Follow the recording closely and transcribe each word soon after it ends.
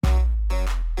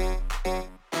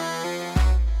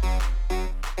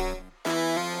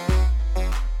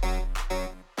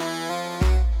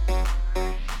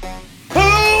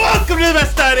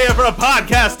favorite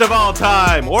podcast of all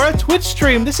time, or a Twitch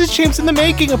stream. This is Champs in the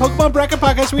Making, a Pokemon bracket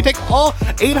podcast where we take all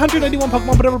 891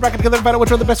 Pokemon whatever bracket together and find out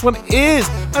which one the best one is.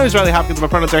 My name is Riley Hopkins, my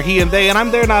pronouns are he and they, and I'm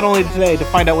there not only today to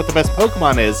find out what the best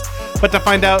Pokemon is, but to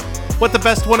find out what the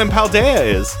best one in Paldea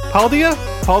is. Paldea?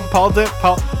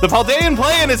 The Paldean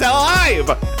plan is alive!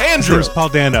 Andrew! His name's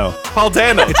Paldano.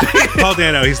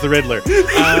 Paldano, he's the Riddler.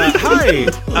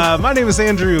 Hi, my name is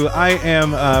Andrew. I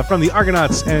am from the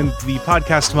Argonauts and the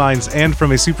Podcast Minds, and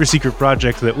from a super secret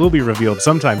project that will be revealed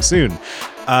sometime soon.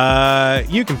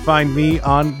 You can find me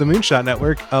on the Moonshot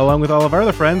Network, along with all of our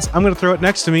other friends. I'm going to throw it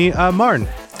next to me, Marn.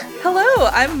 Hello,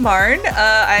 I'm Marn.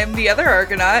 I'm the other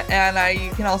Argonaut, and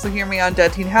you can also hear me on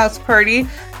Dead Teen House Party,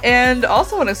 and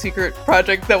also on a secret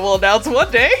project that we'll announce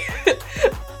one day.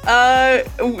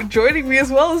 Joining me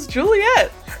as well is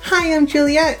Juliet. Hi, I'm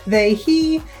Juliet, they,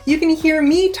 he. You can hear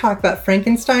me talk about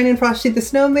Frankenstein and Frosty the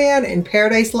Snowman and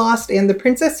Paradise Lost and the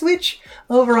Princess Switch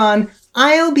over on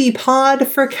I'll Be Pod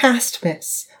for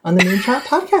Castmas on the Moonshot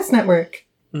Podcast Network.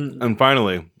 And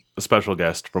finally, a special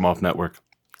guest from Off Network.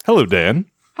 Hello, Dan.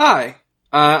 Hi,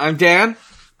 I'm Dan.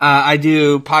 I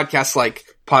do podcasts like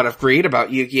Pot of Greed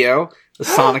about Yu-Gi-Oh!, The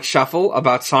Sonic Shuffle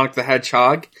about Sonic the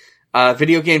Hedgehog,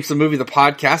 Video Games the Movie, the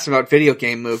podcast about video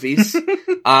game movies.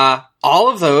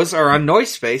 All of those are on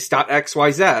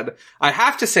Noisepace.xyz. I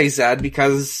have to say Z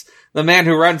because the man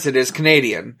who runs it is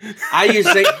Canadian.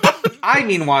 I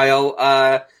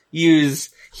meanwhile, use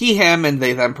he, him, and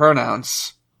they, them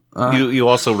pronouns. You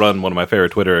also run one of my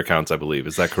favorite Twitter accounts, I believe.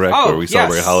 Is that correct? Oh, where we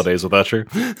celebrate holidays with Usher?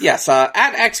 Yes, at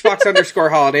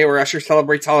Xbox_holiday, where Usher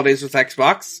celebrates holidays with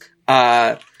Xbox.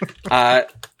 I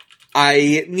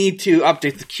need to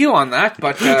update the queue on that,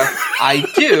 but I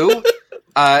do.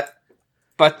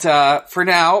 But for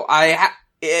now,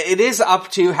 it is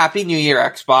up to Happy New Year,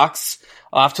 Xbox.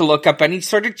 I'll have to look up any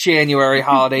sort of January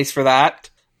holidays for that.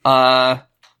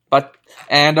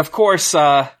 And of course,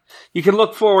 you can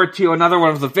look forward to another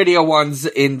one of the video ones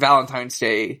in Valentine's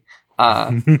Day.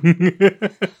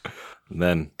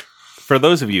 Then, for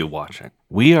those of you watching,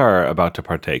 we are about to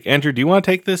partake. Andrew, do you want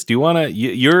to take this? Do you want to?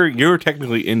 You're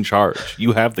technically in charge.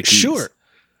 You have the keys.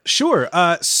 Sure.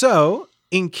 So,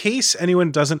 in case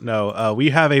anyone doesn't know, we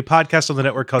have a podcast on the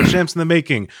network called Champs in the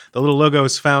Making. The little logo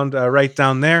is found right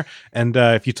down there, and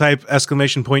if you type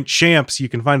 !Champs, you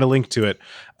can find a link to it.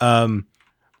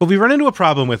 But we run into a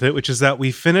problem with it, which is that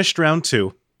we finished round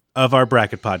 2 of our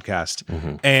bracket podcast.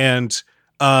 Mm-hmm. And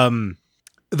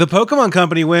the Pokemon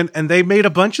Company went and they made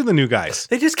a bunch of the new guys.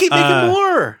 They just keep making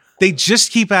more. They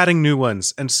just keep adding new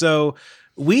ones. And so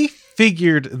we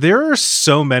figured there are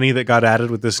so many that got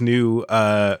added with this new,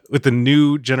 with the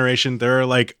new generation. There are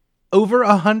like over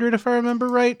 100, if I remember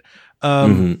right.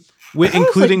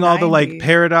 Including all the like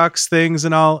paradox things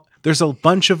and all. There's a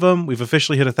bunch of them. We've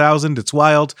officially hit 1,000. It's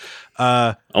wild.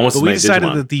 But we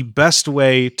decided that the best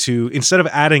way to, instead of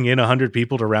adding in 100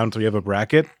 people to round 3 of a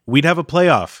bracket, we'd have a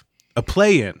playoff, a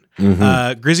play-in.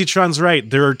 Mm-hmm. Grizzytron's right.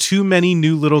 There are too many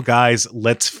new little guys.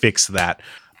 Let's fix that.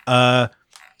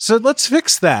 So let's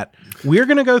fix that. We're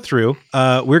going to go through.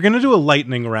 We're going to do a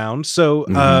lightning round. So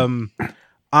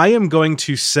I am going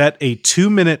to set a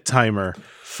 2-minute timer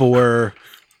for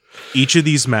each of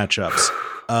these matchups.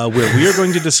 Where we are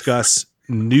going to discuss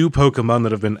new Pokemon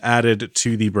that have been added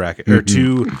to the bracket, or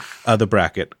to the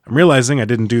bracket. I'm realizing I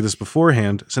didn't do this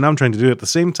beforehand, so now I'm trying to do it at the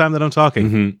same time that I'm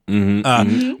talking. We're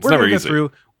going to go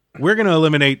through. We're going to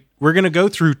eliminate. We're going to go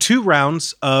through 2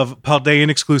 rounds of Paldean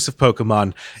exclusive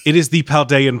Pokemon. It is the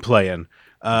Paldean play-in.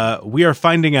 We are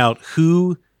finding out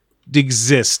who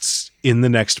exists in the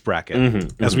next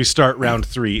bracket as we start round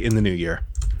 3 in the new year.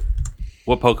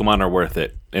 What Pokemon are worth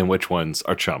it, and which ones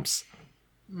are chumps?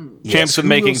 Champs of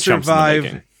making, chumps in the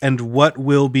making. And what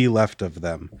will be left of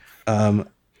them. I'm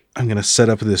going to set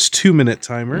up this 2-minute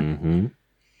timer.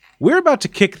 We're about to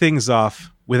kick things off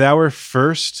with our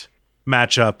first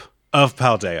matchup of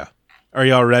Paldea. Are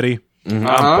y'all ready?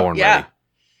 I'm born ready.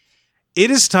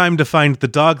 It is time to find the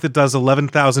dog that does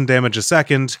 11,000 damage a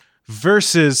second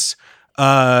versus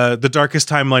the darkest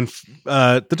timeline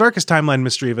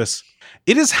Misdreavus.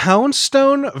 It is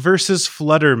Houndstone versus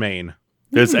Fluttermane.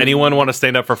 Does anyone want to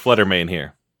stand up for Fluttermane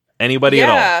here? Anybody at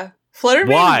all? Yeah.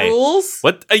 Fluttermane rules.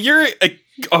 What? You're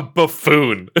a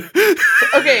buffoon.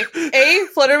 Okay.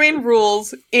 Fluttermane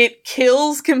rules. It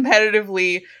kills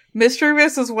competitively.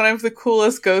 Misdreavus is one of the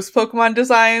coolest ghost Pokemon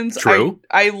designs. True.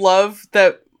 I love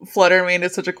that Fluttermane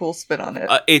is such a cool spin on it.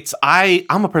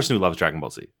 I'm a person who loves Dragon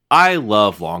Ball Z. I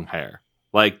love long hair.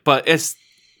 But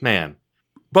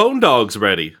Bone Dog's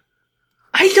ready.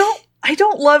 I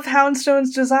don't love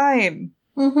Houndstone's design.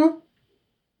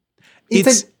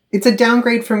 It's a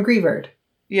downgrade from Greavard.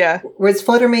 Yeah. Whereas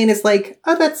Fluttermane is like,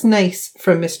 oh, that's nice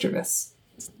from Mischievous.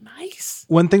 Nice.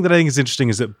 One thing that I think is interesting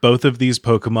is that both of these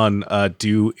Pokemon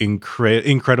do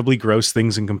incredibly gross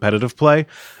things in competitive play.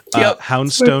 Yep.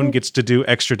 Houndstone gets to do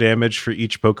extra damage for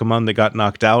each Pokemon that got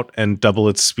knocked out and double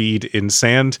its speed in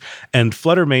sand. And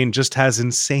Fluttermane just has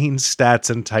insane stats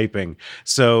and typing.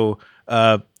 So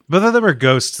both of them are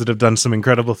ghosts that have done some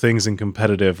incredible things in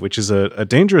competitive, which is a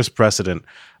dangerous precedent.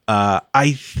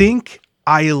 I think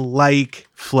I like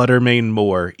Fluttermane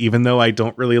more, even though I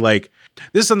don't really like...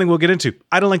 This is something we'll get into.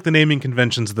 I don't like the naming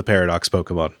conventions of the Paradox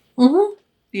Pokemon. Mm-hmm.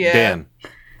 Yeah. Dan.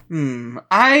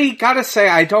 I gotta say,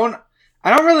 I don't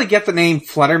really get the name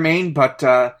Fluttermane, but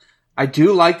I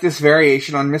do like this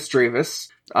variation on Misdreavus.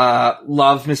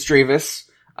 Love Misdreavus.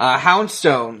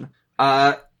 Houndstone.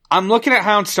 I'm looking at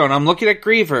Houndstone. I'm looking at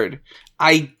Greavard.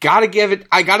 I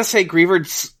gotta say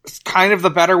Greavard's kind of the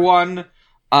better one.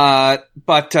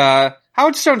 But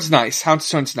Houndstone's nice.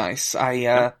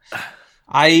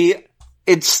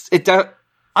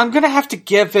 I'm gonna have to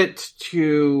give it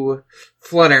to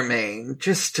Fluttermane.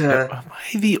 Just Am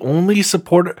I the only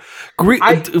supporter?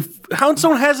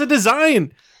 Houndstone has a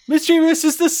design. Mischievous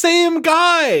is the same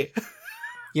guy.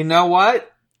 you know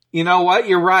what?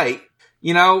 You're right.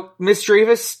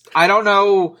 Misdreavus, I don't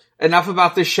know enough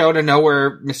about this show to know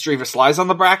where Misdreavus lies on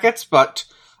the brackets, but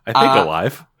I think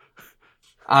alive.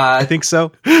 I think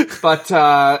so.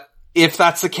 But if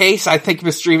that's the case, I think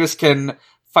Misdreavus can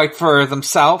fight for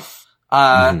themselves.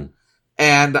 And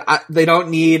they don't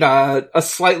need a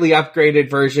slightly upgraded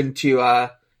version to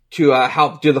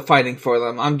help do the fighting for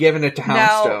them. I'm giving it to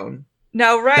Houndstone.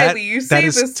 Now, Riley, you say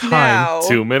this time. now.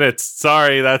 2 minutes.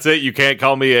 Sorry, that's it. You can't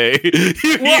call me a...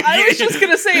 Well, I was just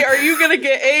gonna say, are you gonna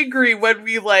get angry when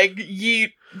we,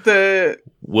 yeet the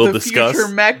discuss. future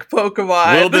mech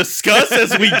Pokemon? We'll discuss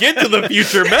as we get to the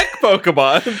future mech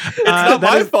Pokemon. It's not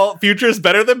my fault. Future's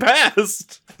better than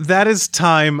past. That is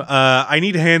time. I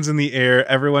need hands in the air.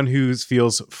 Everyone who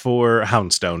feels for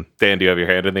Houndstone. Dan, do you have your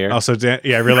hand in the air? Also, Dan,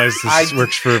 I realize this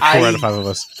works for 4 out of 5 of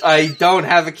us. I don't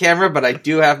have a camera, but I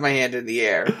do have my hand in the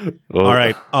air. Oh. All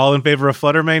right. All in favor of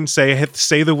Fluttermane,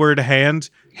 say the word hand.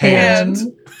 Hand.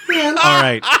 All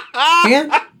right.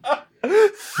 Hand.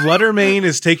 Fluttermane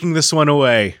is taking this one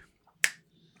away.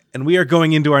 And we are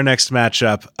going into our next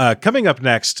matchup. Coming up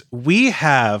next, we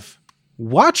have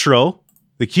Wattrel,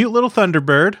 the cute little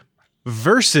Thunderbird,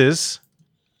 versus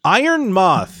Iron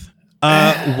Moth.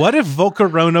 What if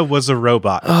Volcarona was a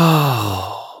robot?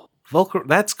 Oh,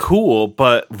 that's cool,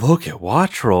 but look at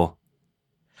Wattrel.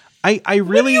 I'm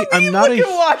not Look at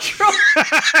Wattrel.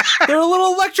 They're a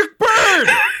little electric bird.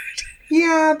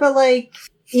 Yeah, but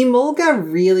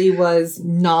Emolga really was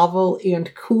novel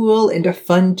and cool and a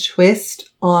fun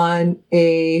twist on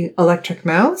a electric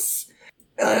mouse.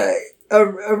 A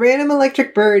random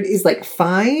electric bird is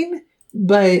fine,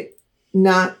 but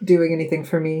not doing anything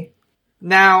for me.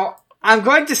 Now, I'm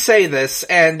going to say this,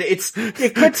 and it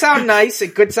could sound nice,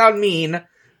 it could sound mean,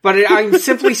 but I'm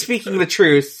simply speaking the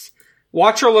truth.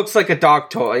 Watcher looks like a dog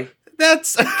toy.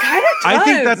 That's I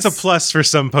think that's a plus for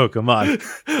some Pokemon.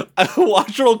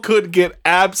 Wattrel could get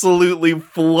absolutely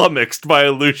flummoxed by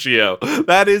a Lucio.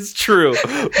 That is true.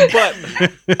 But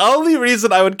the only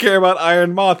reason I would care about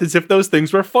Iron Moth is if those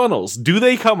things were funnels. Do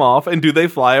they come off and do they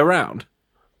fly around?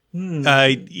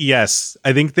 Yes.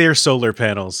 I think they're solar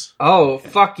panels. Oh,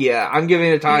 fuck yeah. I'm giving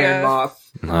it to Iron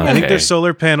Moth. Okay. I think they're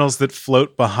solar panels that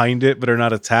float behind it but are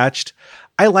not attached.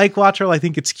 I like Wattrel. I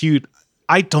think it's cute.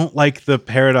 I don't like the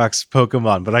Paradox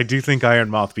Pokemon, but I do think Iron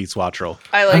Moth beats Wattrel.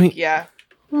 Yeah.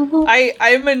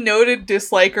 I'm a noted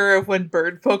disliker of when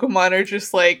bird Pokemon are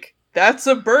just that's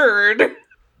a bird.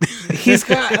 He's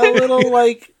got a little,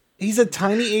 he's a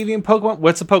tiny avian Pokemon.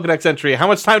 What's the Pokedex entry? How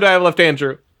much time do I have left,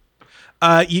 Andrew?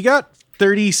 You got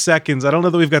 30 seconds. I don't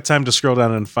know that we've got time to scroll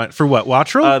down and find... For what,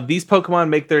 Wattrel? These Pokemon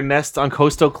make their nests on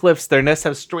coastal cliffs. Their nests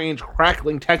have strange,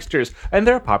 crackling textures, and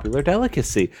they're a popular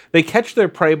delicacy. They catch their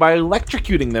prey by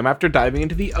electrocuting them after diving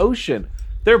into the ocean.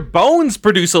 Their bones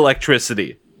produce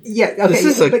electricity. Yeah,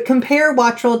 okay, but compare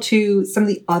Wattrel to some of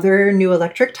the other new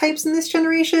electric types in this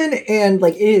generation, and,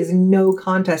 it is no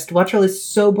contest. Wattrel is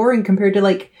so boring compared to,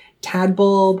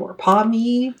 Tadbulb or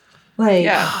Pawmi.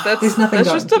 There's nothing that's going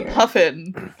just a here.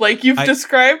 puffin. You've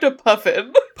described a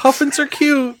puffin. Puffins are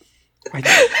cute.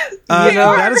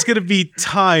 That is going to be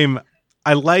time.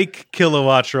 I like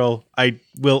Kilowattrel. I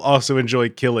will also enjoy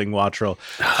killing Wattrel.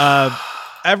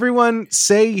 Everyone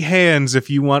say hands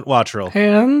if you want Wattrel.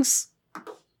 Hands.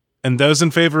 And those in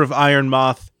favor of Iron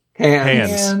Moth,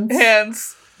 hands.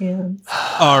 Hands.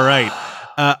 All right.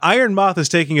 Iron Moth is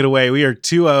taking it away. We are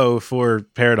 2-0 for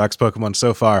Paradox Pokemon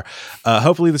so far.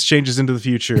 Hopefully this changes into the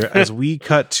future as we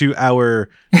cut to our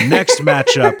next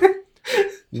matchup.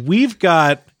 We've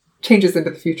got Changes into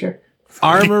the future.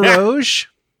 Armoroge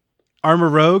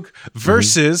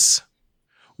versus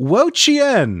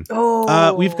Wo-Chien.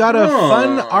 Oh, We've got a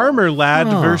fun armor lad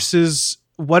versus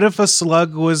what if a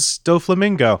slug was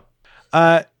Doflamingo?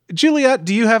 Juliet,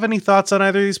 do you have any thoughts on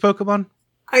either of these Pokemon?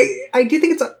 I do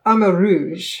think it's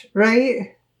Armarouge,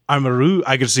 right? Armarouge,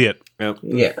 I can see it.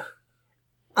 Yeah.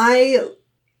 I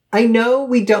know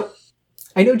we don't.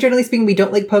 I know generally speaking, we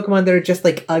don't like Pokemon that are just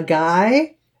like a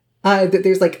guy. That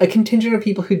there's like a contingent of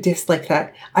people who dislike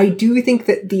that. I do think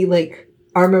that the like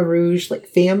Armarouge like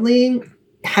family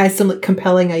has some like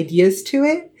compelling ideas to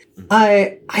it.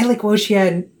 I like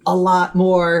Wo-Chien a lot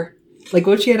more. Like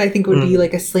Wo-Chien, I think would be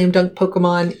like a slam dunk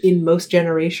Pokemon in most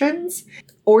generations,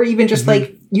 or even just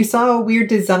like you saw a weird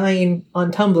design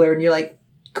on Tumblr and you're like,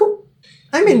 cool,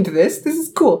 I'm into this. This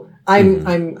is cool. I'm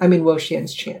in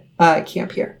Wo-Chien's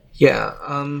camp here.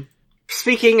 Yeah.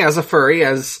 Speaking as a furry,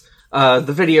 as the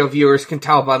video viewers can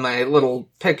tell by my little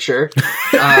picture,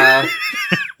 I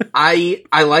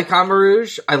like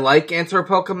Armarouge. I like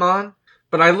Anthropokemon,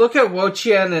 but I look at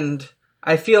Wo-Chien and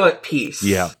I feel at peace.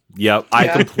 Yep. I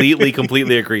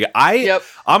completely agree.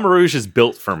 Armarouge is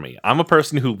built for me. I'm a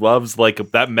person who loves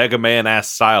like that Mega Man ass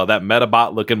style, that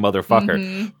Metabot looking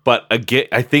motherfucker. But again,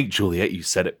 I think Juliet, you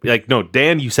said it. Like, no,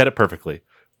 Dan, you said it perfectly.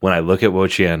 When I look at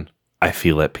Wo-Chien, I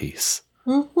feel at peace.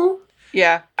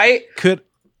 Yeah,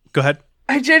 Go ahead.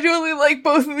 I genuinely like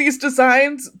both of these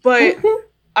designs, but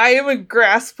I am a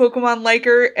grass Pokemon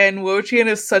liker, and Wo-Chien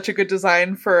is such a good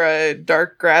design for a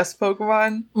dark grass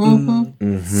Pokemon.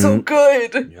 So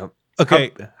good. Yep.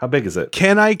 Okay. How big is it?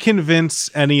 Can I convince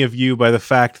any of you by the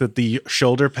fact that the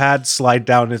shoulder pads slide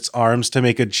down its arms to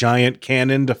make a giant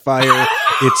cannon to fire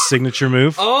its signature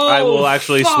move? Oh, I will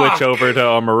actually switch over to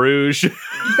Armarouge.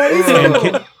 That is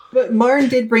cool. But Marn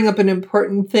did bring up an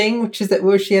important thing, which is that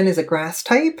Wo-Chien is a grass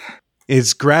type.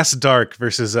 It's grass dark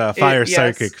versus fire yes.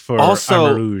 psychic for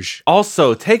Also- Armarouge.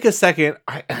 Also, take a second.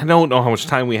 I don't know how much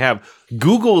time we have.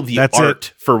 Google the That's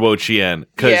art for Wo-Chien.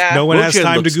 'Cause Yeah. No one has Wo-Chien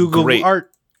time to looks Google great.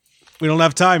 art. We don't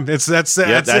have time. That's it. That's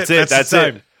That's it. the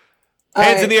time.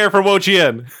 Hands in the air for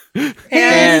Wo-Chien.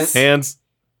 Hands. Hands.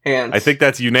 Hands. I think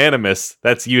that's unanimous.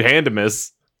 That's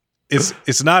euhanimous.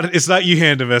 It's not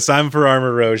euhanimous. I'm for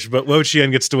Armarouge, but Wo-Chien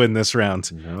gets to win this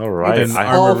round. All right. Then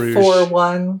All Armarouge. for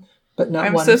one, but not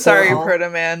I'm one so for sorry, all. Proto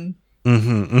Man.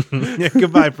 Yeah,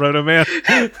 goodbye, Proto Man.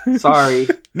 Sorry.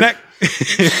 Next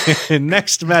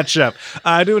matchup.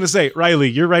 I do want to say, Riley,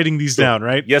 you're writing these down,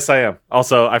 right? Yes, I am.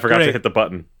 Also, I forgot to Great. hit the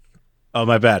button. Oh,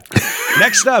 my bad.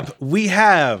 Next up, we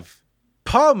have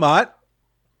Palmot.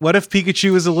 What if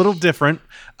Pikachu is a little different?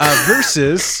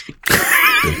 Versus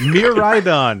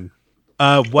Miraidon.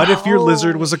 What if your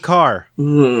lizard was a car?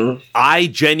 I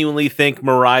genuinely think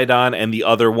Miraidon and the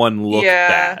other one look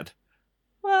bad.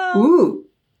 Well, Ooh,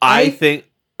 I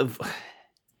think...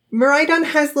 Miraidon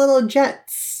has little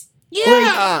jets.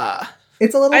 Yeah.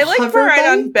 It's a little I like hover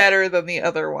Miraidon bike. better than the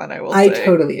other one, I will I say.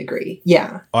 totally agree.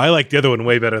 Yeah. Oh, I like the other one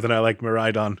way better than I like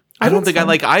Miraidon. I don't think think I so.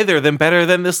 like either of them better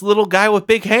than this little guy with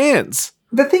big hands.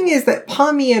 The thing is that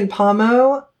Pawmi and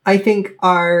Pomo, I think,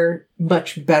 are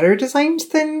much better designs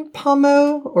than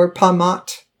Pomo or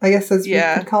Pawmot, I guess as we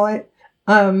could call it.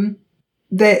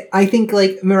 That I think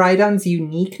like Miraidon's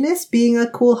uniqueness being a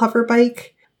cool hover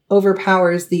bike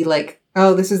overpowers the like,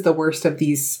 oh, this is the worst of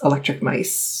these electric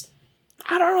mice.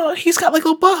 I don't know. He's got like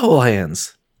little butthole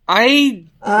hands.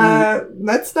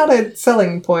 That's not a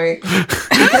selling point. You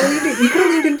could have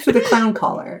leaned into the clown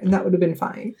collar, and that would have been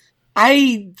fine.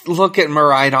 I look at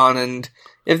Miraidon, and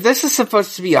if this is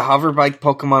supposed to be a hover bike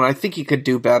Pokemon, I think you could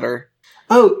do better.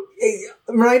 Oh,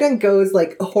 Miraidon goes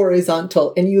like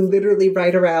horizontal, and you literally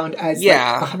ride around as like,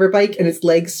 a hover bike, and its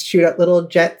legs shoot out little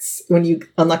jets when you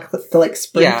unlock the like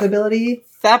sprint ability.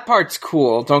 That part's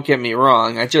cool. Don't get me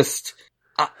wrong.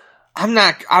 I'm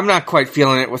not quite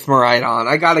feeling it with Miraidon.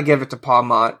 I gotta give it to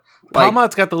Pawmot.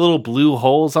 Palmot's got the little blue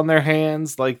holes on their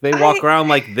hands. Like they walk around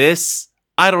like this.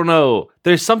 I don't know.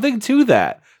 There's something to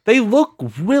that. They look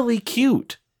really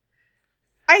cute.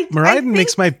 Miraidon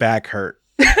makes my back hurt.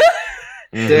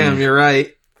 Damn, you're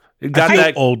right. Got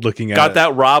that old looking at got it.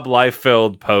 that Rob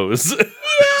Liefeld pose.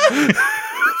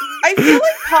 I feel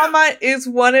like Pawmot is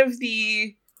one of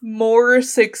the more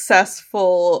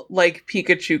successful like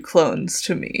Pikachu clones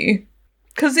to me.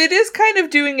 Because it is kind of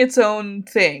doing its own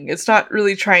thing. It's not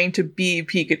really trying to be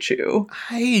Pikachu.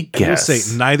 I I will guess.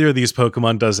 say, neither of these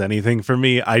Pokemon does anything for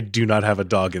me. I do not have a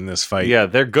dog in this fight. Yeah,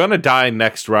 they're gonna die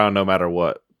next round no matter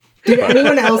what. Did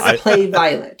anyone else play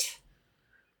Violet?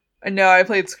 No, I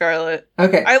played Scarlet.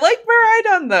 Okay. I like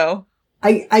Miraidon, though.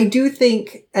 I do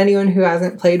think anyone who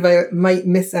hasn't played Violet might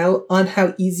miss out on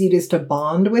how easy it is to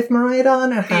bond with Miraidon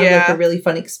and have like Yeah. a really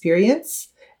fun experience.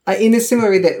 In a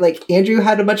similar way that like Andrew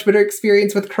had a much better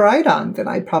experience with Koraidon than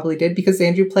I probably did because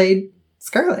Andrew played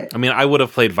Scarlet. I mean, I would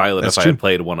have played Violet That's if I true. had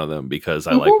played one of them because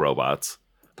I like robots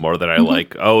more than I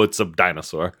like, oh, it's a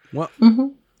dinosaur. Mm-hmm.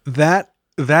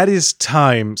 That is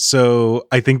time. So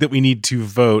I think that we need to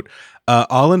vote.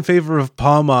 All in favor of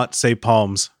Palmot, say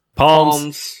palms.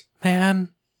 Palms. Man.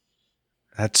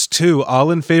 That's 2. All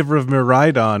in favor of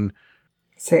Miraidon,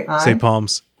 Say I. say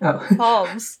palms. Oh.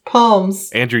 Palms.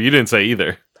 Palms. Andrew, you didn't say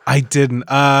either. I didn't.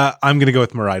 I'm gonna go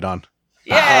with Miraidon.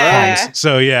 Yeah. Palms.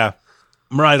 So yeah,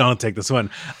 Miraidon will take this one.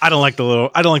 I don't like the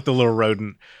little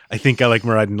rodent. I think I like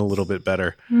Miraidon a little bit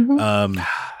better. But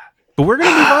we're gonna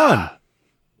move on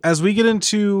as we get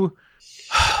into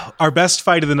our best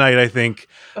fight of the night. I think.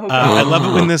 Oh, I love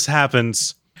it when this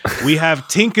happens. We have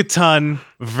Tinkaton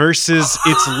versus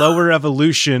its lower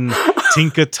evolution,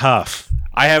 Tinkatuff.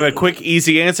 I have a quick,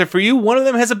 easy answer for you. One of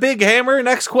them has a big hammer.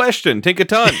 Next question.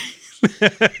 Tinkaton.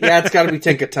 Yeah, it's gotta be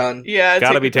Tinkaton. Yeah,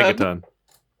 Gotta be Tinkaton. Tinkaton.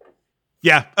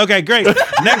 Yeah. Okay, great.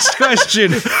 Next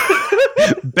question.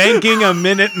 Banking a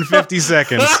minute and 50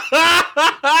 seconds.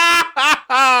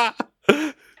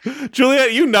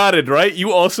 Juliet, you nodded, right?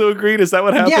 You also agreed? Is that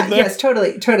what happened Yeah, there? yes,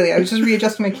 totally. I was just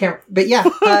readjusting my camera. But yeah,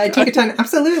 Tinkaton,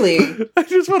 absolutely. I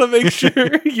just want to make sure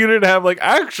you didn't have, like,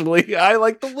 actually, I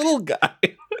like the little guy.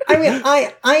 I mean,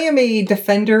 I am a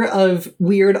defender of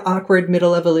weird, awkward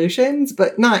middle evolutions,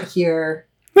 but not here.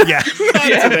 Yeah. Not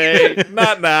today.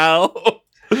 Not now. All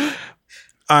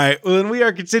right. Well, and we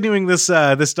are continuing this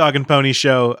this dog and pony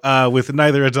show with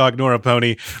neither a dog nor a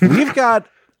pony. We've got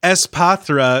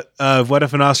Espathra of What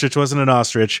If an Ostrich Wasn't an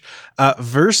Ostrich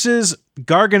versus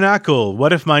Garganackle.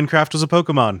 What if Minecraft was a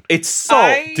Pokemon? It's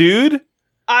salt, dude.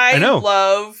 I know.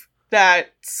 love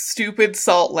that stupid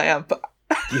salt lamp.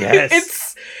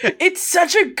 Yes. It's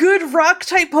such a good rock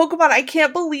type Pokemon. I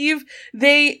can't believe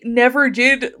they never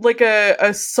did like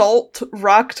a salt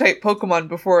rock type Pokemon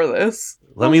before this.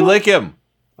 Let me lick him.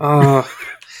 I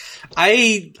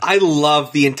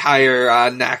love the entire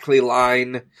Knackley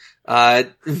line.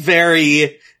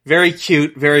 Very, very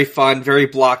cute, very fun, very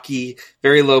blocky,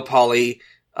 very low poly.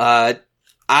 I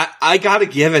gotta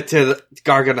give it to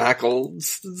Garganackle.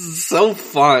 It's so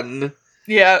fun.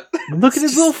 Yeah. Look at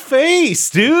his little face,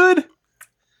 dude.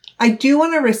 I do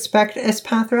want to respect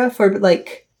Espathra for,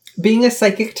 like, being a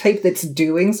psychic type that's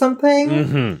doing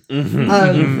something.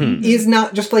 Is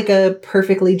not just, like, a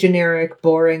perfectly generic,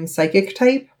 boring psychic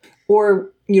type.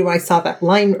 Or, you know, when I saw that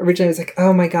line originally, I was like,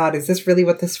 oh my god, is this really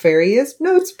what this fairy is?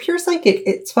 No, it's pure psychic.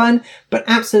 It's fun. But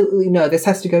absolutely no, this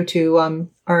has to go to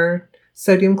our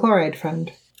sodium chloride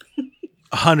friend.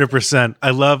 100%.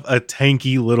 I love a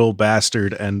tanky little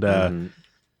bastard, and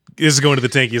this is going to the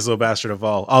tankiest little bastard of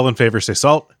all. All in favor, say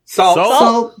salt. Salt.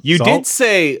 Salt. You Salt. did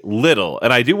say little,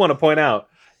 and I do want to point out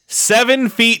 7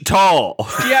 feet tall. Yeah,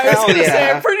 I was Hell gonna say,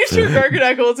 yeah. I'm pretty sure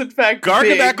Garganackle is in fact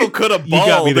Garganackle big. could have You got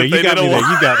balled me there. if You they got me didn't there.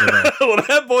 want- You got me there. Well,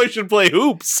 that boy should play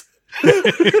hoops.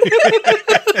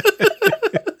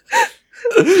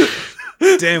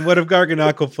 Damn, what if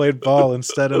Garganackle played ball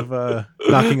instead of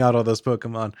knocking out all those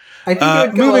Pokemon? I think it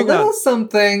would go a moving little on.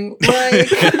 something like...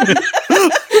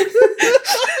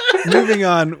 Moving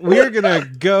on, we're going to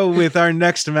go with our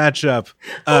next matchup.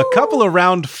 A couple of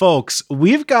round folks.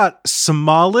 We've got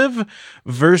Smoliv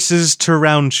versus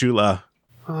Tarantula.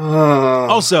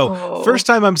 Also, first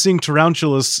time I'm seeing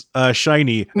Tarantula's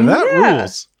shiny. That Yeah.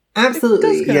 rules.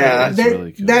 Absolutely. kinda Yeah, that's that,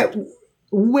 really good. that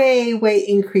way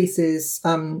increases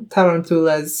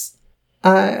Tarantula's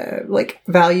like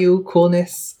value,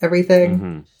 coolness,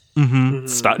 everything. Mm-hmm.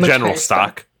 Stock, Much general higher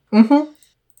stock. Mm-hmm.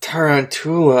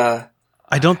 Tarantula.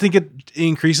 I don't think it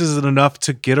increases it enough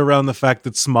to get around the fact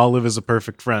that Smoliv is a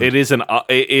perfect friend. It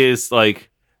is like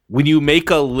when you make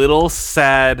a little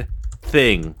sad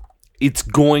thing, it's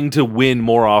going to win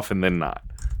more often than not.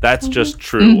 That's just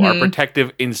true. Our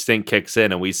protective instinct kicks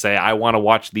in and we say, I want to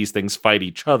watch these things fight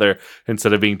each other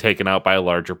instead of being taken out by a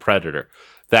larger predator.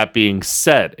 That being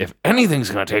said, if anything's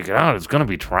going to take it out, it's going to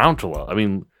be Tarantula. I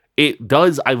mean, it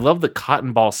does. I love the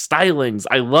cotton ball stylings.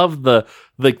 I love the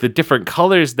different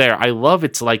colors there. I love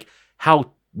it's like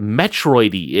how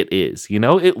Metroidy it is. You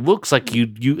know, it looks like you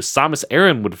Samus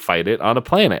Aran would fight it on a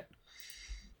planet.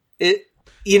 It,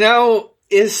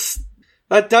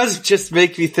 that does just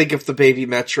make me think of the baby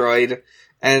Metroid.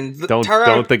 And Don't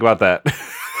think about that.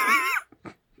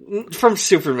 from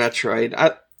Super Metroid.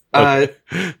 Okay.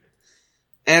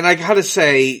 And I gotta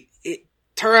say,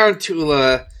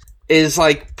 Tarantula is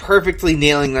like perfectly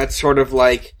nailing that sort of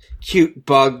like cute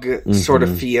bug sort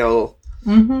of feel.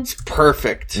 It's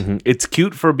perfect. It's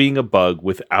cute for being a bug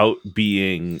while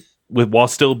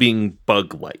still being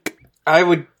bug-like. I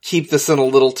would keep this in a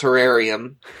little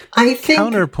terrarium. I think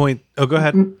Counterpoint. Oh, go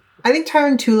ahead. I think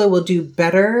Tarantula will do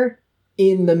better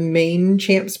in the main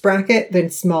champs bracket than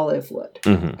Smoliv would.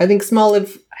 I think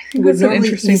Smoliv would that's an normally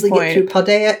interesting easily point. get through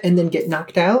Paldea and then get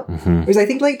knocked out. Whereas I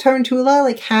think like Tarantula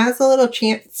like has a little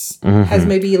chance, has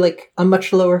maybe like a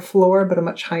much lower floor but a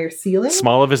much higher ceiling.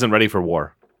 Smoliv isn't ready for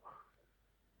war.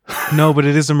 No, but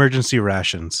it is emergency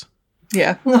rations.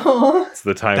 Yeah. Aw. It's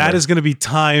the time. That is going to be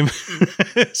time.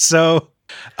 So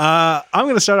I'm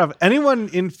going to start off. Anyone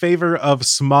in favor of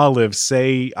Smoliv,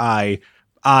 say aye.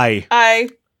 Aye.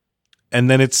 And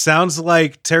then it sounds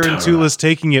like Tarantula's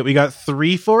taking it. We got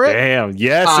 3 for it. Damn.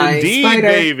 Yes, Aye. indeed, Spider.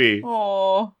 baby.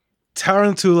 Oh.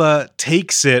 Tarantula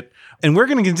takes it. And we're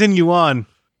going to continue on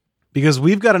because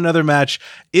we've got another match.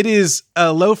 It is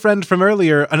a low friend from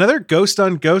earlier. Another ghost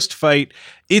on ghost fight.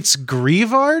 It's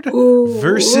Grievard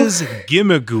versus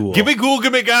Gimmighoul. Give me ghoul,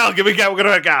 give me gal, give me gal, give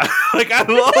me gal. Like, I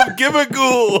love give me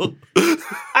ghoul.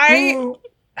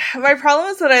 My problem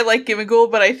is that I like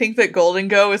Gimmighoul, but I think that Golden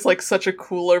Go is like such a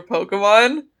cooler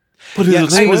Pokemon. But Yeah,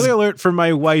 spoiler alert for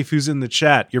my wife who's in the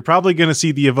chat. You're probably going to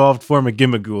see the evolved form of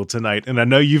Gimmighoul tonight, and I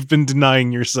know you've been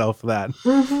denying yourself that.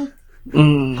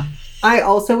 I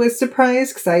also was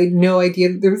surprised because I had no idea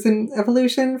that there was an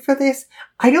evolution for this.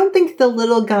 I don't think the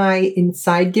little guy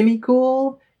inside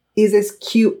Gimmighoul is as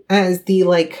cute as the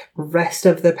like rest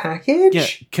of the package. Yeah,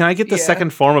 can I get the Yeah.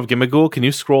 second form of Gimmighoul? Can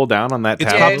you scroll down on that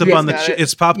It's tab? popped up you on the got it.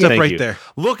 it's popped Yeah. up Thank right you. there.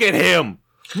 Look at him.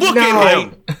 Look No. at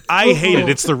him. I hate it.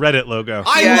 It's the Reddit logo.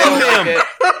 I Yeah, I love like him.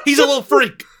 it. He's a little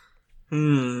freak.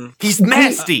 He's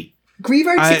nasty.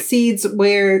 Greavard succeeds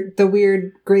where the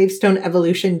weird gravestone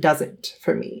evolution doesn't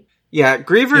for me. Yeah,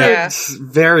 Griever's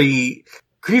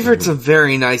a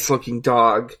very nice looking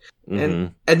dog.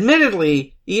 And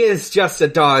admittedly, he is just a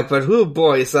dog, but who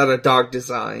boy is that a dog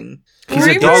design? He's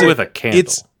a dog with a candle.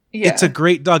 It's a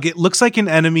great dog. It looks like an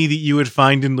enemy that you would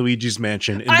find in Luigi's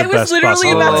Mansion in I the was best literally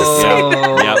possible about to way. say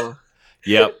that. Yep.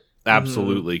 Yep.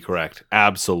 Absolutely correct.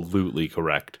 Absolutely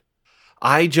correct.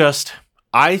 I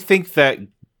think that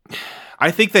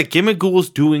Gimmighoul's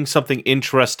doing something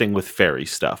interesting with fairy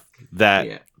stuff. That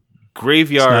Yeah.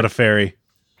 Graveyard. It's not a fairy.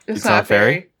 It's not not a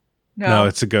fairy? fairy. No,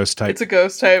 it's a ghost type. It's a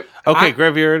ghost type. Okay,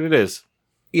 Graveyard it is.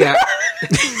 Yeah.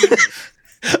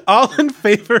 All in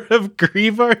favor of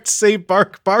Grievard, say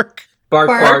bark, bark. Bark,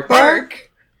 bark, bark.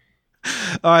 Bark.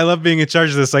 Oh, I love being in charge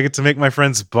of this. I get to make my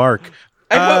friends bark.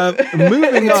 I hope-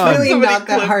 Moving It's on. really Somebody not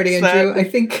that hard, clips Andrew. that. I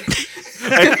think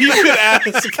And you should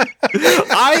ask.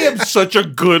 I am such a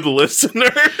good listener.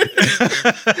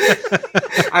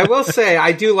 I will say,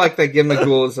 I do like that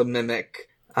Gimmighoul is a mimic.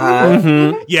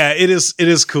 Uh, Yeah, it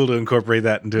is cool to incorporate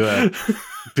that into a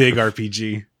big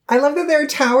RPG. I love that there are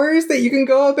towers that you can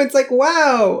go up. It's like,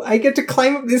 wow, I get to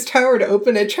climb up this tower to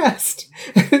open a chest.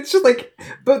 It's just like,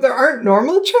 but there aren't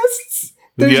normal chests.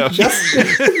 There's Yeah. just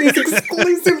these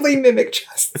exclusively mimic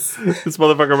chests. This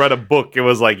motherfucker read a book. It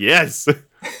was like, yes.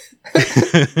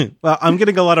 Well, I'm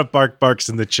getting a lot of barks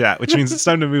in the chat, which means it's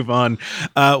time to move on.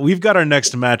 We've got our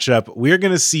next matchup. We're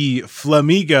going to see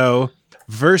Flamigo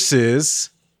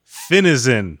versus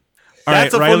Finizen. All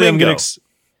That's right, a Riley, I'm flamingo. going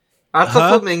that's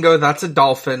a flamingo, that's a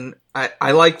dolphin.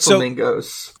 I like So-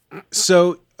 flamingos.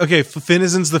 So, okay,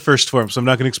 Finizen's the first form, so I'm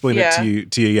not going to explain it Yeah.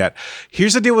 to you yet.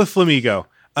 Here's the deal with Flamigo.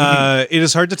 It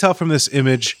is hard to tell from this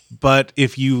image, but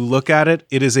if you look at it,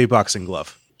 it is a boxing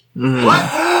glove.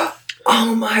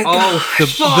 Oh my god.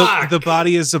 Oh, The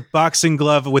body is a boxing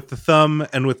glove with the thumb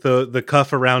and with the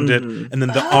cuff around it, and then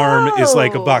the arm is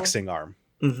like a Oh. boxing arm.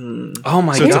 Oh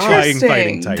my So it's a god. flying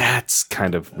fighting Interesting. type. That's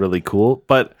kind of really cool.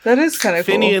 But That is kind of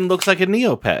cool. Finian looks like a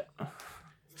Neopet.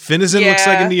 Finizen looks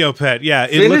like a Yeah. Neopet. Yeah,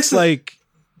 it Finizen- looks like.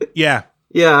 Yeah.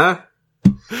 Yeah.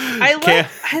 I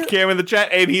like. Cam in the chat,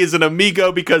 and he is an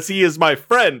amigo because he is my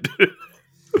friend.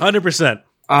 100%.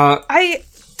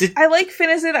 I like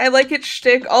Finizen. I like its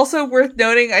shtick. Also worth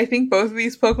noting, I think both of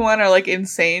these Pokemon are like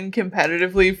insane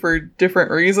competitively for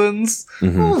different reasons.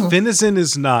 Finizen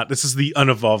is not. This is the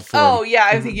unevolved form. Oh yeah,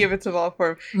 I'm thinking of its evolved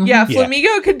form. Yeah, Yeah.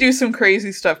 Flamigo could do some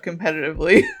crazy stuff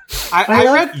competitively. I I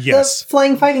love read. Yes. the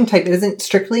flying fighting type. It isn't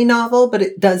strictly novel, but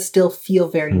it does still feel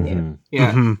very new.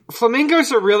 Yeah. Mhm.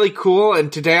 Flamingos are really cool,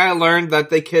 and today I learned that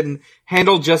they can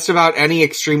handle just about any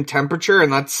extreme temperature,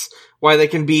 and that's why they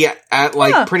can be at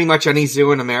like Huh. pretty much any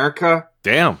zoo in America.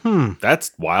 Damn,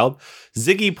 that's wild.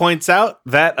 Ziggy points out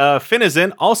that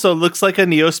Finizen also looks like a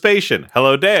Neospatian.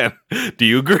 Hello, Dan. Do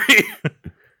you agree?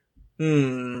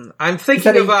 I'm Is that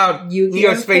thinking a about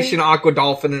Yu-Gi-Oh Neospatian thing? Aqua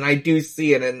Dolphin, and I do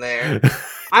see it in there.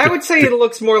 I would say it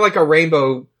looks more like a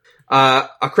rainbow, a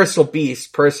crystal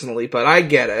beast, personally, but I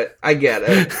get it.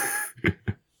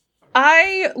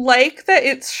 I like that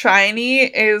it's shiny.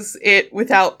 Is it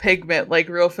without pigment, like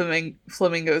real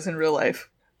flamingos in real life?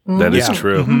 That is Yeah.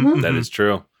 true. Mhm. That is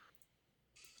true.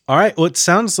 All right. Well, it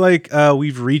sounds like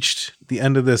we've reached the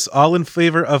end of this. All in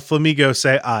favor of Flamigo,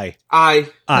 say aye. Aye.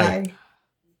 Aye.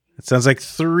 It sounds like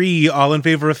 3. All in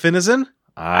favor of Finizen?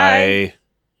 I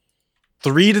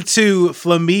 3-2.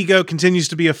 Flamigo continues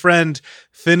to be a friend.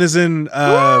 Finizen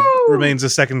Woo! remains a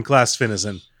second-class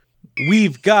Finizen.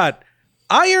 We've got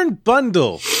Iron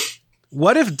Bundle.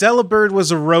 What if Delibird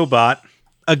was a robot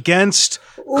against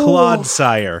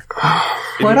Clodsire?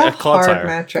 What a Clodsire. hard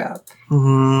matchup.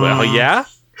 Well, yeah.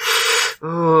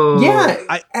 Oh.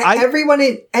 Yeah,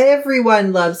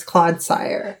 everyone loves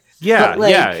Clodsire. Yeah, But,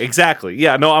 like- yeah, exactly.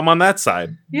 Yeah, no, I'm on that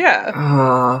side.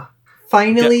 Yeah.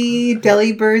 Finally,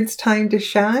 Delibird's time to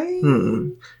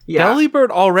shine. Yeah. Delibird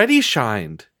already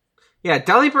shined. Yeah,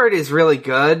 Delibird is really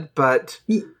good, but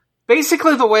Ye-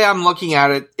 basically the way I'm looking at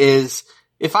it is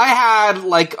if I had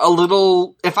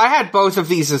both of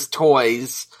these as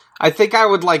toys, I think I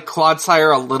would like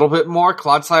Clodsire a little bit more.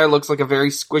 Clodsire looks like a very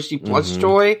squishy plush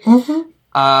toy.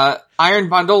 Iron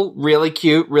Bundle, really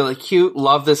cute.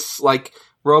 Love this, like,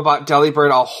 robot Delibird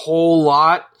a whole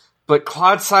lot. But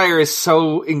Clodsire is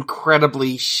so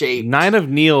incredibly shaped. Nine of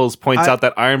Neils points out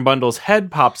that Iron Bundle's head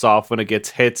pops off when it gets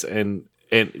hits, and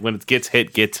when it gets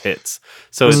hits.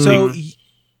 So it's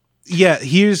Yeah,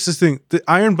 here's the thing. The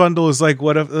Iron Bundle is like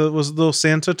what if was little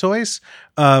Santa toys,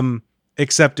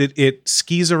 except it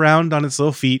skis around on its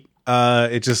little feet.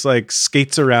 It just like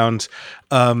skates around,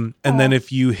 and then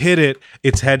if you hit it,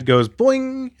 its head goes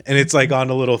boing, and it's like on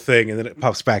a little thing, and then it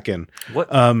pops back in.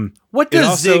 what it does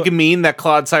also- Zig mean that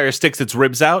Clodsire sticks its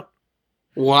ribs out?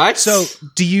 What? So,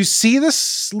 do you see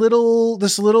this little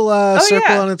circle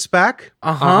yeah. on its back?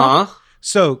 Uh-huh.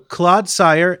 So,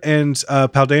 Clodsire and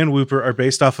Paldean Whooper are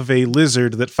based off of a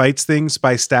lizard that fights things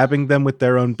by stabbing them with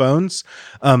their own bones.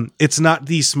 It's not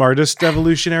the smartest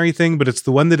evolutionary thing, but it's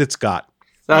the one that it's got.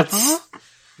 That's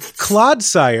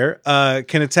Clodsire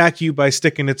can attack you by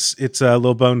sticking its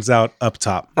little bones out up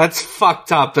top. that's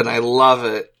fucked up, and I love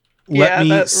it. Let Yeah, me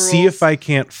that see rules. if I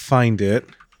can't find it.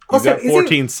 You Also, got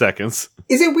 14 seconds.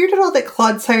 is it weird at all that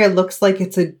Clodsire looks like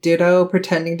it's a Ditto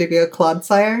pretending to be a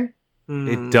Clodsire?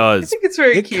 It I does. think it's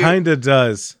very It cute. kind of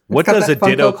does. What got does a that Funko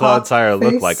Ditto Pop Clodsire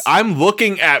look face. like? I'm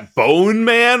looking at Bone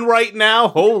Man right now.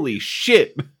 Holy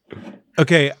shit.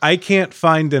 Okay, I can't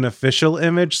find an official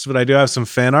image, but I do have some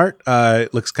fan art.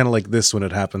 It looks kind of like this when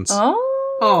it happens.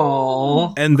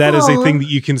 Oh. And that is a Aw. thing that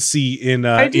you can see in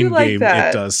I do in like game. that.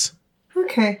 It does.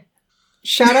 Okay.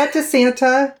 Shout out to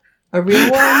Santa, a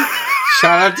real one.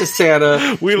 Shout out to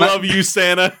Santa. We love you,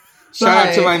 Santa. Shout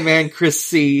out to Bye. my man Chris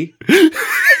C.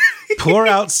 Pour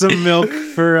out some milk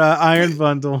for Iron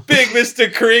Bundle. Big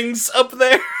Mr. Krings up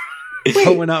there.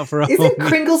 Going out for a Isn't homie.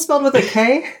 Kringle spelled with a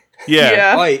K?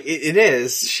 Yeah. Oh, it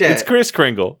is. Shit. It's Chris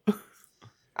Kringle.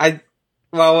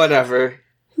 Well, whatever.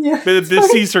 Yeah.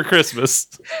 This sees for Christmas.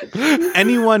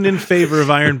 Anyone in favor of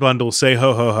Iron Bundle, say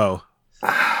ho ho ho.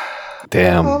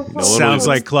 Damn. Oh, No one Sounds will,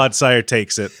 like Clodsire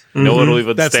takes it. no one will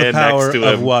even That's the stand power next to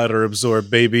of him. water absorb,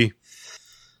 baby.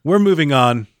 We're moving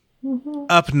on.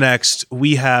 Up next,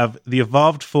 we have the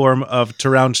evolved form of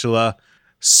Tarantula,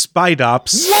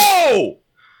 Spidops, Whoa!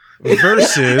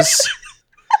 versus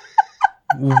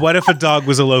what if a dog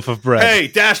was a loaf of bread? Hey,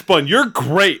 Dash Bun, you're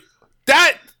great.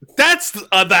 That's the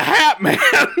Hat Man.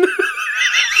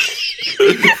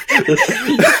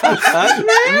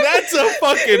 That's a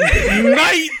fucking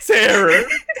night terror.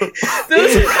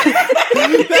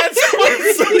 That's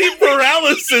my sleep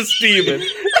paralysis demon.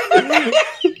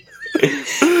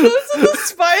 Those are the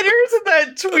spiders in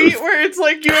that tweet where it's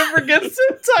like you ever get so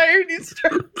tired you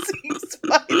start seeing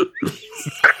spiders.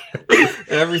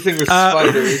 Everything with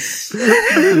spiders.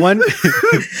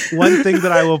 One thing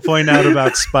that I will point out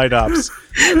about Spidops,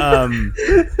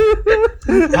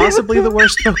 possibly the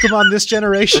worst Pokemon this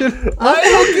generation. I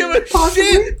don't give a Possibly.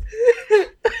 shit.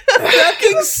 That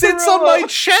thing sits on my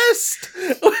chest.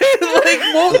 Like,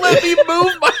 won't let me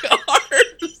move my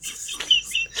arms.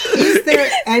 Is there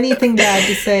anything bad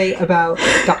to say about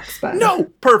Darkspide? No,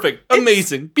 perfect,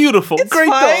 amazing, beautiful, It's great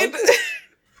fine. dog.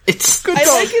 It's Good I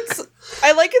dog.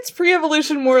 like its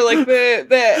pre-evolution more. Like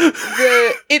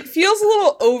the it feels a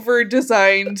little over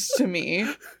designed to me.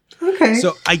 Okay.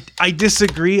 So I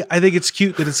disagree. I think it's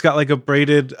cute that it's got like a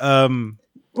braided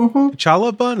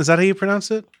chala bun. Is that how you pronounce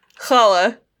it?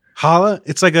 Chala. Chala?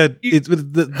 It's like a it's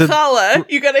with the Chala.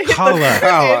 You gotta hit Chala. the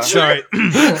Chala. Sorry,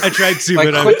 I tried to, Like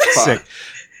but I'm chutzpah. sick.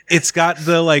 It's got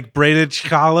the like braided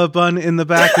challah bun in the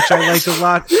back, which I like a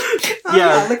lot. Oh,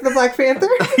 Yeah. like the Black Panther.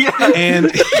 Yeah.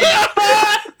 And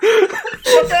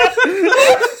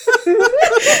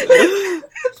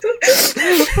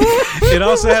it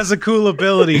also has a cool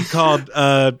ability called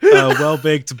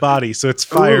well-baked body, so it's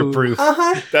fireproof.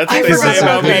 Uh-huh. That's I what they forgot say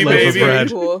about about me, that. Loaf of baby. bread.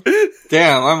 Cool.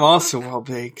 Damn, I'm also well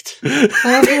baked.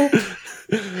 Uh-huh.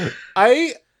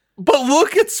 But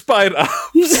look at Spite Ops.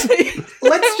 Let's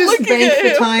just Looking bank at the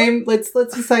him. time. Let's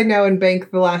decide now and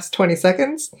bank the last 20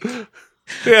 seconds.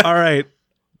 All right.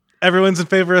 Everyone's in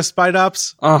favor of Spite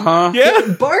Ops? Uh-huh. Yeah.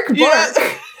 Bark, bark. Yeah.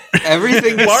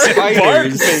 Everything Bark,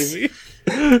 bark, spiders. baby.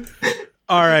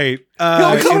 All right.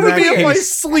 He'll In come that to me in my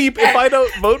case, sleep if I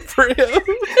don't vote for him.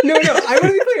 No, I want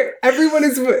to be clear. Everyone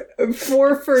is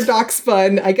for Doc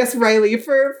Spun. I guess Riley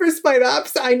for Spite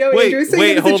Ops. I know Andrew's saying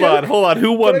Wait, it's a hold joke. on.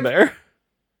 Who won there?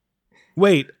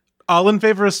 wait, all in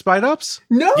favor of Spite Ops?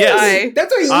 No, Yes.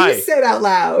 that's what you Aye. said out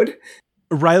loud.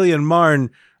 Riley and Marn,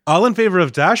 all in favor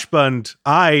of Dash Bund.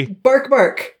 Bark,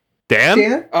 bark. Dan?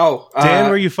 Dan? Oh, Dan,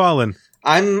 where you falling?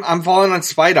 I'm falling on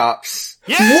Spite Ops.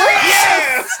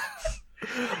 Yes!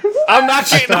 I'm not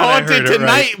getting thought I haunted heard it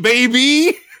tonight,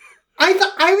 baby. I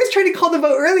thought I was trying to call the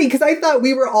vote early because I thought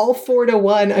we were all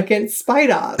 4-1 against Spite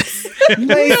Ops. Like,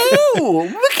 No, look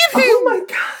at him. oh my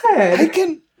god!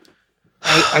 can.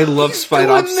 I love Spite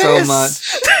doing Ops so this.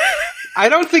 much. I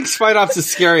don't think Spite Ops is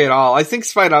scary at all. I think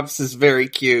Spite Ops is very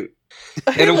cute.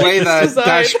 In a way this that design.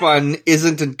 Dash Bun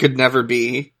isn't and could never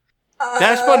be.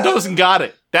 Dashbun doesn't got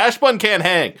it. Dashbun can't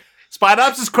hang. Spite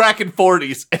Ops is cracking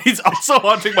 40s, and he's also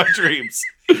haunting my dreams.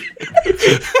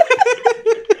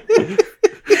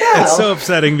 It's so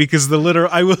upsetting because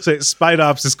I will say, Spite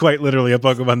Ops is quite literally a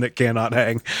Pokemon that cannot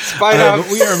hang. Spite Ops.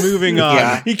 But we are moving on.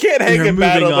 Yeah. He can't hang We're in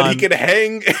battle, moving but he on. can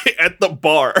hang at the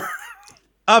bar.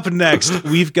 Up next,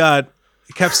 we've got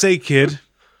Capsay Kid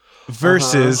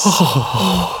versus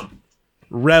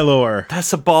Relor.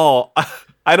 That's a ball.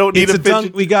 I don't need It's a a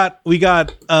dung. fidget. We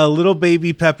got a little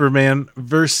baby Pepperman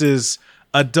versus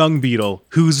a dung beetle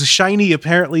whose shiny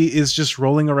apparently is just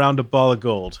rolling around a ball of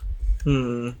gold.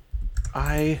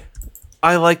 I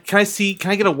like. Can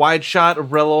I get a wide shot of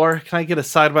Relor? Can I get a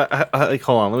side by? Like,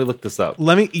 hold on. Let me look this up. Go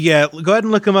ahead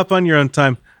and look them up on your own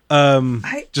time.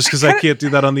 Just because I can't do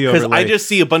that on the Because overlay. I just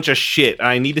see a bunch of shit. And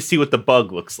I need to see what the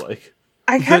bug looks like.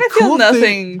 I kind The of feel cool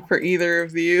nothing for either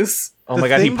of these. Oh The my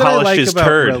god, he thing that I polished like his about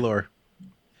turd. Relor-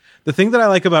 The thing that I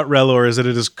like about Relor is that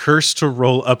it is cursed to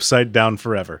roll upside down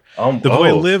forever. The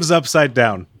boy lives upside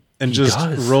down and just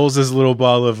does. rolls his little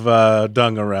ball of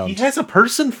dung around. He has a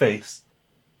person face.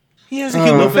 He has a Oh.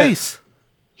 human face.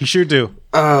 He sure do.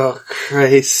 Oh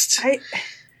Christ! I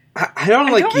I don't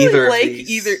I like don't either. really of like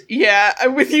these. either. Yeah,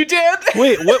 I'm with you, Dan.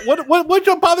 Wait,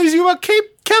 what bothers you about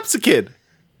Capsicid?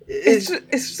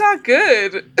 It's not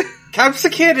good.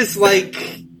 Capsicid is like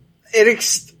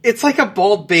it's like a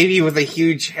bald baby with a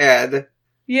huge head.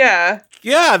 Yeah.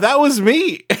 Yeah, that was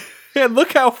me. And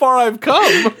look how far I've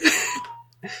come.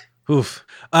 Oof.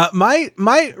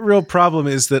 My real problem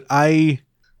is that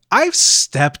I've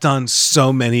stepped on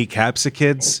so many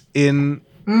Capsikids in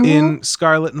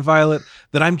Scarlet and Violet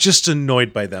that I'm just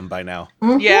annoyed by them by now.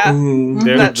 Yeah.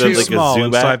 They're, That they're too. like Small, a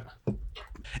and so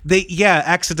Zubat.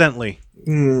 accidentally.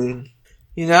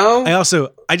 You know,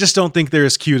 I just don't think they're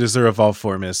as cute as their evolved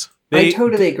form is. I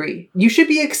totally agree. You should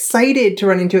be excited to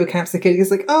run into a Capsicid. It's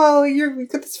like, oh, you've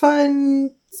got this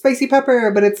fun spicy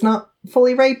pepper, but it's not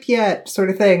fully ripe yet, sort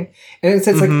of thing. And it's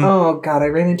like, oh god, I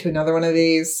ran into another one of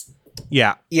these.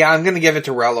 Yeah. yeah, I'm gonna give it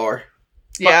to Relor.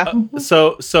 Yeah.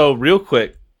 So real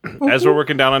quick, as we're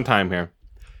working down on time here,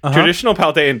 traditional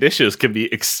Paldean dishes can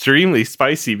be extremely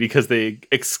spicy because they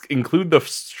include the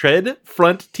shred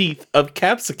front teeth of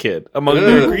Capsicid among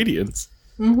their Ugh. ingredients.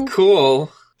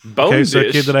 Cool. Bone Okay, so a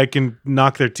dish. kid that I can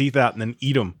knock their teeth out and then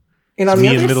eat them. And on Me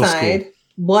the in other middle side, school.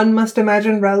 one must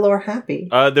imagine Relor happy.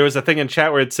 There was a thing in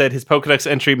chat where it said his Pokedex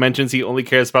entry mentions he only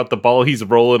cares about the ball he's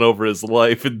rolling over his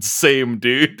life. And same,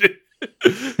 dude.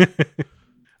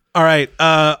 All right.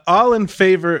 All in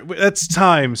favor. That's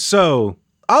time. So,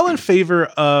 all in favor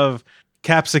of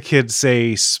Capsicid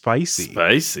say spicy.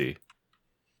 Spicy.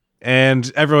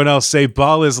 And everyone else say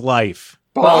ball is life.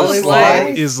 Ball is life.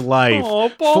 life. Is life.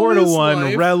 Oh, ball 4-1. is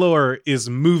life. Relor is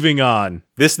moving on.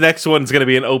 This next one's going to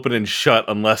be an open and shut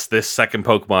unless this second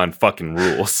Pokemon fucking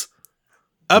rules.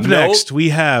 Up Nope. next,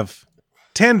 we have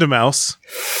Tandemaus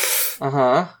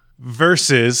Uh-huh.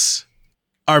 versus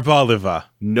Arboliva.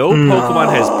 No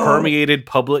Pokemon has permeated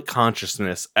public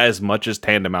consciousness as much as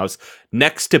Tandemaus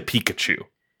next to Pikachu.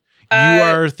 You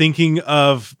are thinking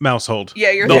of Mousehold.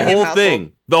 Yeah, you're The thinking whole Mousehold.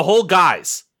 thing. The whole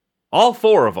guys. All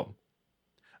four of them.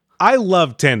 I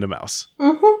love Tandemaus.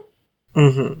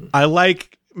 Mm-hmm. I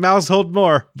like Mousehold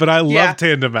more, but I love Yeah.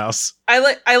 Tandem Mouse. I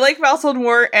like Mousehold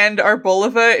more, and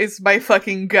Arboleva is my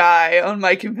fucking guy on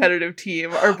my competitive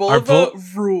team. Arboleva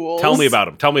rules. Tell me about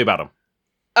him. Tell me about him.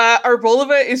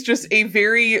 Arboleva is just a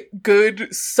very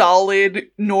good, solid,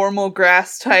 normal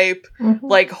grass type. Mhm.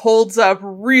 Like, holds up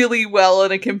really well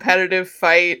in a competitive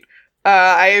fight.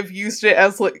 I have used it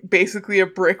as like basically a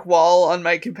brick wall on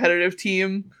my competitive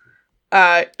team.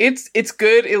 It's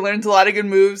good. It learns a lot of good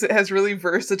moves. It has really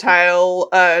versatile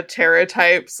Terra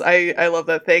types. I love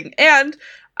that thing. And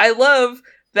I love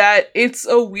that it's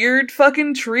a weird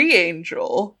fucking tree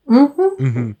angel. Mm-hmm.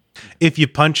 Mhm. If you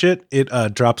punch it, it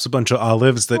drops a bunch of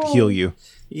olives that heal you.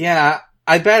 Yeah,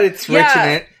 I bet it's rich Yeah. in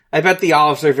it. I bet the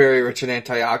olives are very rich in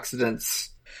antioxidants.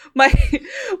 My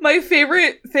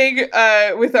favorite thing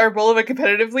with Arboleva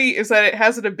competitively is that it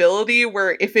has an ability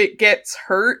where if it gets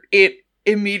hurt, it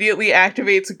immediately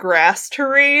activates grass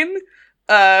terrain,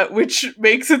 which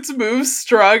makes its moves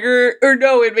stronger. Or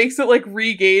no, it makes it like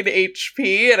regain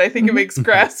HP, and I think it makes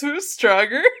grass moves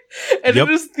stronger. And Yep.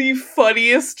 it is the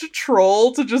funniest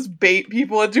troll to just bait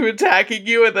people into attacking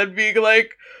you and then being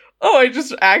like, "Oh, I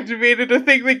just activated a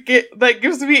thing that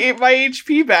gives me my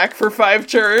HP back for 5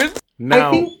 turns." Now,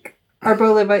 I think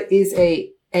Arboleva is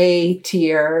a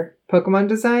tier Pokemon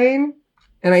design,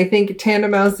 and I think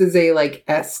Tandem Mouse is a like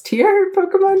S tier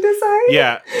Pokemon design.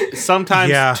 yeah,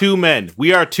 sometimes Yeah. two men.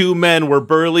 We are two men. We're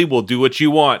burly. We'll do what you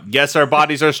want. Yes, our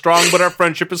bodies are strong, but our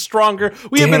friendship is stronger.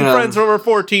 We have been Damn. friends for over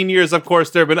 14 years. Of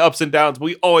course, there have been ups and downs. But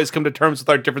we always come to terms with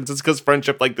our differences because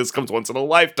friendship like this comes once in a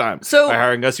lifetime. So- by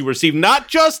hiring us, you receive not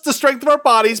just the strength of our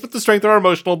bodies, but the strength of our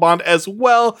emotional bond as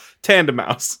well. Tandem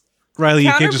Mouse. Riley,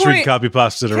 you can't just read copy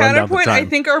pasta to run down the Counterpoint, time. I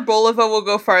think Arboleva will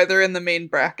go farther in the main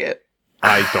bracket.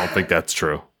 I don't think that's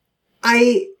true.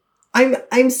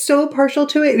 I'm so partial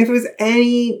to it, and if it was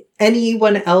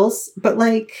anyone else, but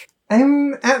like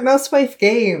I'm at Mousewife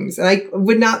Games, and I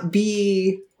would not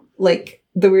be like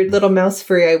the weird little mouse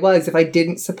furry I was if I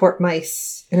didn't support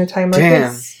mice in a time like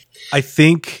Damn. this. I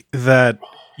think that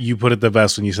you put it the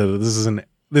best when you said that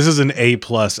this is an A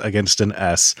plus against an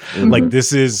S. Mhm. Like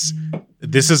this is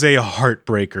a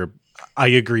heartbreaker. I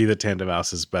agree that Tandem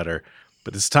Mouse is better,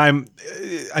 but it's time.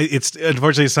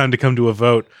 Unfortunately it's time to come to a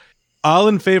vote. All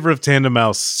in favor of Tandem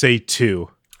Mouse, say 2.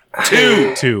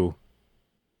 2.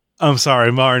 I'm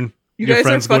sorry, Marn. You Your guys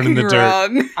friend's are going fucking in the dirt.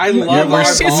 wrong. I love We're our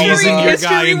squeezing your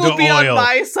guy History will into be oil. on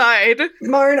my side.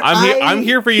 Marn, I'm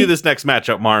here for you this next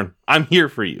matchup, Marn. I'm here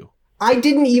for you. I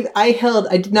did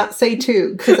not say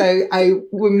 2 because I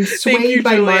was Thank you, swayed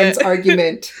by Juliet. Marn's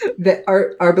argument that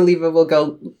our believer will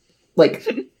go like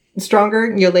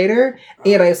stronger later,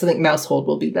 and I also think Mousehold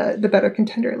will be the better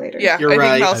contender later. Yeah, You're I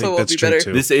right. think I Mousa think will that's be true, better.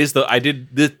 too. This is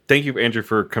the thank you, Andrew,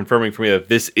 for confirming for me that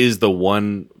this is the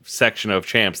one section of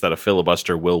champs that a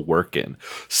filibuster will work in.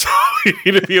 So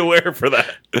you need to be aware for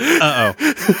that.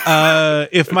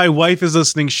 If my wife is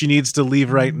listening, she needs to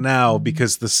leave right now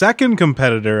because the second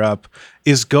competitor up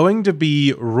is going to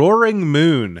be Roaring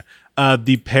Moon,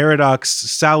 the Paradox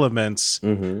Salamence.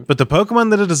 But the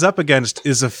Pokemon that it is up against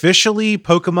is officially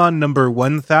Pokemon number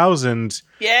 1000.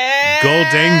 Yeah,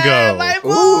 Goldengo. my boy!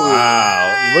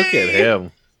 Wow, look at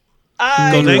him.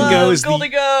 I Goldengo love is the-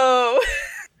 Goldengo.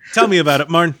 Tell me about it,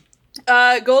 Marn.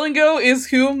 Goldengo is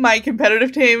who my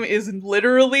competitive team is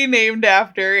literally named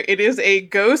after. It is a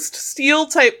ghost steel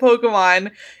type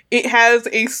Pokemon. It has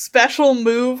a special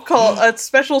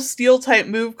steel type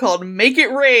move called Make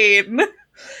It Rain.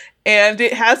 And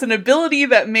it has an ability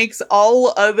that makes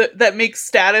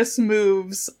status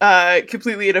moves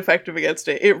completely ineffective against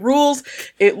it. It rules.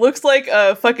 It looks like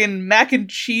a fucking mac and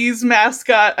cheese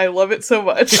mascot. I love it so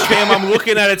much. Damn, I'm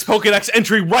looking at its Pokedex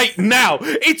entry right now.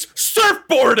 It's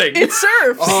surfboarding. It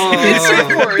surfs. Oh. It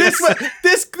surfboards.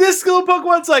 this little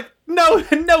Pokemon's like, no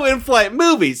in-flight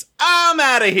movies. I'm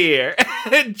out of here.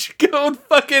 And go and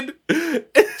fucking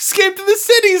escape to the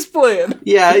city's plan.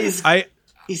 Yeah,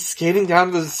 he's skating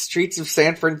down the streets of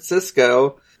San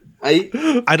Francisco. I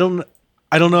don't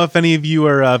know if any of you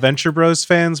are Venture Bros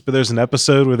fans, but there's an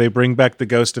episode where they bring back the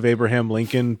ghost of Abraham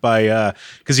Lincoln by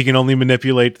because he can only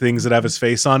manipulate things that have his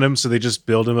face on him, so they just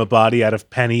build him a body out of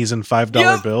pennies and $5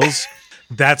 Yep. bills.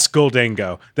 That's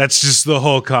Goldengo. That's just the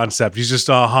whole concept. He's just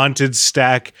a haunted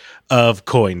stack of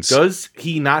coins. Does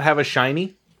he not have a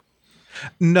shiny?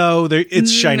 No,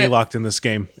 it's shiny locked in this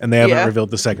game, and they haven't Yeah.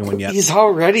 revealed the second one yet. He's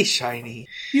already shiny.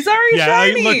 He's already Yeah,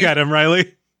 shiny. look at him,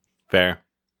 Riley. Fair.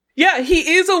 Yeah,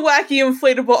 he is a wacky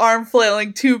inflatable arm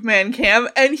flailing tube man cam,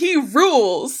 and he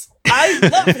rules. I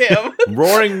love him.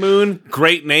 Roaring Moon,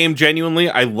 great name, genuinely.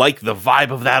 I like the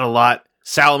vibe of that a lot.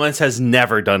 Salamence has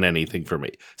never done anything for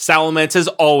me. Salamence has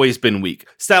always been weak.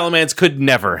 Salamence could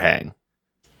never hang.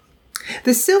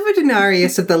 The silver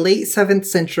denarius of the late 7th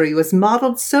century was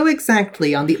modeled so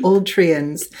exactly on the old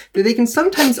triens that they can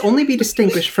sometimes only be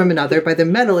distinguished from another by the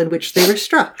metal in which they were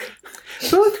struck.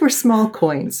 Both were small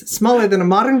coins, smaller than a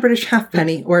modern British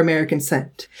halfpenny or American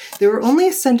cent. They were only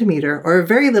a centimeter or a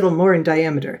very little more in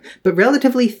diameter, but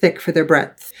relatively thick for their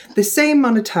breadth. The same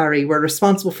monetari were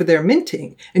responsible for their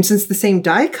minting, and since the same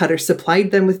die cutter supplied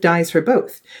them with dies for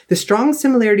both, the strong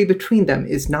similarity between them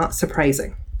is not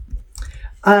surprising.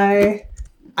 I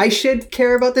should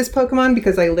care about this Pokemon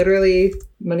because I literally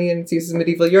money and its uses in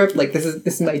medieval Europe. Like this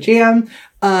is my jam.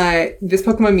 This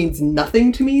Pokemon means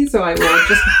nothing to me, so I will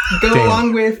just go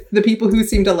along with the people who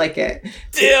seem to like it.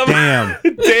 Damn.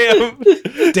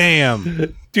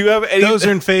 Do you have any? Those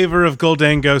are in favor of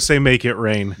Goldango. Say make it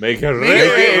rain. Make it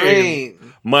rain.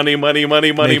 Money. Goldango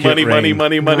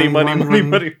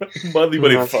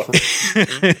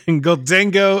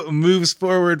moves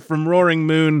forward from Roaring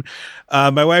Moon.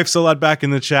 My wife's a lot back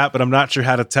in the chat, but I'm not sure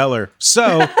how to tell her.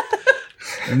 So,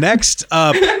 next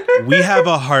up, we have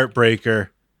a heartbreaker.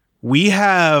 We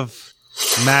have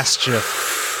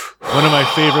Mastiff, one of my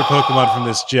favorite Pokemon from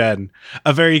this gen.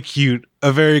 A very cute,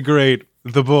 a very great,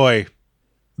 the boy.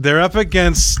 They're up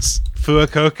against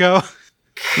Fuecoco.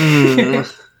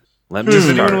 Does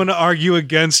anyone want to argue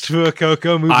against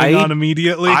Fuecoco moving on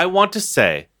immediately? I want to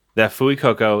say that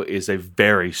Fuecoco is a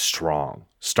very strong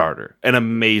starter, an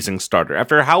amazing starter.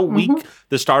 After how weak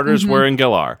the starters were in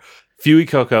Galar,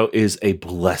 Fuecoco is a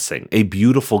blessing, a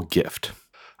beautiful gift.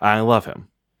 I love him.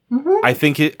 I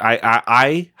think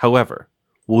I, however,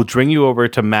 will bring you over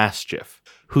to Mastiff,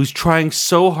 who's trying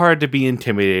so hard to be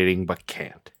intimidating but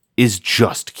can't. Is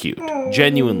just cute.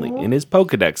 Genuinely, in his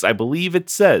Pokedex, I believe it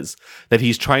says that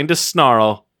he's trying to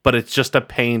snarl, but it's just a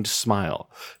pained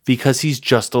smile because he's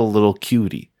just a little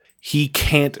cutie. He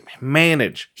can't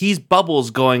manage. He's Bubbles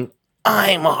going,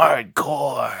 I'm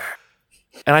hardcore.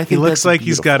 And I think he looks like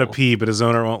beautiful. He's got to pee, but his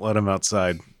owner won't let him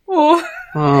outside.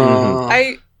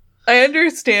 I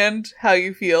understand how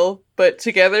you feel, but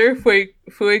together,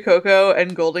 Fuecoco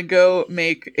and Goldango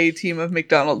make a team of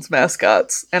McDonald's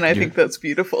mascots, and I think that's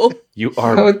beautiful. You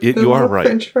are right.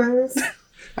 French fries.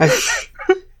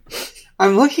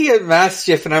 I'm looking at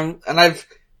Mastiff, and I've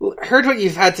heard what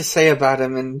you've had to say about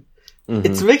him, and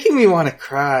it's making me want to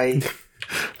cry.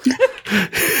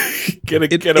 Get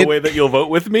a way that you'll vote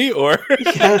with me, or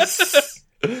Yes.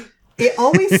 It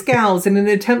always scowls in an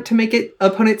attempt to make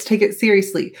opponents take it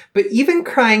seriously, but even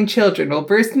crying children will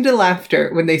burst into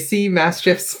laughter when they see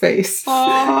Mastiff's face.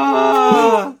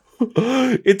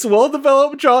 Its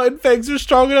well-developed jaw and fangs are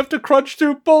strong enough to crunch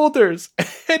through boulders,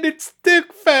 and its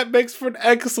thick fat makes for an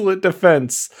excellent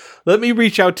defense. Let me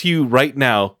reach out to you right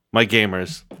now, my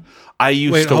gamers. I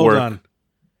used to hold work. on.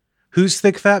 Whose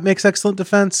thick fat makes excellent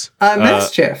defense?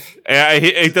 Mastiff.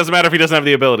 It doesn't matter if he doesn't have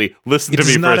the ability. Listen to me for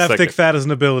a second. He does not have thick fat as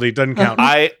an ability. Doesn't count.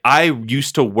 I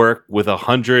used to work with a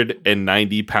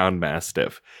 190-pound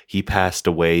Mastiff. He passed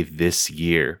away this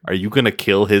year. Are you going to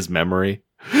kill his memory?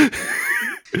 No,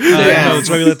 that's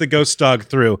why we let the ghost dog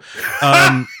through.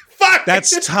 Fuck!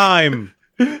 That's time.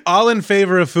 All in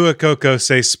favor of Fuecoco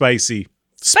say spicy.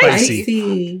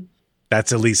 Spicy.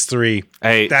 That's at least 3.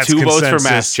 Hey, that's 2 votes for consensus.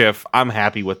 Mastiff. I'm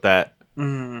happy with that.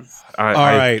 All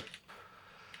right.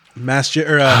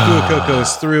 Fuecoco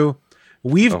is through.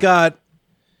 We've got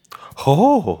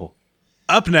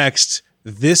up next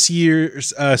this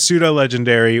year's pseudo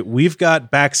legendary. We've got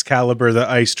Baxcalibur, the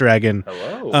ice dragon.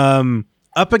 Hello.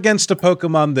 Up against a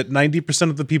Pokemon that 90%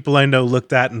 of the people I know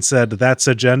looked at and said, that's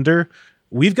a gender.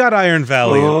 We've got Iron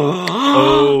Valiant.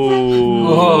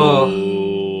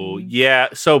 Yeah,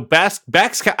 so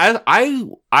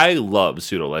I love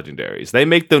pseudo legendaries. They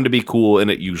make them to be cool, and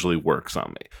it usually works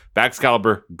on me.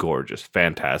 Baxcalibur, gorgeous,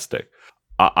 fantastic.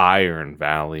 Iron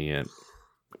Valiant.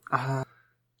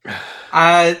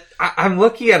 I'm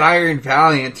looking at Iron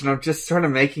Valiant, and I'm just sort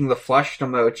of making the flushed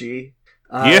emoji.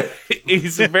 Yeah,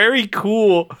 he's very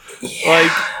cool.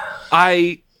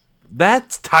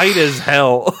 That's tight as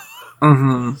hell.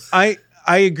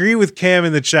 I agree with Cam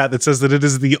in the chat that says that it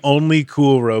is the only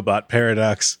cool robot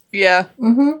paradox. Yeah.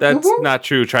 That's not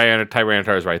true.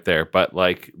 Tyranitar is right there, but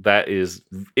it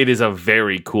is a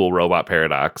very cool robot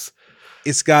paradox.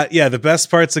 It's got, the best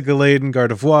parts of Gallade and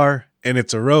Gardevoir, and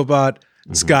it's a robot.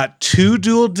 It's got 2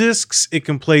 dual discs. It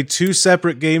can play 2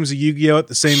 separate games of Yu-Gi-Oh! At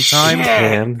the same time.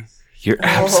 Man, you're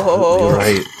absolutely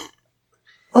right.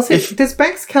 Also, does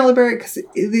Baxcalibur, because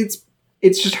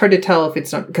it's just hard to tell if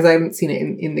it's not, because I haven't seen it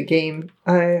in the game.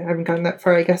 I haven't gotten that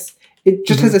far, I guess. It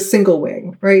just has a single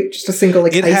wing, right? Just a single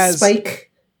ice spike.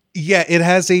 Yeah, it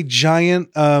has a giant,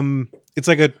 it's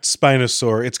like a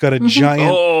Spinosaur. It's got a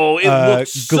giant it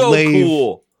looks so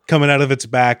cool. coming out of its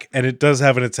back, and it does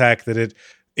have an attack that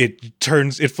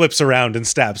it flips around and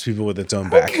stabs people with its own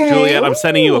back. Okay. Juliet, I'm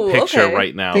sending you a Ooh, picture okay.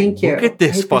 right now. Thank you. Look at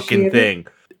this I fucking appreciate thing.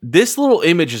 This little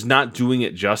image is not doing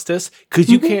it justice because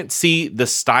you can't see the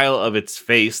style of its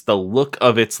face, the look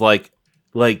of its like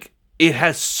it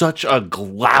has such a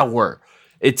glower.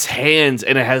 Its hands,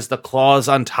 and it has the claws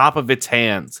on top of its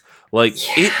hands. Like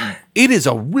it is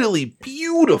a really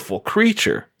beautiful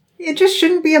creature. It just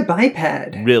shouldn't be a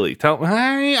biped. Really,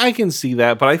 I can see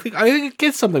that, but I think it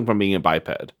gets something from being a biped.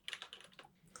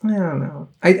 I don't know.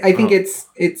 I think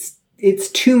it's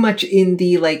too much in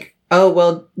the like, oh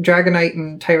well, Dragonite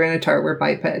and Tyranitar were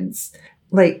bipeds.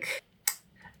 Like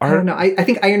I don't know. I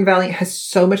think Iron Valiant has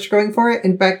so much going for it,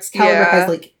 and Excalibur has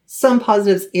like some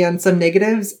positives and some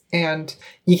negatives, and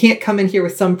you can't come in here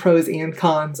with some pros and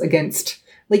cons against,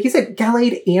 like you said,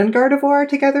 Gallade and Gardevoir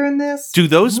together in this. Do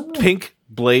those pink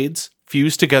blades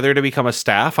fuse together to become a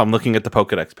staff? I'm looking at the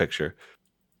Pokedex picture.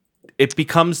 It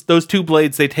becomes those two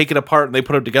blades, they take it apart and they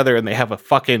put them together and they have a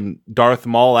fucking Darth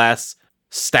Maul ass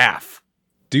staff.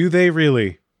 Do they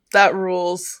really? That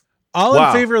rules. All Wow.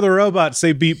 in favor of the robot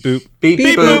say beep boop. Beep,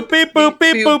 Beep boop. Beep boop,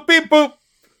 beep boop, beep boop.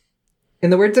 In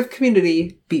the words of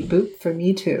community, beep boop for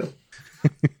me too.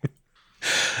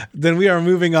 Then we are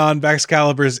moving on.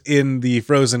 Excalibur's in the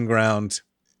frozen ground.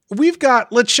 We've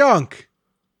got Lechonk,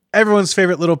 everyone's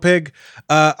favorite little pig.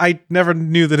 I never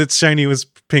knew that its shiny was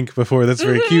pink before. That's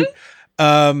very cute.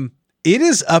 It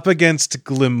is up against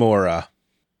Glimmora.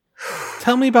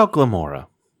 Tell me about Glimmora.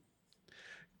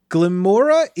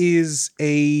 Glimmora is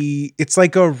it's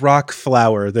like a rock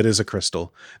flower that is a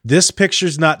crystal. This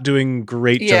picture's not doing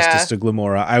great justice to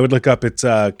Glimmora. I would look up its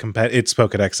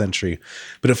Pokedex entry,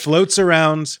 but it floats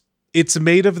around. It's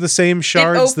made of the same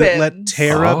shards that let opens.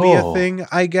 Terra be a thing,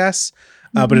 I guess.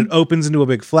 But it opens into a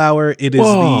big flower. It is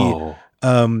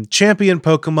the champion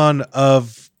Pokemon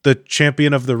of the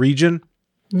champion of the region.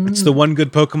 It's the one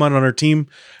good Pokemon on our team.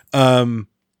 And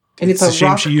it's a shame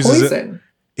rock she uses poison.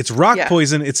 It's rock Yeah.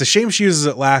 poison. It's a shame she uses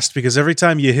it last because every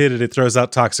time you hit it, it throws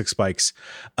out toxic spikes,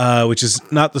 which is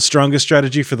not the strongest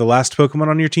strategy for the last Pokemon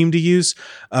on your team to use.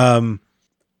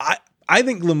 I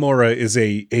think Glimmora is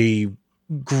a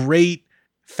great,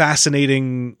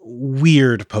 fascinating,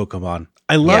 weird Pokemon.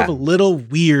 I love little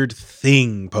weird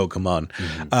thing Pokemon.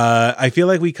 I feel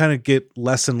like we kind of get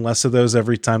less and less of those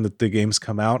every time that the games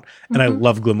come out, and I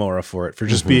love Glimmora for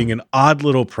just being an odd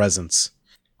little presence.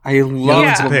 I love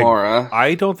Yeah. Glimmora.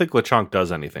 I don't think Lechonk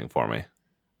does anything for me.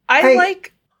 I Hey,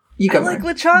 like You I go, like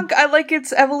Mark. Lechonk. I like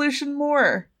its evolution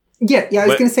more. Yeah, I was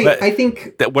But- going to say, but I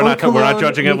think We're not Oinkologne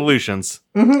judging ma- evolutions.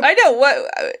 I know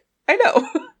what I know.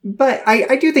 But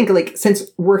I do think, like, since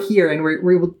we're here and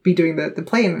we will be doing the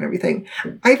play-in and everything,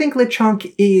 I think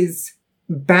Lechonk is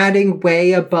batting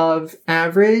way above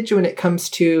average when it comes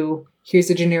to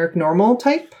here's a generic normal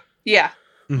type. Yeah.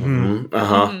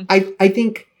 Uh-huh. I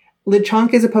think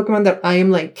Lechonk is a Pokemon that I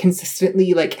am, like,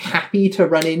 consistently, like, happy to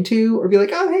run into or be like,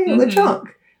 oh, hey, Lechonk.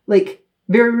 Like,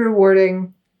 very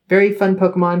rewarding, very fun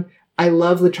Pokemon. I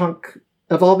love Lechonk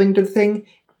evolving to the thing.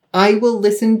 I will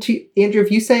listen to, Andrew,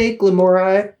 if you say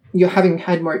Glimmora, you having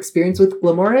had more experience with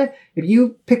Glimmora, if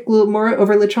you pick Glimmora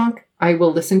over Lechonk, I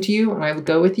will listen to you and I will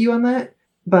go with you on that.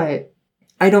 But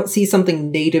I don't see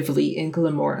something natively in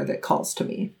Glimmora that calls to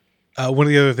me. One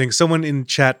of the other things, someone in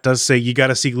chat does say you got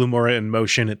to see Glimmora in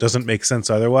motion. It doesn't make sense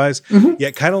otherwise.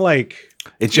 Mhm. Kind of like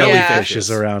It's jellyfishes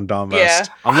around almost. Yeah.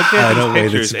 I'm looking at In a these way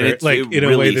pictures, that's and very, it's like it in a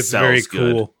way really that's very sells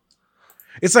good. cool.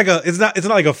 It's like it's not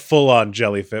like a full on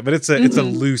jellyfish, but it's a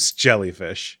loose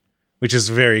jellyfish, which is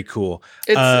very cool.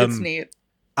 It's neat.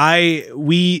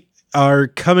 We are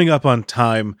coming up on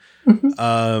time.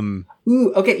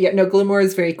 Ooh, okay, yeah, no, Glimmora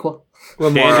is very cool.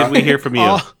 Dan, did we hear from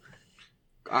you?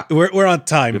 We're on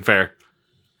time. Fair.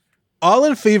 All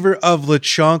in favor of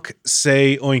Lechonk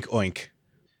say oink oink.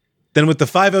 Then with the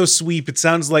 5-0 sweep, it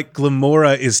sounds like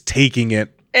Glimmora is taking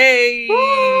it. Hey.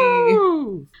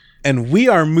 And we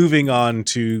are moving on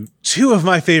to two of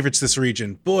my favorites this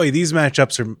region. Boy, these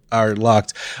matchups are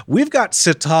locked. We've got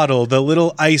Citadel, the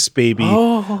little ice baby,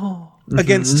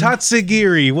 against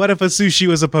Tatsugiri. What if a sushi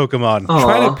was a Pokemon?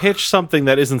 Try to pitch something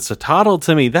that isn't Citadel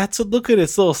to me. Look at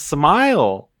his little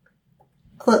smile.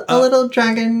 A little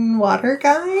dragon water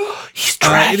guy?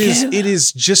 He's It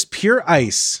is just pure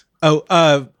ice.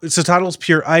 Citadel's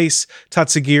pure ice.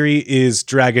 Tatsugiri is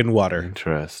dragon water.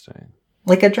 Interesting.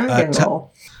 Like a dragon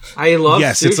roll. I love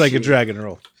Yes, it's like a sushi. dragon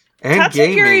roll. And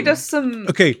Tatsugiri gaming. does some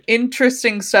Okay,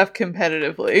 interesting stuff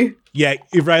competitively. yeah.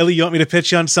 Riley, you want me to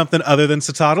pitch you on something other than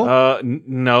Citadel?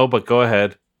 No, but go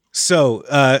ahead. So,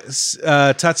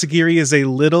 Tatsugiri is a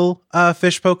little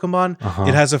fish Pokemon. Uh-huh.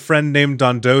 It has a friend named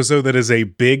Dondozo that is a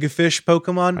big fish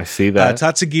Pokemon. I see that.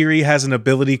 Tatsugiri has an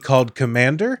ability called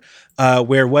Commander,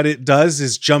 where what it does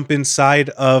is jump inside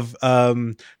of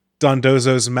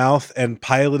Dondozo's mouth and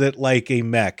pilot it like a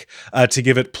mech to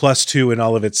give it +2 in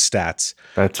all of its stats.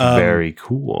 That's very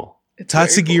cool. It's very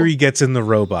Tatsugiri gets in the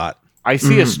robot. I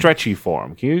see a stretchy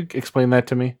form. Can you explain that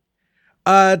to me?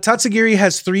 Tatsugiri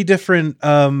has three different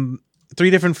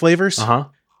flavors. Uh-huh.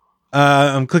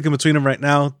 I'm clicking between them right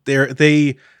now.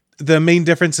 The main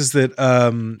difference is that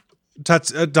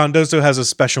Dondozo has a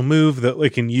special move that it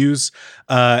can use,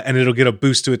 and it'll get a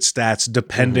boost to its stats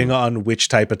depending on which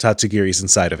type of Tatsugiri is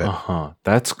inside of it. Uh-huh.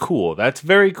 That's cool. That's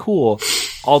very cool.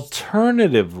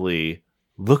 Alternatively,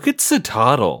 look at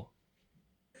Citadel.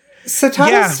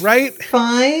 Satoto's right?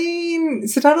 fine.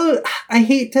 Satoto, I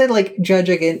hate to like judge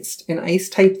against an ice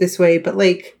type this way, but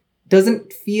like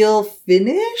doesn't feel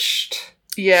finished.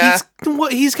 Yeah.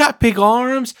 He's got big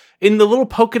arms. In the little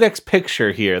Pokedex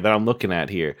picture here that I'm looking at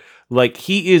here, like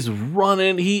he is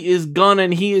running, he is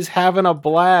gunning, he is having a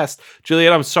blast.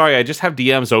 Juliet, I'm sorry, I just have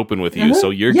DMs open with you,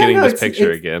 so you're getting this picture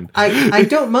again. I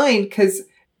don't mind because,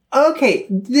 okay,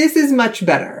 this is much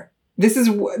better. This is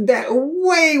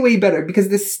way better because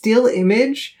this still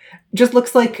image just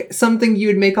looks like something you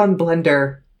would make on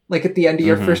Blender, like at the end of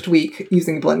your first week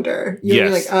using Blender. You'd be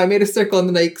like, oh, I made a circle and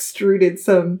then I extruded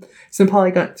some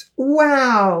polygons.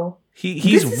 Wow. He's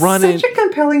this is running. Such a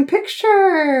compelling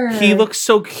picture. He looks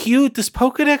so cute. This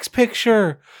Pokedex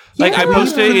picture. Like I Yeah.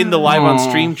 posted it in the live on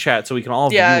stream chat so we can all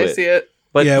view Yeah, I it. see it.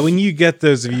 But yeah, when you get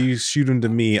those, if you shoot them to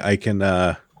me, I can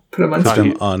put them on put stream.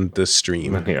 them on the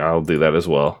stream. here, I'll do that as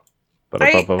well. But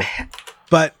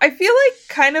But I feel like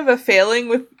kind of a failing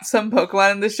with some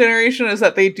Pokemon in this generation is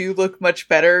that they do look much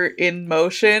better in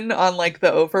motion on like the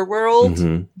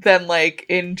overworld than like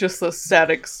in just the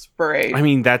static spray. I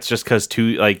mean, that's just because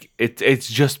it's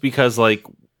just because like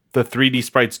the 3D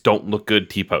sprites don't look good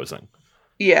T-posing.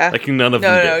 Yeah. Like none of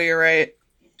them No, do. you're right.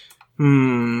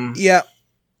 yeah,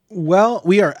 well,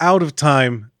 we are out of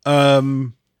time.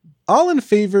 All in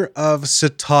favor of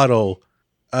Citadel,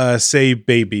 say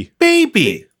baby.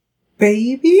 Baby.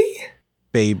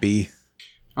 Baby?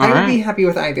 All I would right. be happy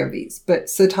with either of these, but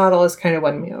Citadel has kind of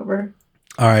won me over.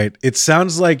 All right, it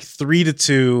sounds like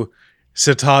 3-2.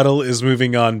 Citadel is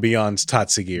moving on beyond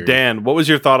Tatsugiri. Dan, what was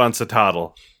your thought on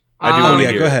Citadel? I do want to yeah,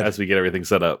 hear go it ahead. as we get everything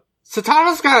set up.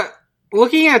 Citadel's got,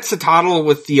 looking at Citadel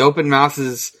with the open mouth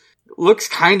looks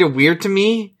kind of weird to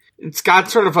me. It's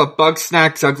got sort of a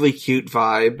Bugsnax ugly cute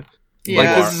vibe. Yeah. Like,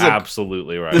 You this is are a-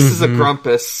 absolutely right. This is a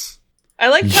Grumpus. I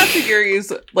like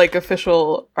Tatsugiri's like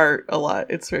official art a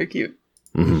lot. It's very cute.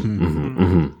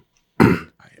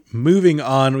 Moving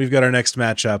on, we've got our next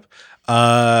matchup.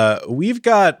 We've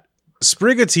got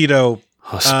Sprigatito,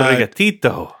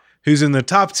 Sprigatito. who's in the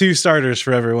top 2 starters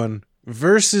for everyone,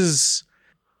 versus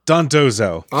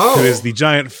Dondozo, Oh. who is the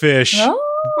giant fish.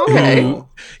 Okay. who-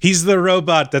 he's the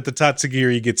robot that the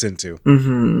Tatsugiri gets into.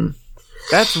 Mm-hmm.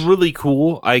 That's really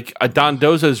cool. Like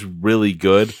Dondozo's really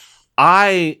good.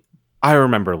 I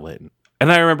remember Litten.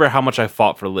 And I remember how much I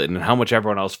fought for Litten and how much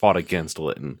everyone else fought against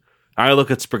Litten. I look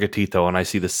at Sprigatito and I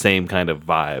see the same kind of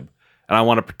vibe. And I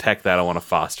want to protect that. I want to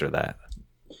foster that.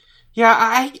 Yeah,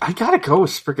 I gotta go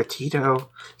with Sprigatito.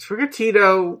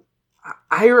 Sprigatito,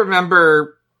 I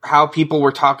remember how people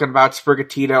were talking about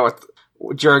Sprigatito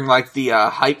during like the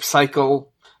hype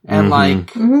cycle. And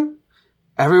like,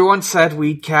 everyone said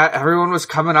everyone was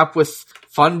coming up with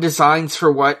fun designs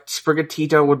for what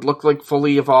Sprigatito would look like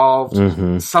fully evolved.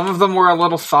 Some of them were a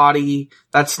little thoughty.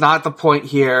 That's not the point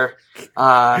here.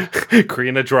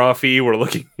 Karina Drawfee, we're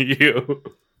looking at you.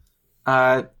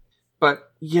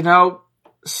 But, you know,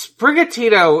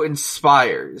 Sprigatito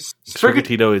inspires.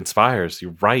 Sprigatito inspires.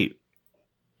 You're right.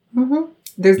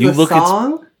 There's You the look at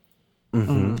song.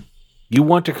 You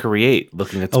want to create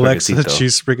looking at Alexa, Sprigatito.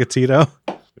 choose Sprigatito.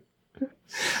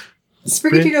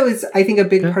 Sprigatito is, I think, a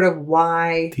big part of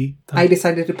why I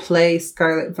decided to play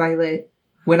Scarlet Violet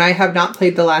when I have not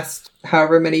played the last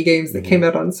however many games that came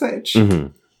out on Switch.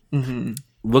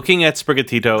 Looking at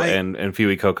Sprigatito and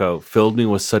Fuey Coco filled me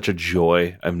with such a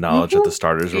joy of knowledge that the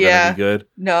starters were Yeah. going to be good.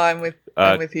 No, I'm with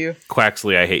you.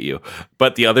 Quaxley, I hate you.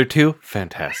 But the other two,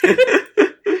 fantastic.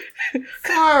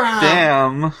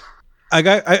 Damn. I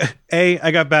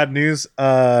got bad news.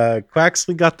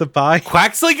 Quaxley got the bye.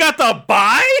 Quaxley got the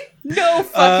bye? No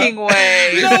fucking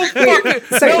way. No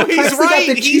fucking... Sorry, no, he's Quaxley right.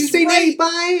 got the He's Tuesday right. night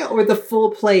buy or the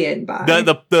full play-in buy? The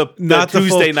Not the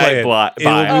full Tuesday night play-in. bye.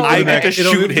 It'll move to I the get to next-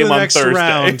 it'll move shoot to him the on next Thursday.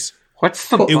 round. What's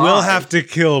the It will buy? have to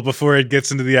kill before it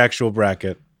gets into the actual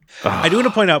bracket. I do want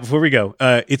to point out before we go,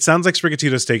 it sounds like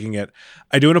Sprigatito's taking it.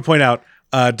 I do want to point out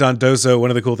Dondozo, one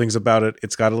of the cool things about it,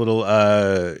 it's got a little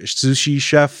sushi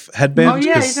chef headband. Oh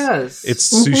yeah, 'cause he does.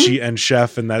 It's sushi and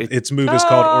chef, and that its move is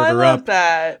called I Order love Up.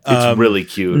 that. It's really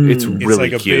cute. It's It's really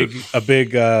like cute. a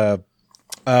big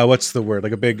what's the word?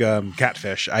 Like a big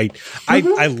catfish. I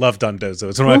love Dondozo.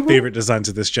 It's one of my favorite designs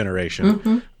of this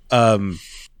generation.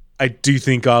 I do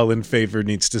think All in Favor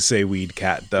needs to say Weed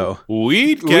Cat though.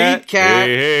 Weed cat. Weed cat.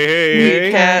 Hey, hey, hey,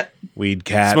 hey. Cat. Weed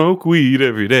Cat. Smoke weed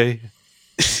every day.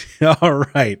 All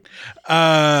right.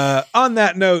 On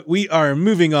that note, we are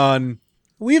moving on.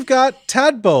 We've got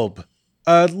Tadbulb,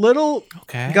 a little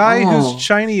guy Oh. whose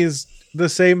shiny is the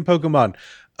same Pokemon,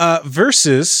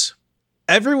 versus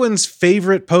everyone's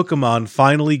favorite Pokemon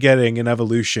finally getting an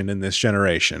evolution in this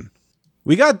generation.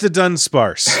 We got the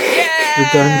Dunsparce.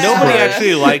 Nobody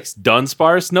actually likes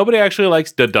Dunsparce. Nobody actually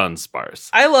likes the Dunsparce.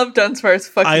 I love Dunsparce.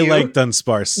 Fuck I you. like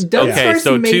Dunsparce. Dunsparce Okay,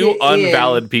 so made two it in.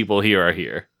 unvalid people here are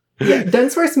here. Yeah,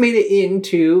 Dunsparce made it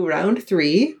into round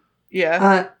 3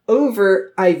 Yeah.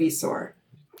 over Ivysaur.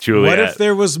 Juliet. What if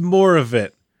there was more of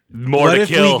it? more what to if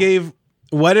kill?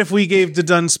 What if we gave the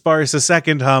Dunsparce a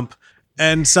second hump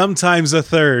and sometimes a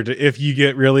third if you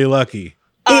get really lucky?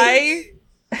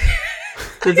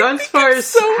 The Dunsparce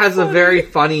so has a very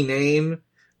funny name,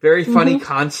 very funny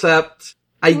concept.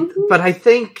 But I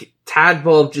think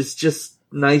Tadbulb is just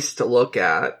nice to look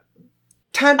at.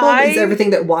 Tadbulb is everything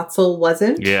that Watzel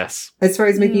wasn't. Yes. As far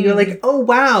as making you go like, oh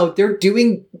wow, they're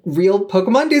doing real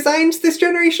Pokemon designs this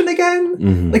generation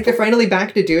again. Like they're finally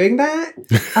back to doing that,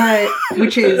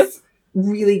 which is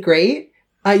really great.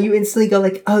 You instantly go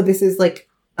like, oh, this is like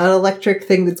an electric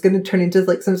thing that's going to turn into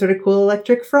like some sort of cool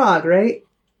electric frog, right?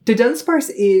 The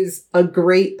Dunsparce is a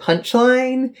great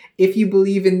punchline if you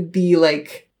believe in the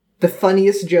like. The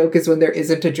funniest joke is when there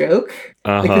isn't a joke.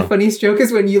 Like the funniest joke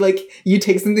is when you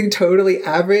take something totally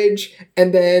average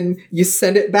and then you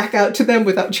send it back out to them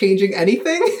without changing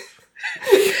anything.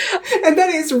 And that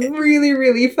is really,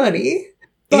 really funny.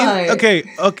 But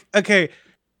Okay.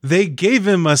 They gave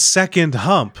him a second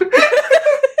hump.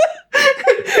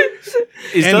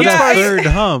 Is And a Dunsparce third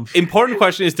hump. important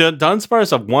question? Is the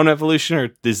Dunsparce of one evolution, or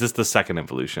is this the second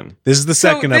evolution? This is the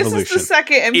second this evolution. is the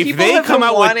second, and If people they have come been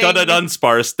out wanting... with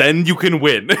Dunsparce, then you can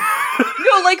win.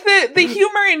 No, like the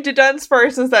humor in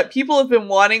Dunsparce is that people have been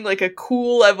wanting like a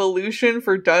cool evolution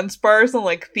for Dunsparce and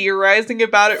like theorizing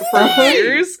about it for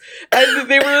years, and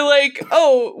they were like,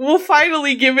 "Oh, we'll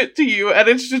finally give it to you," and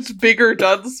it's just bigger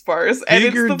Dunsparce, and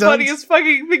Bigger it's the funniest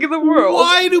fucking thing in the world.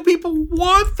 Why do people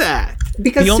want that?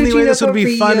 because The only way this would be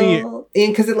Tsuchino's funny- real,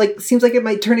 and because it like seems like it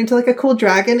might turn into like a cool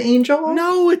dragon angel.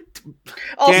 No, it.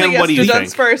 Also, Dan, yes, what do you think?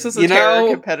 Dunsparce is a You terror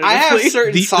know, competitively. I have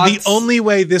certain The thoughts. only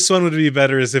way this one would be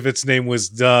better is if its name was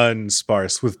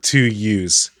Dunsparce with 2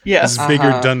 U's. Yes. This is bigger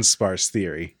Uh-huh. Dunsparce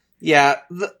theory. Yeah,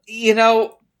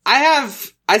 I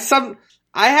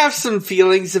have some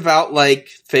feelings about like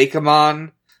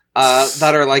Fakeamon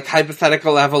that are like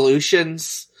hypothetical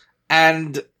evolutions,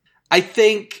 and I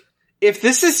think if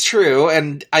this is true,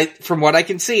 and from what I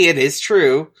can see, it is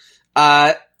true.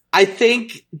 I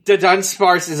think the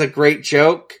Dunsparce is a great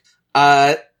joke,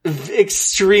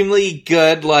 extremely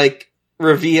good like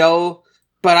reveal,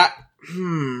 but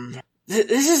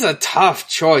this is a tough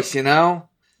choice, you know.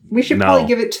 We should No. probably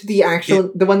give it to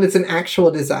the one that's an actual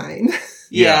design.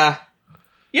 Yeah.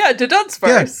 Yeah,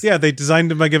 Dunsparce. Yeah, they designed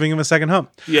him by giving him a second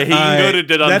hump. Yeah, he can go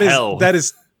to that is- Hell. That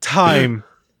is time.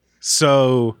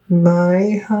 So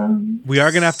My we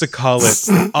are going to have to call it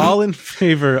all in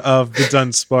favor of the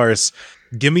Dunsparce.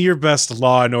 Give me your best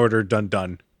Law and Order dun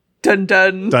dun. Dun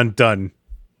dun. Dun dun.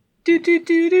 Do do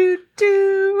do do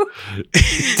do.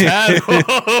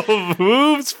 Tadpole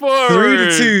moves forward.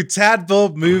 3-2.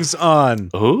 Tadbulb moves on.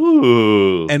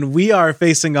 Ooh. And we are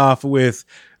facing off with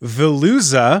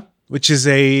Veluza, which is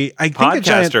I think a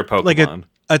giant, Podcaster Pokemon. like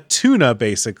a tuna,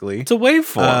 basically. It's a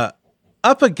waveform.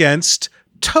 Up against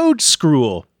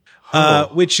Toadscruel,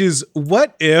 which is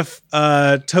what if I'm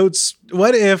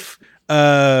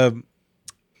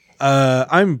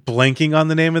blanking on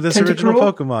the name of this original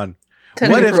Tentacruel? Pokemon.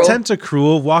 What if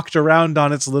Tentacruel walked around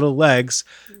on its little legs?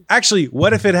 Actually,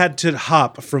 what if it had to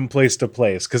hop from place to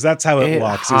place? Because that's how it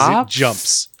walks. Is it hops?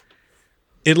 jumps.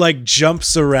 It like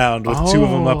jumps around with 2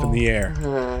 of them up in the air.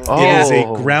 Oh. It is a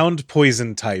ground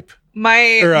poison type.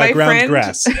 My Ground friend,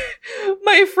 grass.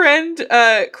 my friend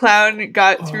Clown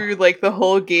got through like the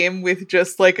whole game with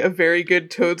just like a very good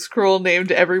Toadscruel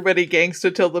named Everybody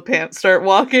Gangsta Till the Pants Start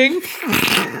Walking.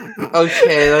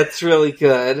 Okay, that's really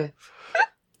good.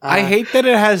 I hate that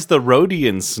it has the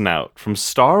Rhodian snout from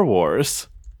Star Wars.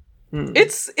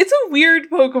 It's a weird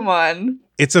Pokemon.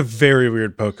 It's a very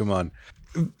weird Pokemon.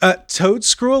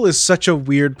 Toadscruel is such a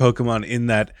weird Pokemon in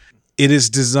that it is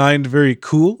designed very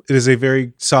cool. It is a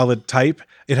very solid type.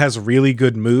 It has really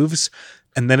good moves.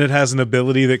 And then it has an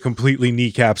ability that completely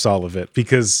kneecaps all of it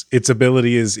because its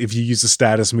ability is if you use a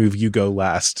status move, you go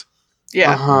last.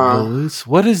 Yeah.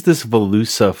 What is this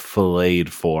Velusa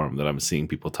filleted form that I'm seeing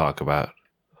people talk about?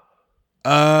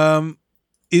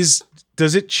 Does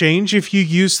it change if you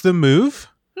use the move?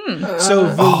 So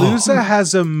Velusa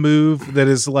has a move that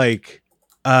is like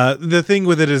the thing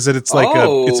with it is that it's like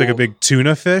a big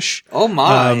tuna fish. Oh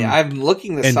my! I'm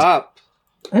looking this up.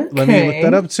 Okay. Let me look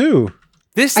that up too.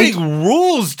 This thing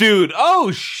rules, dude.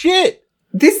 Oh shit!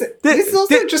 This is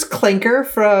also just Clinker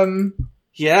from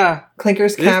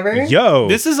Clinker's Cavern. Yo,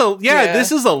 This is a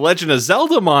Legend of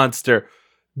Zelda monster.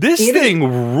 This thing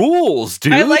rules,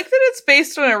 dude. I like that it's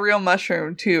based on a real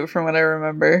mushroom too, from what I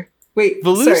remember. Wait,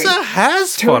 Velusa sorry.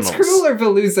 has funnels. Toadscruel or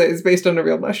Velusa is based on a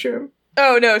real mushroom.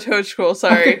 Oh no, Toadscruel.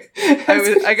 Sorry,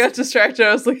 Okay. I got distracted.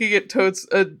 I was looking at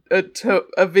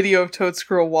a video of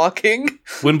Toadscruel walking.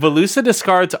 When Velusa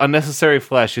discards unnecessary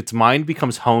flesh, its mind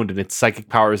becomes honed and its psychic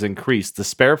powers increase. The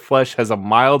spare flesh has a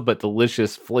mild but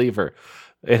delicious flavor.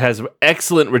 It has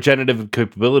excellent regenerative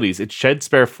capabilities. It sheds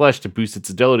spare flesh to boost its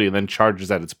agility and then charges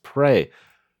at its prey.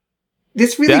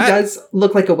 This really does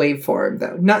look like a waveform,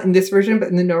 though. Not in this version, but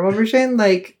in the normal version.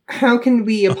 Like, how can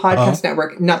we, a podcast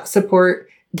network, not support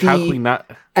How can we the not?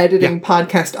 editing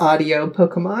podcast audio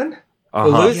Pokemon?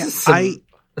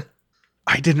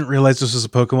 I didn't realize this was a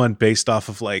Pokemon based off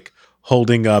of like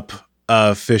holding up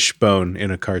a fish bone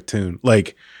in a cartoon.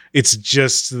 Like it's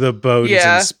just the bones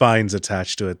and spines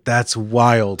attached to it. That's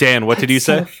wild. Dan, what did you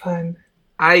say? So fun.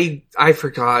 I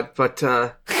forgot, but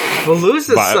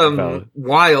Velusa's some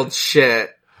wild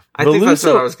shit. I think that's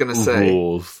what I was gonna say.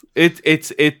 Rules.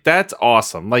 That's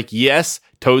awesome. Like, yes,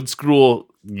 Toadscruel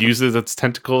uses its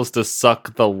tentacles to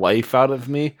suck the life out of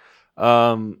me.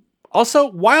 Also,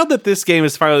 wild that this game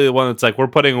is finally the one that's like, we're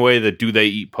putting away the do they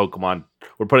eat Pokemon.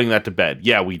 We're putting that to bed.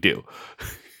 Yeah, we do.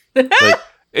 Like,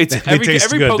 it's They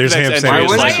taste good. There's ham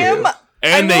sandwiches.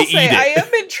 I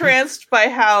am entranced by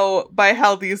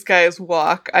how these guys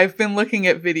walk. I've been looking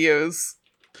at videos.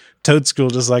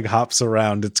 Toadscruel just like hops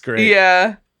around. It's great.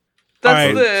 Yeah.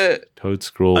 That's right.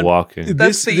 Toadscruel walking.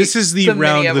 This is the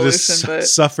round that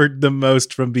has suffered the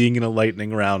most from being in a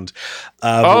lightning round.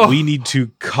 But we need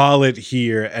to call it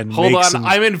here and hold make on. some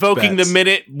I'm invoking bets. the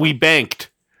minute we banked.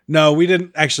 No, we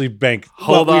didn't actually bank.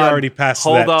 Hold on. We already passed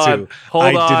that too. Hold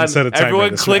I on. didn't set a timer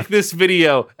Everyone this click round. this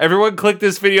video. Everyone click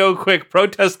this video quick.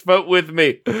 Protest vote with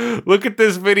me. Look at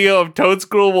this video of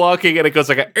Toadscruel walking and it goes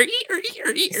like a Put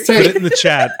it in the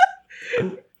chat.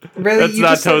 Really, That's you not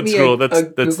just sent me Toadscruel. a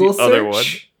That's Google the other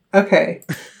search? Okay.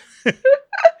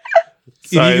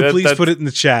 If you could please put it in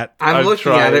the chat. I'm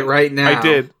looking at it right now.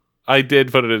 I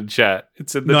did put it in chat.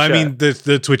 It's in the chat. I mean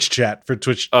the Twitch chat for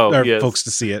Twitch folks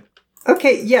to see it.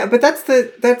 Okay, yeah, but that's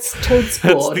Toadscruel, That's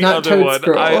the not other one.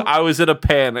 Toadscruel. I was in a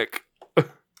panic.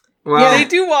 Well, Yeah, they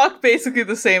do walk basically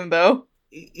the same though.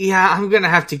 yeah, I'm gonna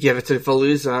have to give it to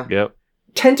Velusa. Yep.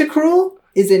 Tentacruel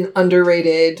is an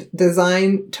underrated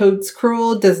design.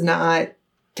 Toadscruel does not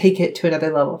take it to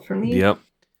another level for me.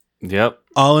 Yep.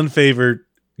 All in favor,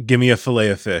 give me a fillet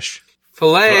of fish.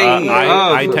 Filet.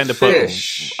 I tend to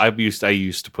fish. put. I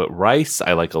used to put rice.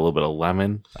 I like a little bit of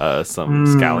lemon. Some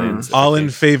scallions. All in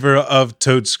favor of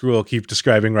Toadscruel. Keep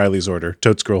describing Riley's order.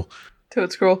 Toadscruel.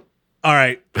 Toadscruel. All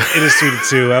right. It is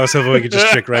 3-2. I was hoping we could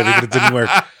just trick Riley, but it didn't work.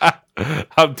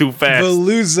 I'm too fast.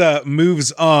 Velusa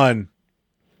moves on.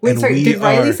 Wait, And sorry, we did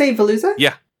Riley are- say Velusa?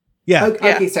 Yeah. Yeah.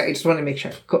 Okay, sorry, I just want to make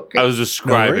sure. Cool, great. I was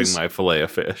describing worries. my fillet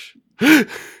of fish.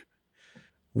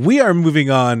 We are moving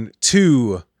on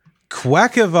to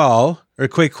Quackleval or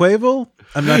Quaquavel.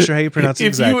 I'm not sure how you pronounce it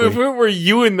exactly. If it were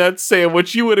you in that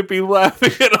sandwich, you wouldn't be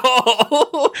laughing at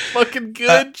all. Fucking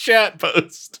good chat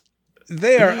post.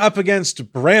 They are up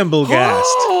against Bramblegast.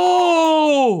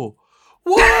 Oh,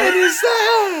 what is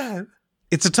that?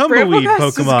 It's a tumbleweed Bramblegast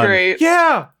is Pokemon. great.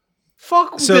 Yeah.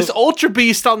 Fuck So- this Ultra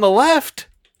Beast on the left.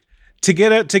 To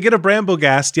get a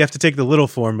Bramblegast, you have to take the little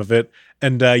form of it,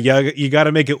 and you got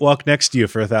to make it walk next to you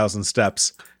for 1,000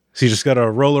 steps. So you just got to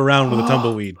roll around with a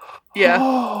tumbleweed. Yeah.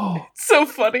 Oh, So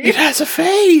funny. it has a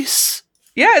face.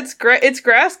 Yeah, it's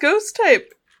grass ghost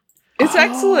type. It's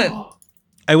excellent.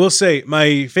 I will say,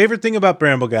 my favorite thing about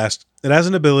Bramblegast, it has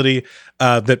an ability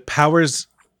that powers,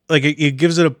 like it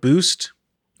gives it a boost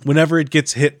whenever it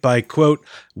gets hit by, quote,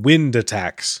 wind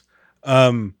attacks,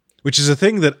 which is a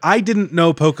thing that I didn't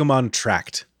know Pokemon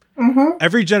tracked. Mm-hmm.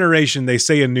 Every generation, they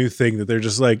say a new thing that they're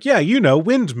just like, yeah,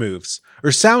 wind moves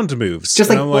or sound moves.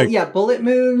 Just And like, I'm bullet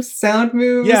moves, sound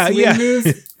moves, Yeah, wind yeah.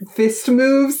 moves, fist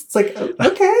moves. It's like,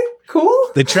 okay, Cool.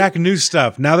 They track new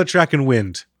stuff. Now they're tracking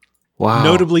wind. Wow.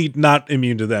 Notably not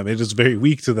immune to them. It is very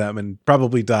weak to them and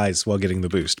probably dies while getting the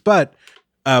boost. But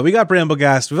we got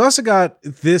Bramblegast. We've also got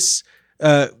this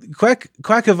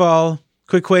Quackable.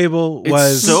 Quaquaval It's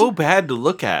was so bad to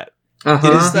look at. it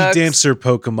is the Sucks. dancer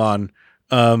Pokemon.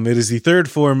 It is the third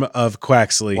form of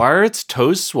Quaxley, Why are its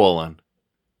toes swollen?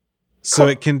 so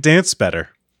it can dance better.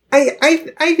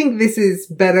 I think this is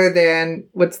better than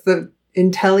what's the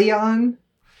Inteleon,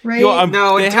 right? You know,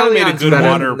 No, they haven't made a Inteleon's good better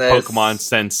water than this. Pokemon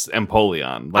since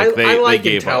Empoleon. I They like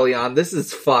gave up. Inteleon. This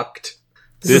is fucked.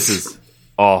 This is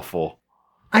awful.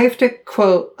 I have to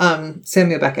quote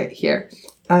Samuel Beckett here,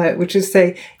 which is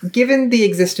say, given the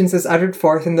existence as uttered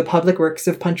forth in the public works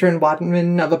of Puncher and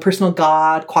Wadman of a personal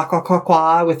god, qua qua qua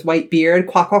qua, with white beard,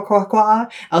 qua qua qua qua,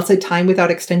 outside time without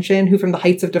extension, who from the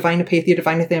heights of divine apathia,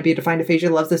 divine athambia, divine aphasia,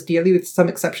 loves us dearly with some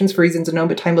exceptions for reasons unknown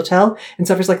but time will tell, and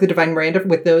suffers like the divine Miranda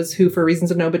with those who for reasons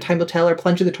unknown but time will tell are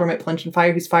plunged in the torment, plunged in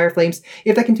fire, whose fire flames,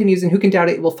 if that continues, and who can doubt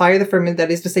it, will fire the firmament,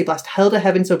 that is to say, blast hell to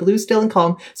heaven, so blue, still, and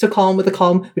calm, so calm with a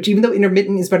calm, which even though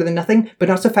intermittent is better than nothing, but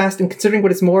not so fast, and considering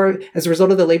what is more as a result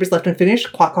of the labors left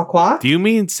unfinished, qua qua qua. Do you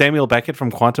mean Samuel Beckett from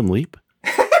Quantum Leap?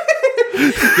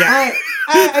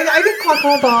 I think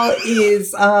Quaquaval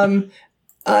is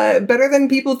better than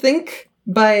people think,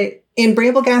 but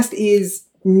Bramblegast is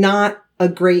not a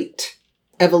great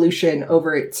evolution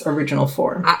over its original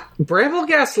form.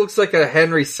 Bramblegast looks like a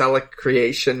Henry Selick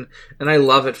creation, and I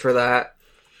love it for that.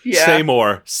 Yeah. Say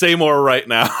more. Say more right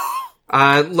now.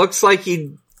 Looks like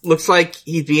he'd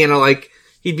be in a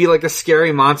he'd be like a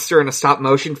scary monster in a stop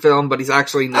motion film, but he's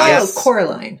actually nice. Oh,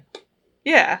 Coraline.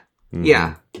 Yeah.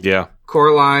 Yeah. Yeah.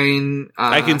 Coraline.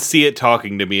 I can see it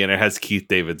talking to me, and it has Keith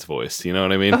David's voice. You know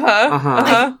what I mean?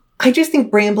 Uh-huh. I just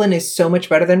think Bramblin is so much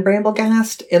better than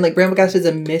Bramblegast, and Bramblegast is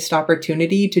a missed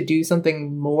opportunity to do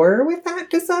something more with that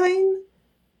design.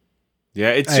 Yeah,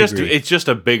 I agree. it's just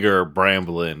a bigger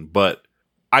Bramblin, but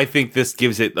I think this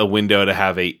gives it a window to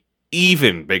have a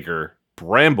even bigger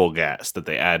Bramblegast that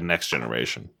they add next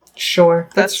generation. Sure,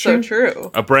 That's so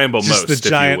true. A Bramble Just most, the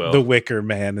giant, if you will. the wicker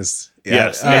man is.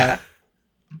 Yes. Yeah.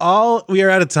 We are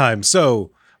out of time.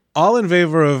 So, all in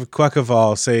favor of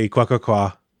Quaquaval, say qua qua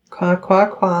qua. Qua qua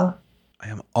qua. I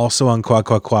am also on qua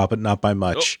qua qua, but not by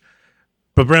much.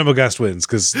 But Bramblegast wins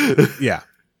because, yeah.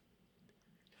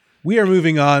 We are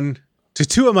moving on to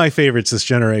two of my favorites this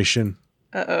generation.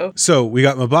 Uh-oh. So we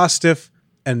got Mabostiff,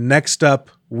 and next up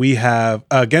we have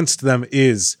against them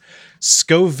is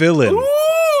Scovillain.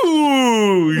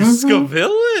 Ooh,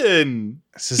 Scovillain.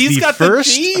 This is He's the got the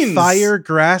first genes. fire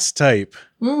grass type.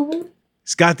 Mm-hmm.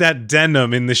 He's got that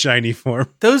denim in the shiny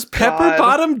form. Those pepper God.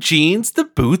 bottom jeans, the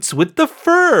boots with the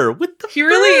fur. He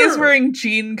really is wearing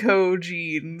Gene Co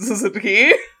jeans, isn't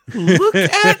he? Look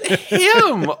at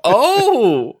him.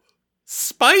 Oh,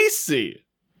 spicy.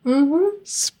 Mm-hmm.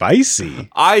 Spicy.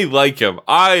 I like him.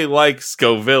 I like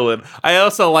Scovillain. I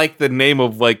also like the name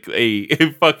of like a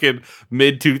fucking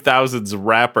mid 2000s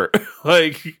rapper.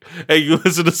 Like, hey, you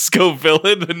listen to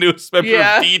Scovillain, the newest member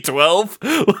Yeah. of D12?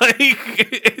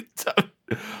 Like,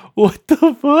 what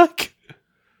the fuck?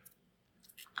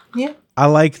 Yeah. I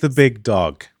like the big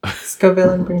dog.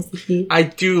 Scovillain brings the heat. I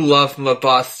do love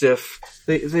Mabostiff.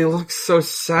 They look so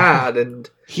sad, and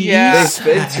Yeah. they've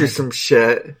been through some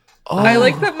shit. I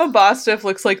like that Mabostiff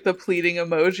looks like the pleading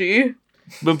emoji.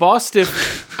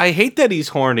 Mabostiff, I hate that he's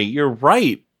horny. You're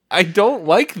right. I don't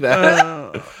like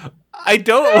that. I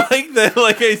don't like that.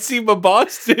 Like, I see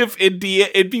Mabostiff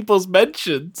in people's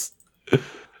mentions.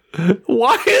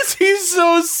 Why is he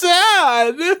so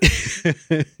sad?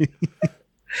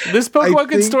 This Pokemon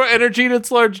can store energy in its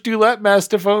large Dewlat.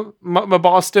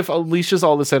 Mabostiff unleashes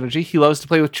all this energy. He loves to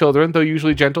play with children, though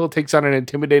usually gentle. It takes on an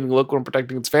intimidating look when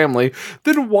protecting its family.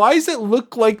 Then why does it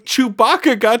look like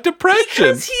Chewbacca got depression?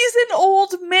 Because he's an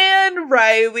old man,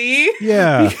 Riley.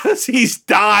 Yeah. Because he's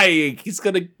dying. He's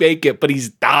gonna make it, but he's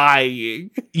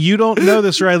dying. You don't know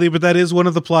this, Riley, but that is one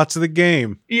of the plots of the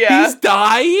game. Yeah. He's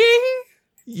dying?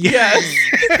 Yes.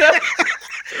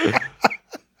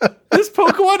 This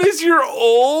Pokemon is your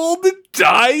old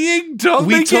dying dog.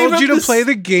 We They gave told him you to this- play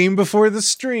the game before the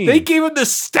stream. They gave him the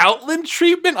Stoutland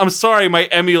treatment? I'm sorry, my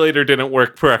emulator didn't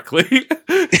work correctly.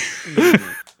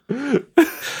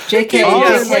 JK,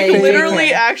 Yes, like JK, literally,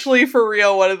 JK. actually, for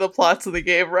real, one of the plots of the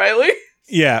game, Riley.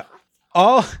 Yeah.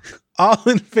 All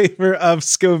in favor of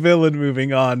Scovillain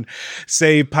moving on.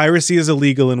 Say piracy is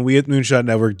illegal and we at Moonshot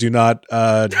Network do not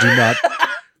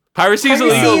Piracy is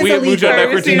Piracy illegal. is We at illegal. Moonshot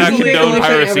Network do Piracy not is illegal. condone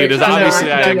piracy. It is Do not, obviously do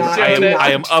not, do not.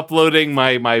 I am uploading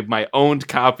my owned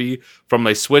copy from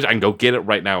my Switch. I can go get it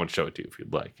right now and show it to you if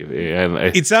you'd like.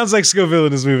 It sounds like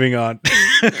Scovillain is moving on.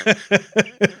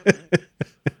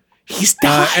 He's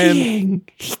dying.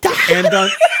 He's dying.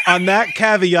 And on that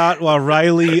caveat, while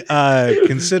Riley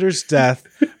considers death,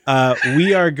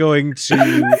 we are going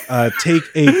to take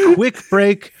a quick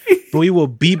break. We will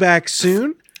be back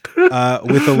soon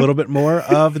with a little bit more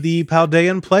of the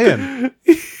Paldean Play-In.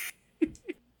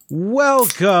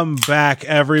 Welcome back,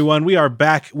 everyone. We are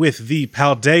back with the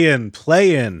Paldean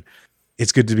Play-In.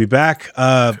 It's good to be back.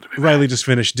 Riley just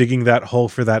finished digging that hole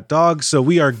for that dog, so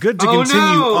we are good to continue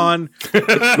on with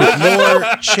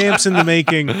more Champs in the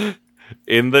Making.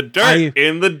 In the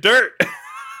dirt.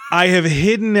 I have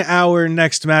hidden our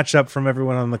next matchup from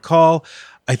everyone on the call.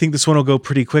 I think this one will go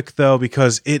pretty quick, though,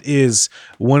 because it is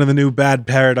one of the new bad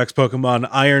Paradox Pokemon,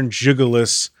 Iron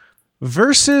Jugulus,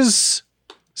 versus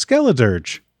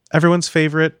Skeledirge, everyone's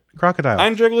favorite crocodile.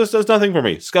 Iron Jugulus does nothing for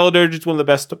me. Skeledirge is one of the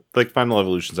best final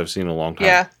evolutions I've seen in a long time.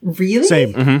 Yeah. Really?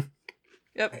 Same. Mm-hmm.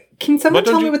 Yep. Can someone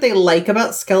tell me what they like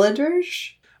about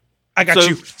Skeledirge? I got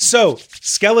you. So,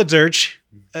 Skeledirge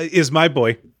is my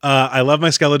boy. I love my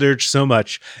Skeledirge so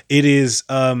much. It is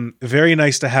very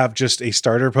nice to have just a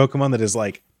starter Pokemon that is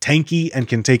like tanky and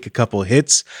can take a couple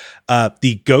hits.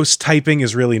 The ghost typing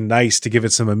is really nice to give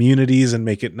it some immunities and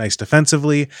make it nice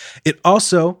defensively. It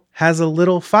also has a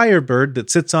little Firebird that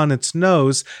sits on its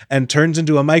nose and turns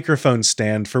into a microphone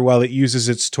stand for while it uses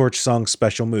its Torch Song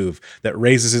special move that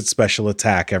raises its special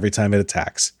attack every time it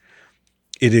attacks.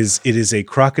 It is a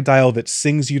crocodile that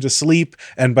sings you to sleep,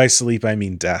 and by sleep I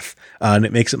mean death, and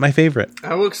it makes it my favorite.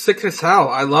 That looks sick as hell.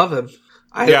 I love him.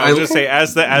 I was just say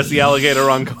as the alligator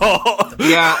on call.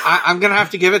 Yeah, I'm gonna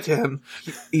have to give it to him.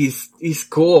 He's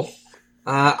cool.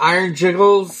 Iron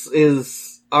Jiggles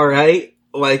is all right.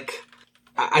 Like,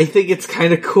 I think it's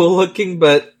kind of cool looking,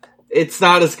 but it's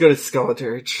not as good as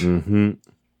Skeledirge. Mm-hmm.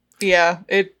 Yeah,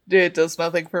 it does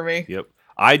nothing for me. Yep.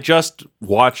 I just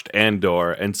watched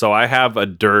Andor, and so I have a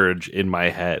dirge in my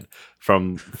head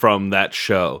from that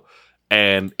show,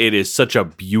 and it is such a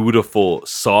beautiful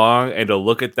song. And to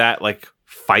look at that, like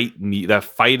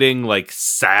fighting, like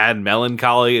sad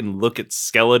melancholy, and look at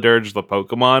Skeledirge, the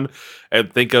Pokemon,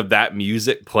 and think of that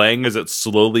music playing as it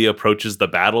slowly approaches the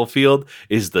battlefield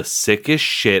is the sickest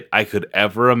shit I could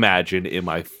ever imagine in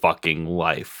my fucking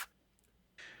life.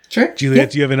 Sure. Juliet, Yeah.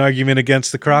 do you have an argument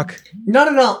against the croc? Not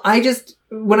at all.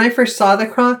 When I first saw the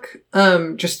croc,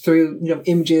 just through,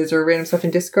 images or random stuff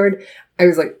in Discord, I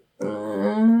was like,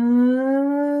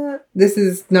 this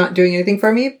is not doing anything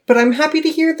for me, but I'm happy to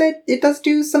hear that it does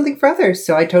do something for others,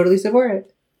 so I totally support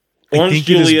it. I think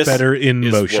it is better in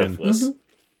is motion. worthless.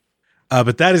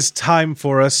 But that is time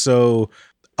for us, so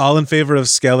all in favor of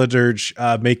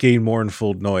Skeledirge, make a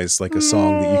mournful noise, like a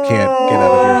song that you can't get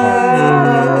out of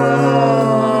your heart.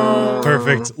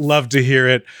 Perfect. Love to hear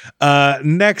it.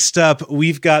 Next up,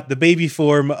 we've got the baby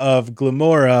form of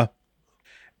Glimmora,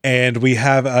 and we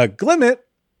have Glimmet,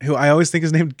 who I always think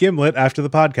is named Gimlet after the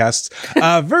podcasts,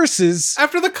 versus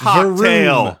After the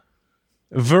cocktail.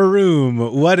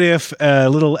 Varoom. What if a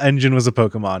little engine was a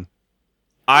Pokemon?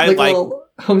 I Like a like. little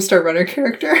Homestar Runner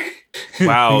character.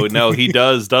 Wow, no, he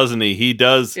does, doesn't he? He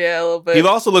does. Yeah, a little bit. He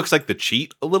also looks like the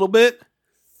cheat a little bit.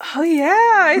 Oh yeah,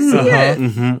 I see Uh-huh. it.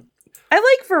 Mm-hmm. I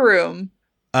like Varoom.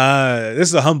 This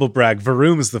is a humble brag.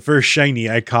 Varoom is the first shiny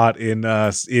I caught in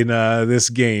this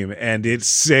game, and it's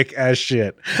sick as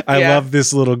shit. I Yeah. love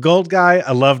this little gold guy.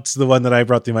 I loved the one that I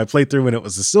brought through my playthrough when it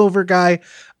was the silver guy.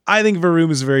 I think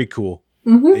Varoom is very cool.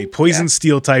 Mm-hmm. A poison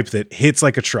steel type that hits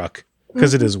like a truck,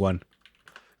 because it is one.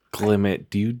 Glimmet,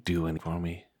 do you do anything for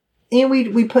me? And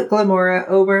we put Glimmora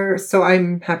over, so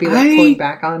I'm happy pulling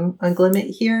back on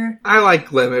Glimmet here. I like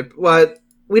Glimmet, but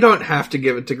we don't have to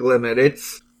give it to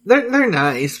Glimmet. They're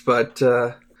nice, but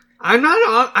I'm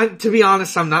not. To be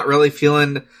honest, I'm not really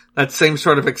feeling that same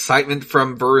sort of excitement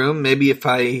from Varoom. Maybe if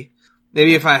I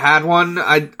had one,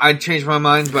 I'd change my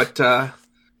mind. But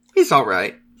he's all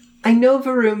right. I know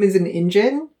Varoom is an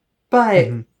engine, but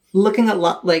looking a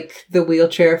lot like the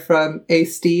wheelchair from A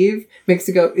Steve makes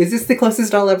you go, is this the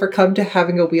closest I'll ever come to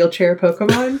having a wheelchair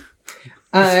Pokemon?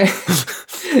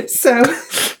 So...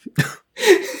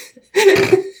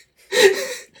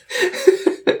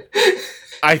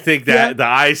 I think that the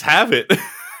eyes have it.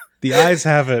 The eyes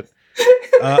have it.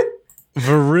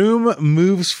 Varoom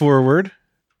moves forward.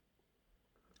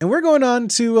 And we're going on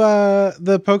to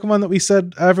the Pokemon that we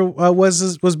said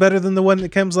was better than the one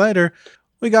that comes later.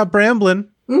 We got Bramblin.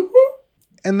 Mm-hmm.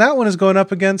 And that one is going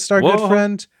up against our Whoa. good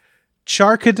friend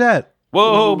Charcadet.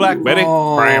 Whoa, Black Betty.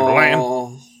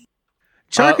 Bramblin.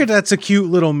 Charcadet's a cute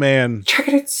little man.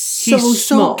 Charcadet's so He's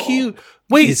small. so cute.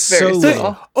 Wait, He's very so small.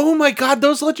 little. oh my god,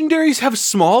 those legendaries have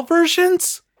small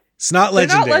versions? It's not They're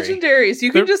legendary. not legendaries.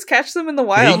 You can They're- just catch them in the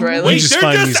wild, Wait, Riley. Wait, just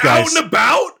find these guys.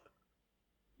 about?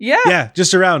 Yeah. Yeah,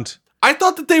 just around. I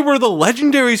thought that they were the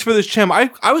legendaries for this gem. I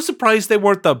was surprised they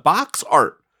weren't the box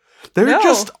art. They're No.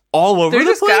 just all over They're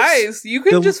the just place. guys. You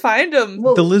can The- just find them.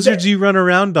 Well, The lizards you run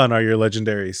around on are your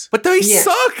legendaries. But they Yeah.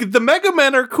 suck. The Mega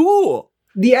Men are cool.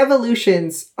 the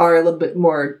evolutions are a little bit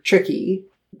more tricky,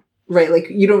 right? Like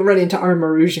you don't run into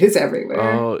Armarouges everywhere.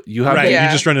 Oh, you have Right, to, Yeah.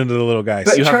 you just run into the little guys.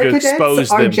 But you have to expose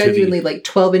Charcadets are them to the- genuinely like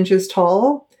 12 inches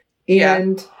tall. Yeah.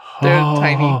 And They're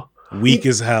tiny. Weak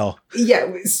as hell. yeah,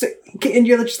 and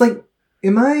you're just like,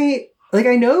 am I, like,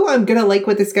 I know I'm gonna like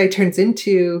what this guy turns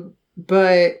into,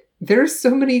 but there's so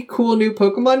many cool new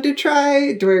Pokemon to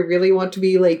try. Do I really want to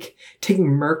be like taking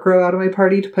Murkrow out of my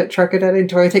party to put Charcadet in?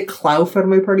 Do I take Klawf out of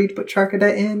my party to put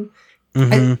Charcadet in?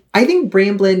 Mhm. I think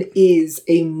Bramblin is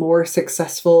a more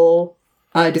successful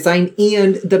design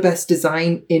and the best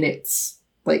design in its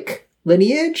like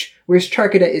lineage, whereas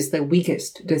Charcadet is the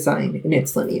weakest design in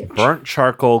its lineage. Burnt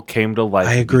charcoal came to life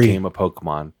I and agree. became a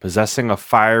Pokemon. Possessing a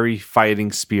fiery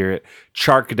fighting spirit,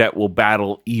 Charcadet will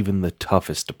battle even the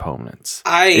toughest opponents.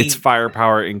 Its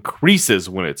firepower increases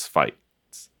when it's fight.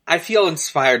 I feel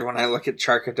inspired when I look at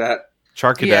Charcadet.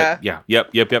 Charcadet, yep.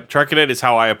 Charcadet is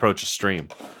how I approach a stream.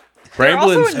 They're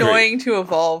also Bramblin's great. annoying to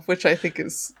evolve, which I think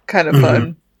is kind of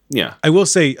fun. Yeah. I will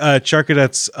say,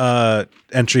 Charcadet's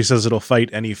entry says it'll fight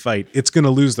any fight. It's going to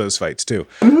lose those fights too.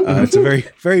 It's a very,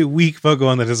 very weak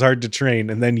Pokemon that is hard to train.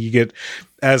 And then you get,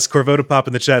 as Corvodopop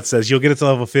in the chat says, you'll get it to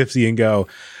level 50 and go,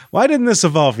 why didn't this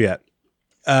evolve yet?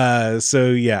 So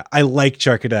yeah, I like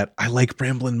Charcadet. I like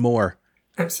Bramblin more.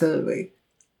 Absolutely.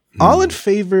 All in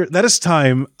favor, that is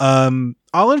time.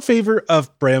 All in favor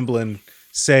of Bramblin,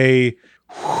 say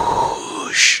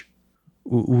whoosh.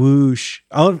 Whoosh.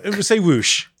 Say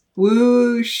whoosh.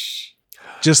 Whoosh.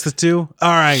 Just the two? All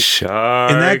right.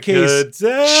 Charcadet. In that case,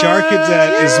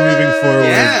 Charcadet is moving forward.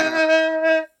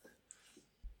 Yeah.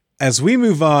 As we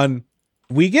move on,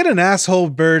 we get an asshole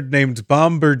bird named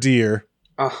Bombardier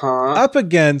Uh-huh. up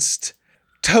against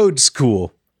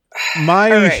Toadscool.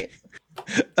 My All right.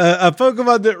 a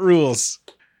Pokemon that rules.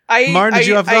 I, Marn, did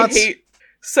you have thoughts?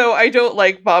 So I don't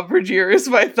like Bombardier is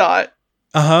my thought.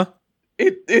 Uh-huh.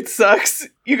 It sucks.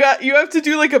 You have to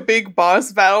do like a big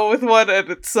boss battle with one and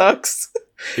it sucks.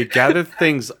 It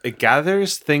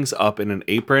gathers things up in an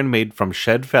apron made from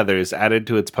shed feathers added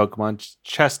to its Pokemon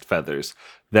chest feathers,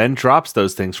 then drops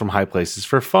those things from high places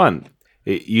for fun.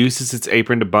 It uses its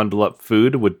apron to bundle up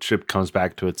food, which it comes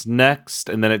back to its next,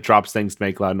 and then it drops things to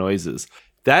make loud noises.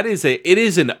 It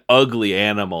is an ugly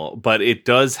animal, but it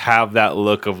does have that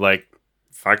look of like,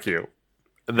 fuck you,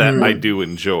 that I do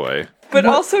enjoy. But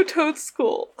also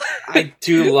Toadscool. I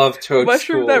do love Toadscool.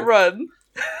 Mushroom that run.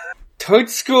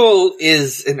 Toadscool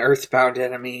is an earthbound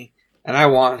enemy, and I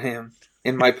want him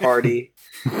in my party.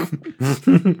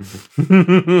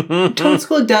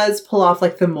 Toadscool does pull off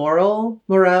like the morel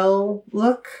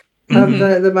look of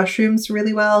the mushrooms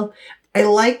really well. I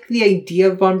like the idea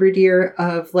of Bombardier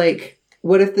of like,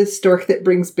 what if this stork that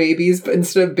brings babies, but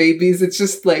instead of babies, it's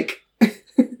just like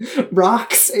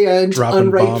rocks and Dropping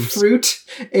unripe bombs. fruit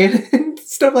and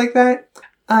stuff like that.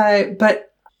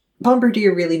 But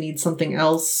Bombardier really needs something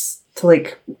else to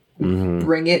like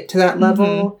bring it to that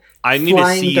level. I need to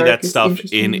Flying see dark that is stuff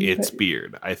interesting, in its but-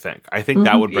 beard, I think. I think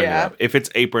that would bring Yeah. it up. If its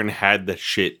apron had the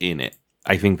shit in it,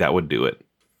 I think that would do it.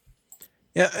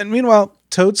 Yeah, and meanwhile,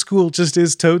 Toadscool just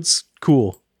is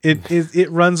Toadscool.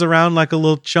 It runs around like a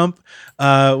little chump.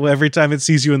 Every time it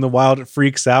sees you in the wild, it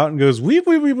freaks out and goes weep,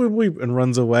 weep, weep, weep, weep, and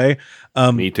runs away.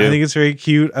 Me too. I think it's very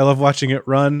cute. I love watching it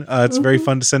run. It's very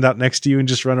fun to send out next to you and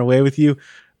just run away with you.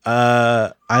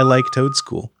 I like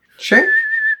Toadscool. Sure.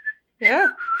 Yeah.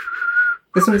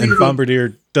 This one's And easy.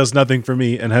 Bombardier does nothing for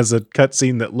me and has a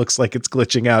cutscene that looks like it's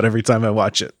glitching out every time I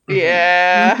watch it.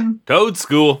 Yeah.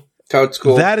 Toadscool.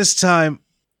 Toadscool. That is time.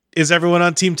 Is everyone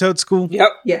on Team Toadscool? Yep.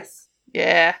 Yes.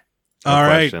 Yeah. No All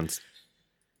right. questions.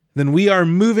 Then we are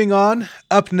moving on.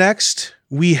 Up next,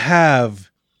 we have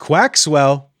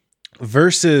Quaxwell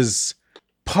versus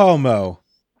Palmo.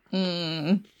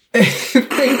 Mm.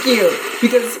 Thank you.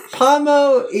 Because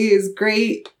Palmo is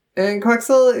great and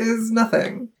Quaxwell is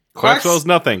nothing. Quaxwell's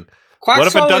nothing. What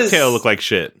if a ducktail looked like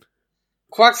shit?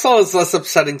 Quaxwell is less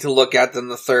upsetting to look at than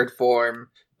the third form,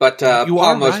 but You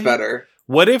are Palmo's right. better.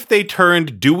 What if they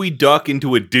turned Dewey Duck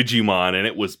into a Digimon and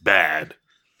it was bad?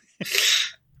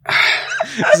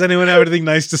 Does anyone have anything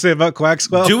nice to say about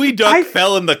Quaxwell? Dewey Duck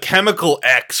fell in the Chemical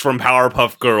X from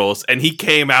Powerpuff Girls and he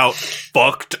came out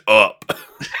fucked up.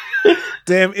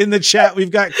 Damn, in the chat,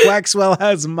 we've got Quaxwell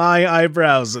has my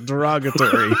eyebrows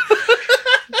derogatory.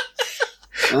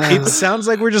 It sounds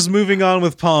like we're just moving on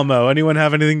with Palmo. Anyone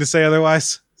have anything to say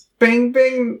otherwise? Bang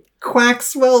Bang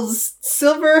Quaxwell's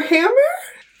silver hammer?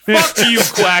 Fuck you,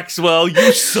 Quaxwell.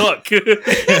 You suck.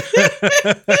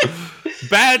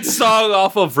 Bad song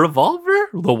off of Revolver,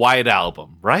 the White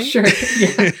Album, right? Sure.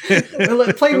 Yeah.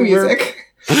 Well, play music.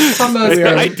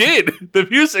 I did. The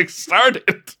music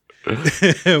started.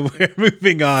 We're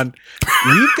moving on.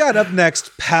 We've got up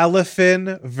next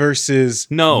Palafin versus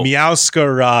No.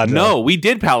 Meowscarada. No, we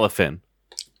did Palafin.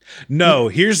 No,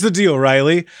 here's the deal,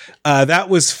 Riley. That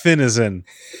was Finizen.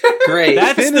 Great.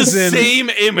 That's the Finizen. same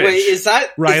image. Wait, is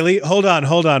that Riley, hold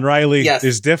on. Riley Yes.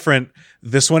 is different.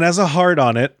 This one has a heart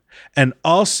on it. And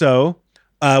also,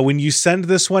 when you send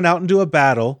this one out into a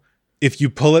battle, if you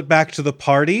pull it back to the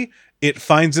party, it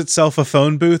finds itself a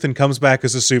phone booth and comes back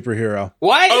as a superhero.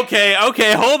 what? Okay,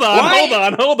 hold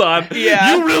on.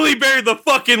 Yeah. You really buried the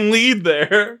fucking lead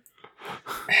there.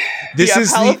 This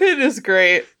is Palafin is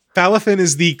great. Palafin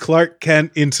is the Clark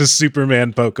Kent into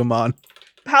Superman Pokemon.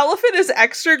 Palafin is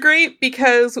extra great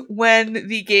because when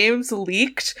the games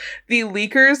leaked, the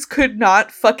leakers could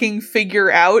not fucking figure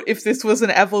out if this was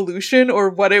an evolution or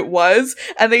what it was,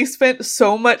 and they spent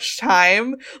so much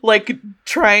time, like,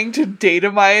 trying to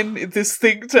data mine this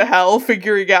thing to hell,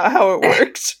 figuring out how it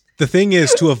worked. The thing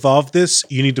is, to evolve this,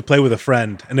 you need to play with a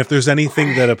friend. And if there's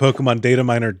anything that a Pokemon data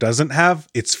miner doesn't have,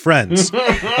 it's friends.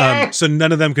 So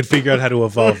none of them could figure out how to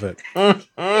evolve it.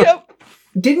 Yep.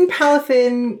 Didn't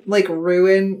Palafin like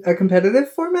ruin a competitive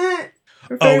format?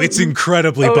 Oh, it's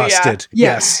incredibly Oh, yeah. busted.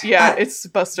 Yeah. Yes. Yeah, it's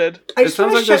busted. I It just sounds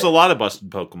wanna like there's show- a lot of busted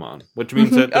Pokemon, which means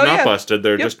that they're Oh, not yeah. busted,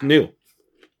 they're Yep. just new.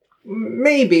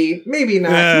 maybe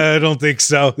not. I don't think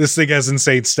so. This thing has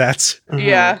insane stats.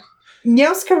 Yeah.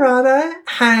 Meowscarada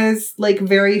has like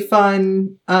very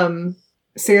fun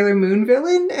Sailor Moon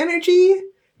villain energy,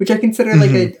 which I consider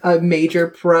like a major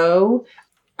pro.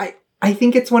 I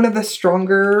think it's one of the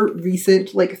stronger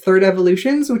recent like third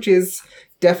evolutions, which is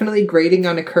definitely grading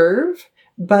on a curve.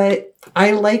 But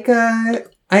I like the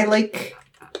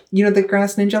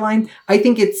Grass Ninja line. I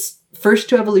think its first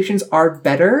two evolutions are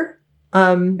better.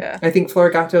 Yeah. I think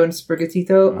Florigato and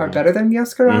Sprigatito are better than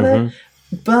Meowscarada,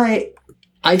 but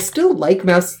I still like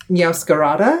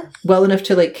Meowscarada well enough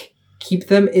to like keep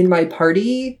them in my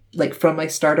party, like from my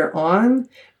starter on.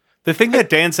 The thing that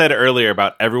Dan said earlier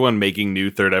about everyone making new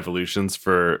third evolutions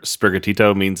for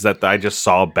Sprigatito means that I just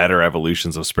saw better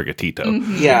evolutions of Sprigatito.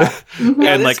 Yeah. And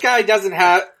this like, guy doesn't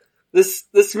have this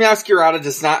Meowscarada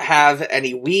does not have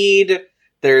any weed.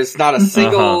 There's not a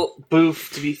single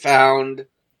booth to be found.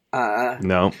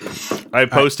 no. I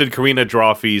posted Karina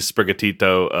Drawfee's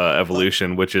Sprigatito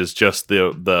evolution, which is just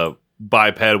the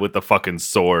biped with the fucking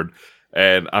sword.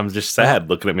 And I'm just sad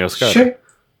looking at Meowscarada. Sure.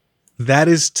 That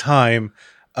is time.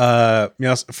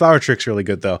 Flower Trick's really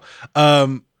good though.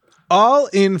 All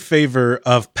in favor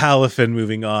of Palafin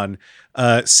moving on.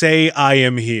 Say I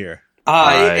am here.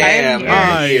 I am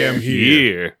am here.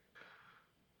 Here.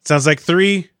 Sounds like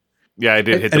 3. Yeah, I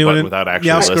did hit the Anyone? button without actually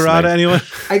Meowscarada, listening. anyone?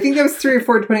 I think that was 3 or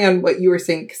 4, depending on what you were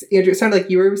saying. 'Cause, Andrew, it sounded like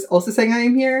you were also saying I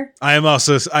am here. I am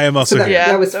also So here. Yeah,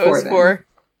 That was that 4 was then. 4.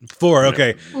 4.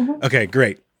 Okay. Okay,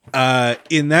 great.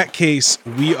 In that case,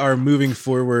 we are moving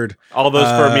forward. All those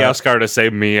for Meowscarada say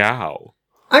meow.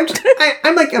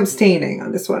 I'm like abstaining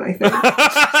on this one, I think.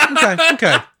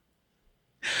 Okay.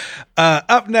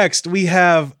 Up next, we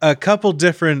have a couple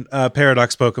different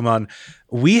Paradox Pokemon.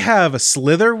 We have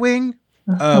Slitherwing.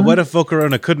 What if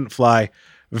Volcarona couldn't fly?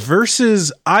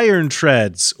 Versus Iron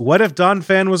Treads. What if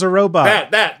Donphan was a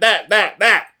robot?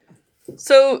 That.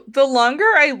 So the longer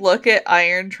I look at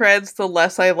Iron Treads, the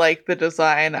less I like the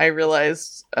design. I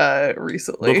realized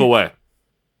recently. Look away.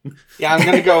 Yeah, I'm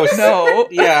gonna go. No.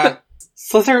 Yeah,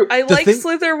 Slither. I The like thing-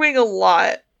 Slitherwing a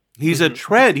lot. He's a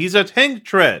tread. He's a tank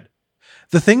tread.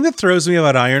 The thing that throws me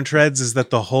about Iron Treads is that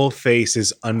the whole face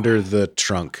is under the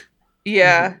trunk.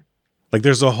 Yeah. Like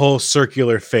there's a whole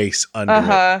circular face under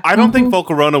it. I don't think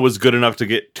Volcarona was good enough to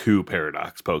get 2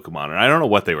 Paradox Pokemon, and I don't know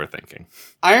what they were thinking.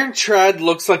 Iron Tread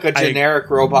looks like a generic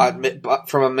robot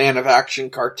from a Man of Action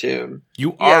cartoon.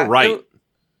 You are Yeah, right.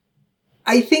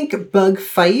 I think Bug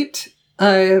Fight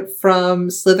from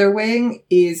Slitherwing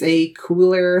is a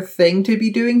cooler thing to be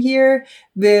doing here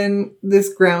than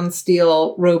this ground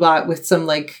steel robot with some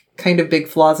like kind of big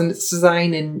flaws in its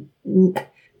design. And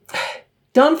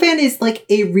Donphan is like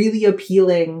a really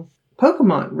appealing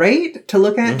Pokemon, right? To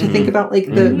look at, to think about like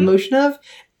the emotion of.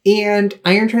 And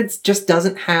Iron Treads just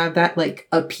doesn't have that like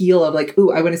appeal of like,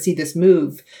 ooh, I want to see this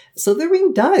move.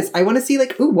 Slitherwing does. I want to see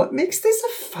like, ooh, what makes this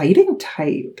a fighting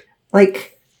type?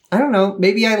 Like, I don't know.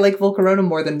 Maybe I like Volcarona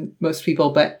more than most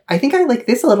people, but I think I like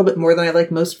this a little bit more than I like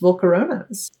most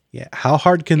Volcaronas. Yeah. How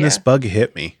hard can this Yeah. bug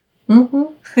hit me?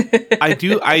 I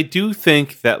do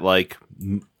think that like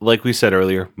we said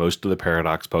earlier, most of the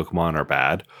Paradox Pokemon are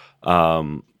bad.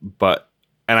 But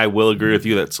and I will agree with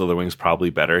you that Slitherwing's probably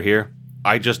better here.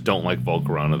 I just don't like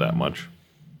Volcarona that much.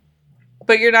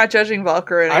 But you're not judging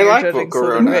Volcarona. I you're like judging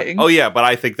Volcarona. Slitherwing. Oh yeah, but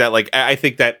I think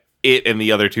that it and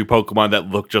the other two Pokemon that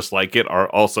look just like it are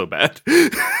also bad.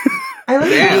 I like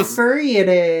Damn. how furry it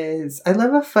is. I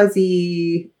love a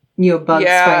fuzzy, bug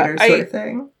Yeah, spider sort of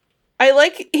thing. I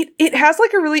like it. It has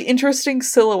like a really interesting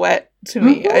silhouette to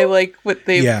me. Mhm. I like what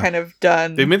they've Yeah. kind of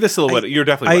done. They made the silhouette. You're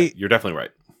definitely right. You're definitely right.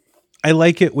 I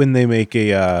like it when they make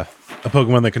a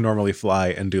Pokemon that can normally fly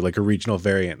and do like a regional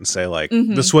variant and say like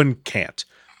Mhm. this one can't.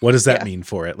 What does that Yeah. mean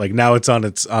for it? Like now it's on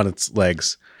its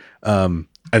legs.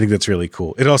 I think that's really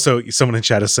cool. It also, someone in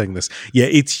chat is saying this. Yeah,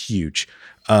 it's huge.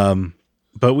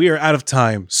 But we are out of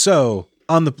time. So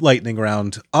on the lightning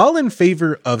round, all in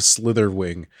favor of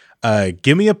Slitherwing.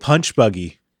 Give me a punch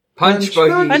buggy. Punch buggy.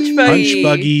 Punch buggy. Punch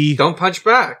buggy. Don't punch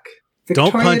back.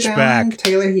 Don't punch Down, back.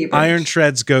 Taylor Hebert. Iron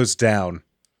Treads goes down.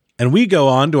 And we go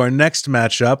on to our next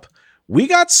matchup. We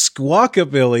got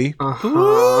Squawkabilly, Uh-huh.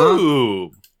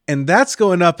 Ooh. and that's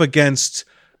going up against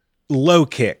Low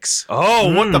Kicks.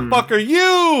 Oh, what the fuck are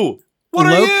you? What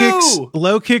are you?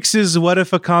 Low Kicks is what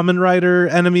if a common rider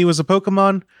enemy was a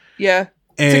Pokemon? Yeah,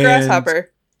 it's a And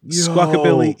grasshopper.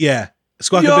 Squawkabilly, yeah.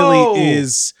 Squawkabilly Yo.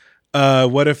 is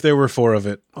what if there were 4 of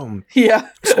it? Yeah,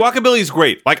 Squawkabilly's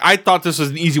great. Like I thought this was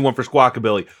an easy one for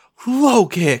Squawkabilly. Low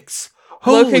kicks.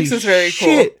 Low Holy kicks is very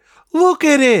shit. Look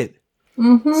at it.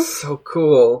 Mhm. So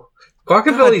cool.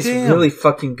 Guacabilly's Goddamn. really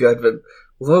fucking good, but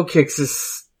Low Kicks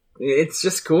it's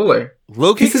just cooler.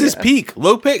 Low kicks is- is peak.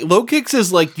 Low kicks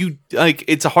is like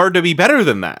it's hard to be better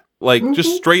than that. Like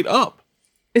just straight up.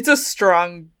 it's a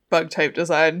strong bug type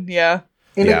design. Yeah,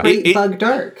 And Yeah. a great It- bug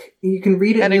dark. You can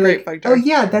read it And and, a you're great like, bug dark. oh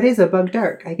yeah, that is a bug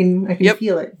dark. I can Yep.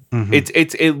 feel it. Mhm.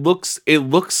 It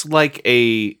looks like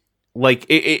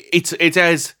it's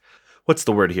as what's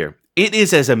the word here? It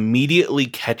is as immediately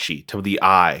catchy to the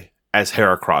eye as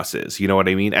Heracross is. You know what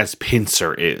I mean? As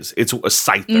Pinsir is. It's a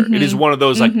Scyther. It is one of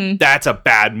those like Mhm. that's a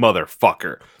bad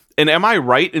motherfucker. And am I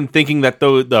right in thinking that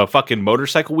the fucking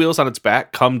motorcycle wheels on its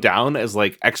back come down as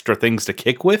like extra things to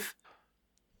kick with?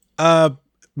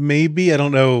 Maybe, I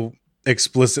don't know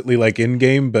explicitly like in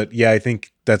game, but yeah, I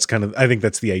think that's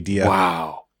the idea.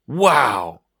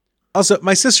 Wow. Also,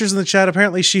 my sister's in the chat.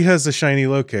 Apparently, she has the shiny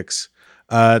Low Kicks.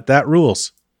 That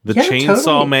rules. The Yeah, Chainsaw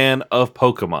totally. Man of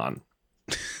Pokemon.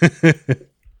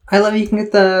 I love you can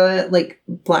get the like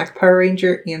black Power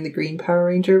Ranger and the green Power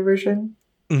Ranger version.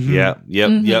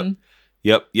 Mhm.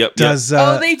 Yep. Does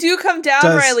oh, they do come down,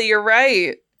 does- Riley. You're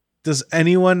right. does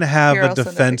anyone have Here, a I'll send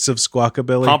it. defense of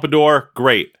Squawkabilly? Pompadour,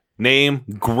 great. Name,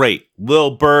 great.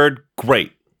 Lil Bird,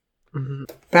 great.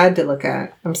 Bad to look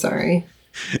at. I'm sorry.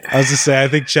 I was to say, I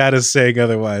think Chad is saying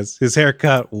otherwise. His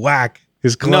haircut, whack.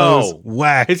 His clothes, No.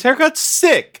 whack. His haircut's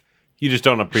sick. You just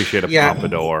don't appreciate a Yeah.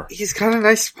 pompadour. He's got a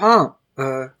nice pump.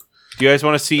 Do you guys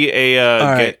want to see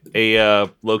right. a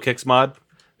Low Kicks mod?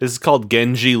 This is called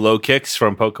Genji Low Kicks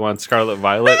from Pokemon Scarlet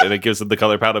Violet, and it gives it the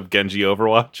color palette of Genji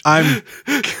Overwatch. I'm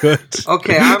good.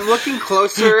 Okay, I'm looking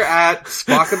closer at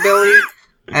Squawkabilly,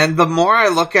 and the more I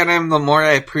look at him, the more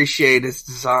I appreciate his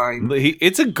design.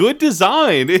 It's a good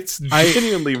design. It's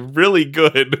genuinely really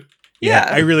good. Yeah,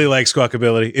 Yeah. I really like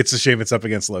Squawkabilly. It's a shame it's up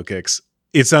against Low Kicks.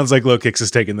 It sounds like Low Kicks has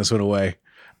taken this one away.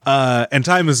 And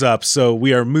time is up, so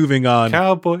we are moving on.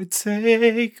 Cowboy,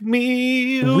 take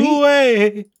me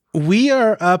away. We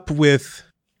are up with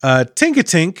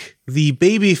Tinkatink, the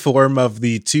baby form of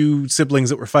the 2 siblings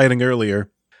that were fighting earlier,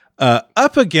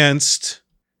 up against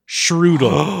Shroodle.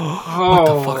 What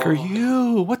the fuck are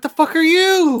you? What the fuck are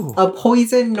you? A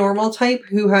poison normal type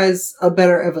who has a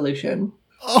better evolution.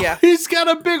 Oh, Yeah. he's got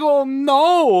a big old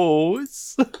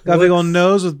nose. Got a big old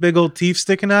nose with big old teeth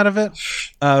sticking out of it,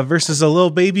 versus a little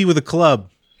baby with a club.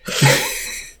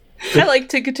 I like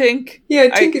Tinkatink. Yeah,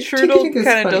 Shroodle is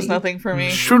kind of does funny. nothing for me.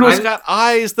 Shroodle's I'm- got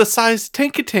eyes the size of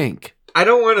Tinkatink. I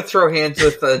don't want to throw hands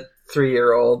with a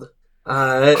 3-year-old.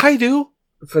 I do.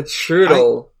 But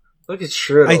Shroodle. Look at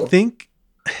Shroodle. I think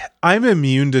I'm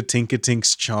immune to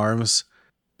Tinkatink's charms,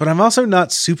 but I'm also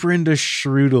not super into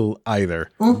Shroodle either.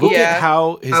 Mhm. Look Yeah. at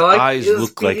how his I like eyes his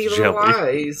look like beady little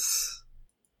jelly. eyes.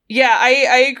 Yeah,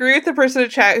 I agree with the person in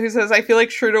chat who says I feel like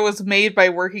Shroodle was made by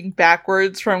working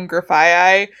backwards from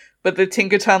Grafaiai, but the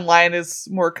Tinkaton line is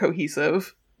more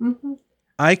cohesive. Mhm.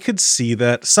 I could see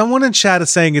that. Someone in chat is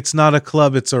saying it's not a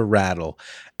club, it's a rattle.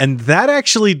 And that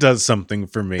actually does something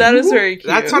for me. That is very cute.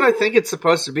 That's what I think it's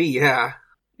supposed to be, yeah.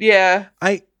 Yeah.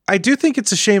 I do think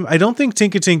it's a shame. I don't think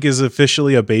Tinkatink is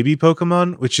officially a baby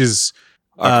Pokemon, which is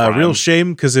a crime. real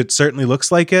shame because it certainly looks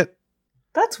like it.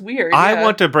 That's weird. I yeah.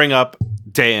 want to bring up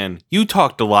Dan, you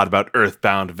talked a lot about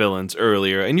Earthbound villains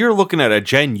earlier, and you're looking at a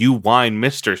genuine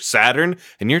Mr. Saturn,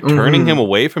 and you're turning him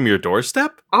away from your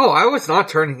doorstep? Oh, I was not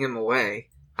turning him away.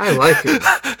 I like him.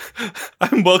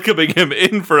 I'm welcoming him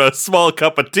in for a small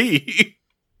cup of tea.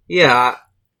 Yeah.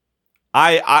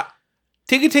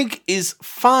 Tink is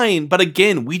fine, but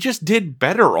again, we just did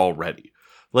better already.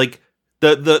 Like,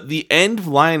 the end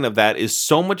line of that is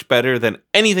so much better than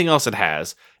anything else it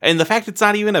has. And the fact it's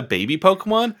not even a baby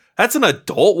Pokemon, that's an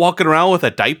adult walking around with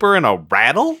a diaper and a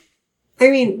rattle? I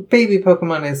mean, baby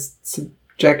Pokemon is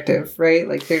subjective, right?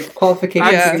 Like, there's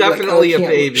qualifications. It's definitely a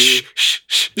baby.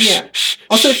 Yeah.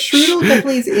 Also, Shroodle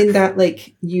definitely is in that,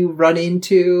 like, you run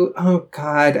into, oh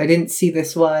god, I didn't see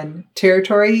this one,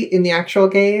 territory in the actual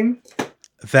game.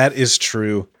 That is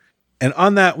true. And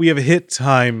on that, we have hit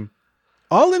time.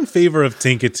 All in favor of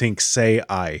Tinkatink, say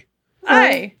aye.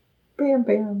 Aye. Bam,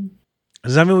 bam.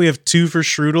 Does that mean we have 2 for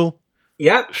Shroodle?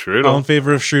 Yep. All in Shroodle.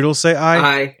 favor of Shroodle, say aye.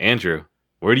 Aye. Andrew,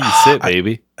 where do you sit,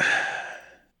 baby?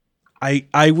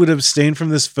 I would abstain from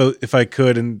this vote if I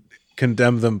could and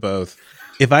condemn them both.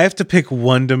 If I have to pick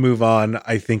one to move on,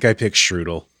 I think I pick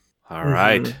Shroodle. All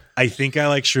right. I think I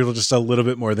like Shroodle just a little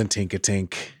bit more than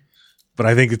Tinkatink. But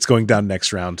I think it's going down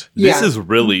next round. This Yeah. is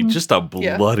really just a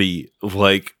bloody,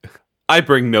 like, I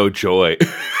bring no joy.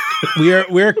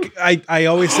 I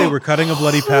always say we're cutting a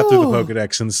bloody path through the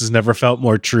Pokedex, and this has never felt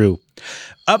more true.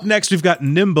 Up next, we've got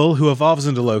Nimble, who evolves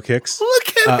into low kicks.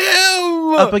 Look at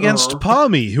him! Up against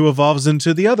Palmy, who evolves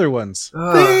into the other ones.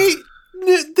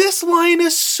 This line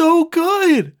is so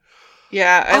good.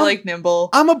 Yeah, I like Nimble.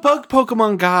 I'm a bug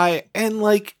Pokemon guy, and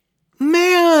like,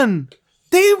 man,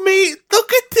 they made,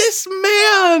 look at this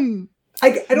man.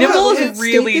 I don't Nimble know, is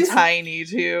really tiny,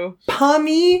 too.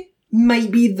 Palmy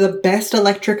might be the best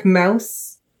electric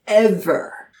mouse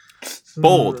ever.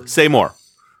 Bold, say more.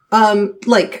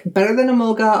 Like, better than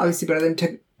Emolga, obviously better than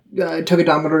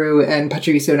Togedemaru and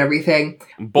Pachirisu and everything.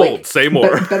 Bold, Like, say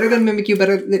more. Better than Mimikyu,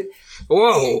 better than...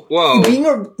 Whoa.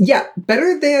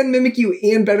 Better than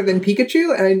Mimikyu and better than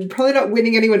Pikachu, and I'm probably not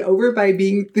winning anyone over by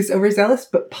being this overzealous,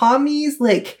 but Palmy's,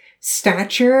 like,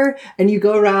 stature, and you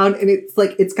go around, and it's,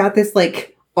 like, it's got this,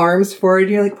 like, arms forward,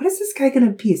 you're like, what is this guy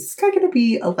gonna be? Is this guy gonna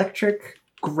be electric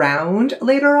ground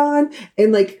later on?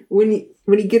 And, like, when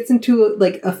he gets into,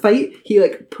 like, a fight, he,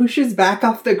 like, pushes back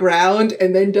off the ground,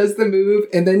 and then does the move,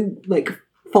 and then, like,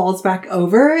 falls back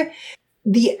over.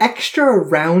 The extra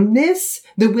roundness,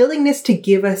 the willingness to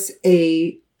give us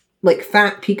a, like,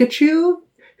 fat Pikachu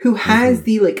who has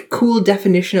the, like, cool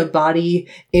definition of body.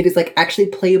 It is, like, actually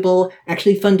playable,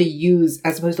 actually fun to use,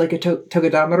 as opposed to, like, a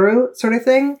Togedemaru sort of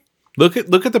thing. Look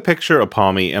at the picture of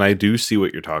Palmy, and I do see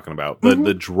what you're talking about.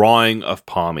 The drawing of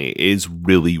Palmy is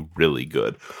really, really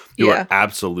good. You are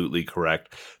absolutely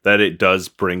correct that it does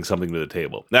bring something to the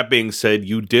table. That being said,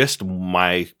 you dissed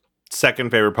my second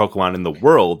favorite Pokemon in the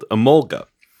world, Emolga.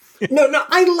 No,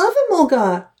 I love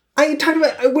Emolga. I talked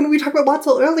about, when we talked about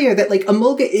Watzel earlier, that, like,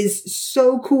 Emolga is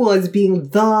so cool as being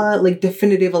the, like,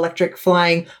 definitive electric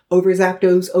flying over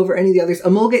Zapdos, over any of the others.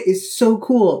 Emolga is so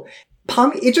cool.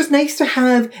 Palmy, it's just nice to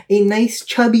have a nice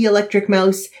chubby electric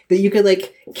mouse that you could,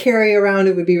 like, carry around.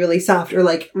 It would be really soft, or,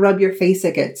 like, rub your face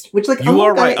against, which, like, You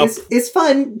are right. is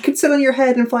fun, could sit on your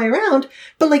head and fly around,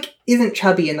 but, like, isn't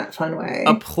chubby in that fun way.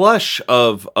 A plush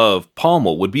of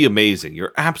Palmel would be amazing.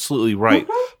 You're absolutely right.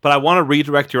 But I want to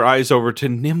redirect your eyes over to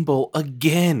Nimble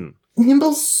again.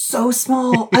 Nimble's so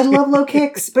small. I love low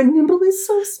kicks, but Nimble is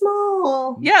so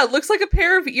small. Yeah, it looks like a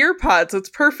pair of ear pods. It's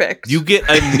perfect. You get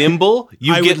a Nimble,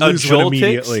 you I get would a lose one Joltix,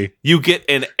 immediately. you get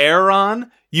an Aeron,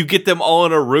 you get them all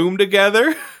in a room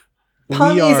together.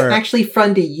 Palmy is actually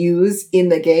fun to use in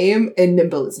the game, and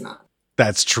Nimble is not.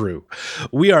 That's true.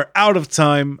 We are out of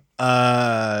time.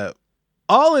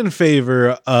 All in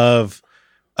favor of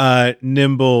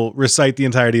Nimble, recite the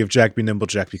entirety of Jack Be Nimble,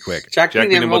 Jack Be Quick. Jack Be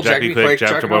Nimble, Jack Be Quick,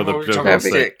 Jack Be Nimble, Jack Be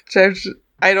Quick.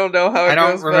 I don't know how it I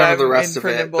don't goes, but remember I'm the rest in of for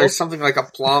it. Nimble. There's something like a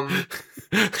plum.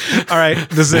 All right.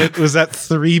 Was that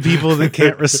 3 people that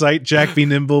can't recite Jack Be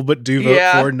Nimble but do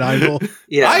vote for Nimble?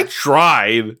 Yeah. I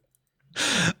tried.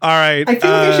 All right. I feel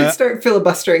like I should start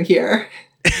filibustering here.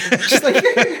 Just like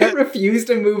refuse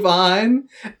to move on.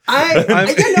 I'm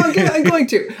going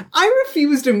to. I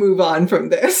refuse to move on from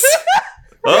this.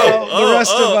 The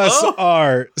rest of us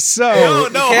are. So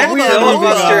No, Can't hold on,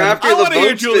 filibuster after I the wanna hear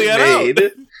vote's Juliet been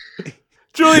made.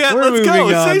 Juliet, We're let's go.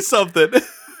 moving on. Say something.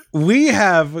 we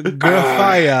have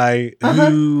Grafaiai,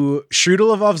 who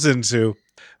Shroodle evolves into,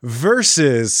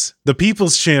 versus the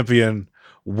People's Champion,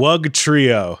 Wug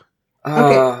Trio.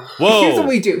 Okay. Whoa. Here's what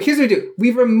we do.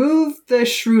 We remove the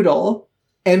Shroodle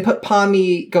and put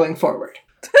Palmy going forward.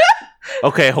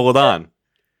 Okay, hold on.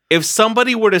 If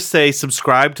somebody were to say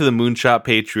subscribe to the Moonshot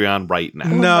Patreon right now,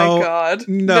 Oh my God.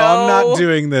 No, I'm not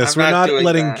doing this. I'm We're not not doing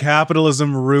letting that.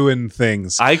 capitalism ruin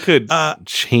things. I could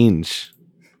change.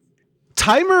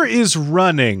 Timer is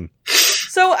running.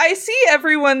 So I see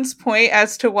everyone's point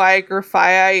as to why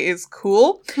Grafii is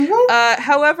cool.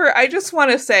 However, I just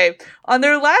want to say, on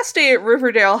their last day at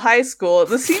Riverdale High School,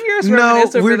 the seniors No,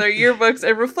 reminisce over we're- their yearbooks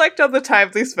and reflect on the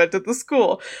time they spent at the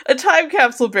school. A time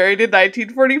capsule buried in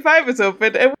 1945 is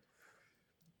opened, and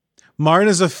Marn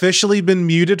has officially been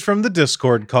muted from the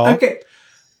Discord call. Okay,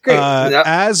 great. Yep.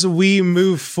 As we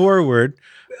move forward,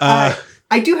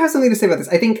 I do have something to say about this.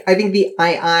 I think the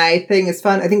II thing is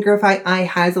fun. I think Grafii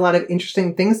has a lot of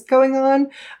interesting things going on.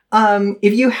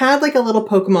 If you had like a little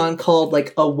Pokemon called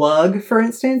like a Wug, for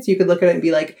instance, you could look at it and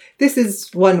be like, this is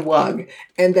one Wug.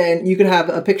 And then you could have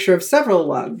a picture of several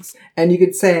Wugs. And you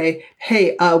could say,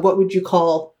 hey, what would you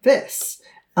call this?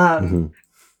 And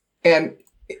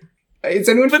is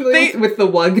anyone familiar with the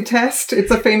Wug test?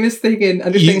 It's a famous thing in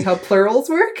understanding how plurals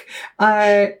work.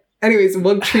 Anyways,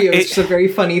 Wug Trio is just a very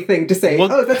funny thing to say.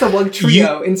 Wug- That's a Wug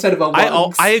Trio instead of a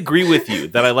Wugs. I agree with you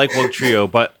that I like Wug Trio,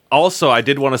 but also I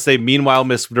did want to say, meanwhile,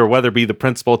 Mr. Weatherby, the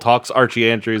principal, talks Archie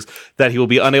Andrews that he will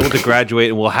be unable to graduate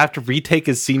and will have to retake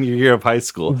his senior year of high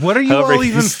school. What are you However, all he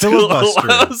even still filibustering?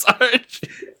 allows Archie.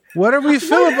 what are we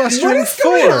filibustering What is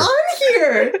going for? on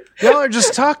here? Y'all are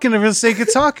just talking for the sake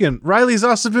of talking. Riley's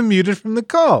also been muted from the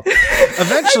call.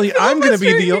 Eventually, I'm going to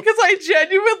be the... because I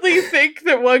genuinely think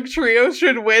that Wug Trio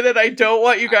should win, and I don't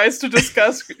want you guys to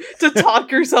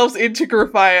talk yourselves into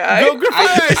Grafii. Go Grafii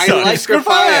I like sucks. Grafii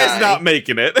Grafii. is not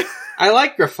making it. I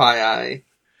like Grafii.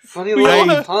 Funny We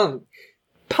little all- punk.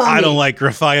 I don't like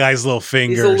Grafai's little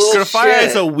fingers. little- Grafii shit.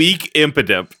 is a weak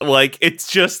impidimp. Like,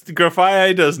 it's just,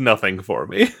 Grafii does nothing for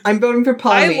me. I'm voting for I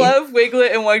Pommy. love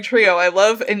Wiglet and Wug Trio. I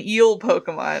love an eel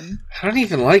Pokemon. I don't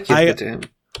even like Impidimp.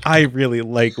 I really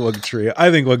like Wug Trio.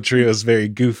 I think Wug Trio is very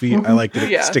goofy. I like that it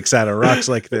Yeah. sticks out of rocks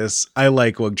like this. I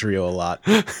like Wug Trio a lot.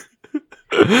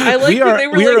 I like We that are- they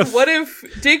we were are like, a- what if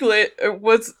Diglett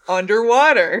was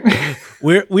underwater?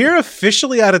 We're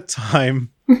officially out of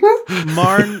time.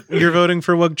 Marn, you're voting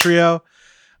for Wug Trio.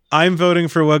 I'm voting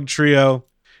for Wug Trio.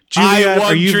 Juliet,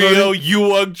 I are Wug you Trio, voting? you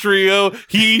Wug Trio,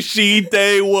 he, she,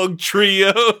 they Wug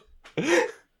Trio.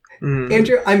 Mm.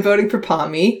 Andrew, I'm voting for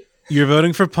Pommy. You're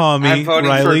voting for Palmy. I'm voting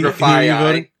Riley, for who are you Grafii.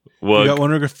 voting? You got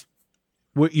Wug.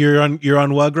 one. You're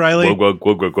on Wug, Riley. Wug, wug,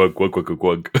 wug, wug, wug, wug, wug,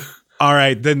 wug, wug. All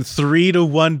right, then 3 to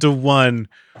 1 to 1.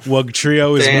 Wug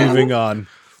Trio is Damn. moving on.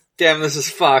 Damn, this is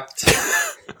fucked.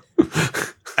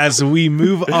 As we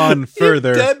move on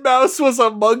further, Dead Mouse was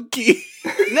a monkey.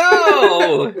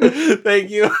 No! Thank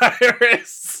you,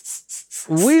 Iris.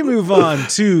 we move on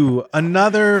to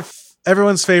another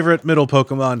everyone's favorite middle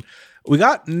Pokemon. We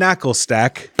got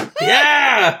Knucklestack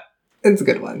Yeah! It's a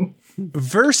good one.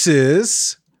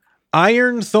 versus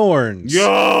Iron Thorns.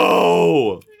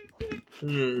 Yo!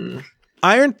 Hmm.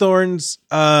 Iron Thorns,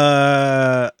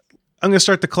 I'm gonna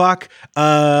start the clock.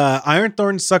 Iron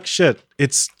Thorns suck shit.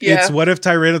 It's what if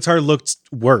Tyranitar looked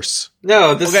worse?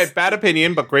 No, this Okay, bad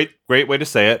opinion, but great way to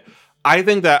say it. I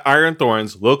think that Iron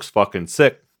Thorns looks fucking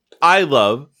sick. I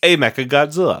love a Mecha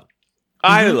Godzilla.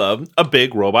 I love a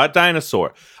big robot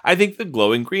dinosaur. I think the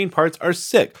glowing green parts are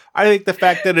sick. I think the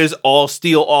fact that it is all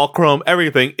steel, all chrome,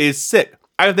 everything is sick.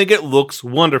 I think it looks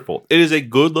wonderful. It is a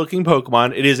good looking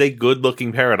Pokemon. It is a good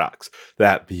looking Paradox.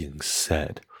 That being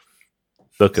said,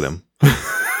 look at him.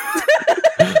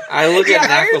 I look at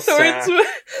Iron Knucklestack. Thorns.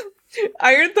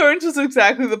 Iron Thorns was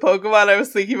exactly the Pokemon I was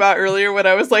thinking about earlier when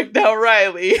I was like, now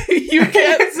Riley, you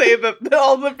can't say that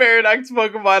all the Paradox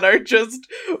Pokemon are just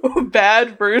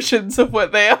bad versions of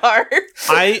what they are.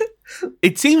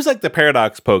 It seems like the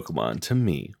Paradox Pokemon, to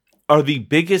me, are the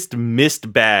biggest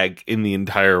missed bag in the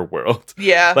entire world.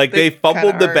 Yeah. Like, they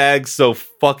fumbled kinda the are. bag so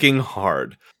fucking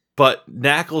hard. But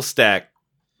Knucklestack,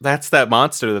 that's that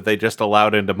monster that they just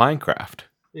allowed into Minecraft.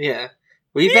 Yeah.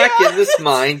 We back in this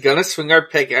mine, gonna swing our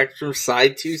pickaxe from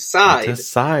side to side. To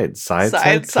side Side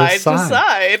to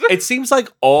side. It seems like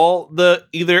all the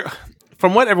either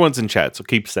from what everyone's in chat so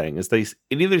keeps saying is it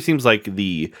either seems like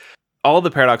all the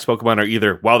Paradox Pokemon are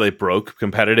either they broke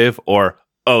competitive or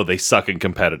they suck in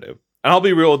competitive. And I'll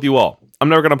be real with you all. I'm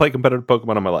never gonna play competitive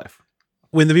Pokemon in my life.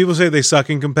 When the people say they suck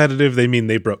in competitive, they mean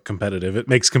they broke competitive. It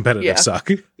makes competitive suck.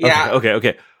 Yeah. Okay. Aren't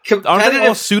they all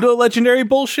Competitive. pseudo legendary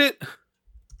bullshit?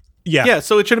 Yeah. Yeah,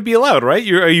 so it shouldn't be allowed, right?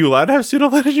 Are you allowed to have pseudo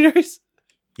legendaries?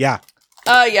 Yeah.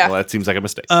 Yeah. Well, that seems like a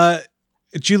mistake.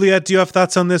 Juliet, do you have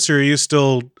thoughts on this, or are you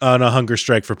still on a hunger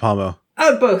strike for Pomo?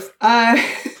 Both.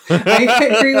 I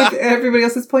agree with everybody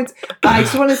else's points. I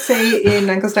just want to say in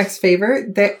Knucklestack's favor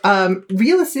that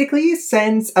realistically,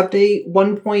 since update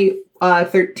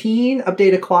 1.13,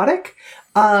 update Aquatic,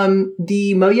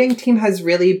 the Mojang team has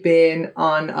really been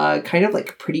on kind of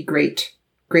like pretty great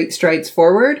strides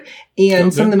forward.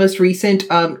 And some of the most recent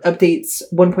updates,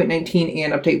 1.19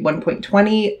 and update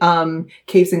 1.20,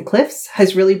 Caves and Cliffs,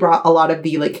 has really brought a lot of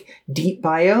the like deep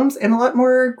biomes and a lot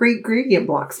more great gradient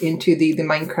blocks into the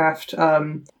Minecraft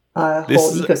whole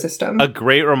ecosystem. A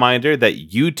great reminder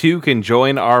that you too can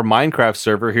join our Minecraft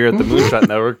server here at the Moonshot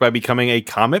Network by becoming a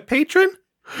Comet patron.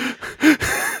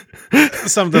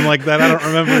 Something like that. I don't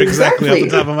remember exactly off the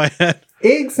top of my head.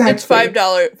 Exactly. It's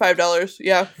 $5.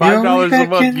 Yeah. $5 a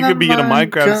month. You could be in a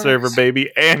Minecraft server,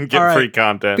 baby, and get free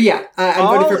content. But yeah,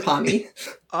 I'm voting for Pommy.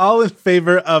 All in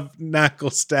favor of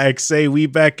Knucklestack, say we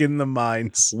back in the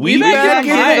mines. We back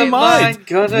in the mines.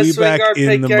 Gonna We swing back our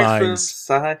in the pickaxe from mines.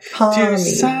 side to Pommy.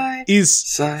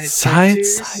 side.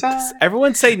 Side.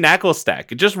 Everyone say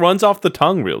Knucklestack. It just runs off the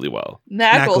tongue really well.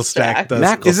 Knucklestack. does.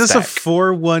 Knucklestack. Is this a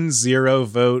 4-1-0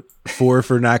 vote? 4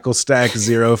 for Knucklestack,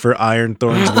 0 for Iron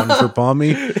Thorns, 1 for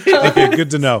Palmy. Okay, good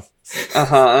to know.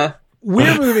 Uh-huh.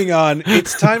 We're moving on.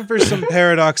 It's time for some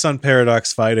paradox on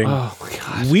paradox fighting. Oh my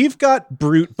god. We've got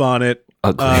Brute Bonnet.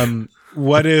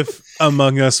 What if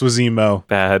Among Us was emo?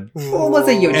 Bad. What was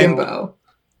a Yojimbo?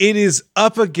 It is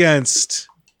up against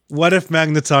What if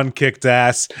Magneton kicked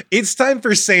ass? It's time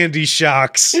for Sandy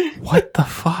Shocks. What the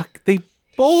fuck? They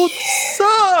both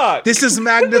suck. This is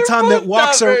Magneton that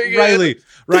walks not very good.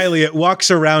 Riley, it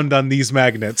walks around on these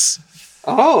magnets.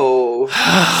 Oh. So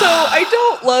I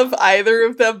don't love either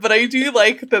of them, but I do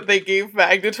like that they gave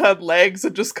Magneton legs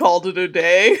and just called it a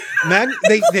day.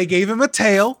 They gave him a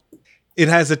tail. It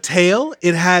has a tail.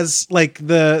 It has like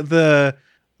the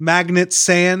magnet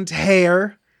sand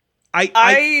hair.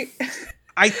 I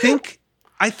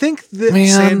think that Man.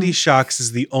 Sandy Shocks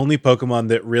is the only Pokemon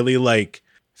that really like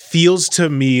feels to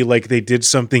me like they did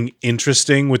something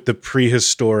interesting with the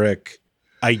prehistoric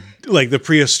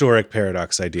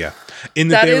paradox idea. In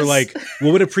that they were like,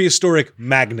 what would a prehistoric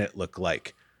magnet look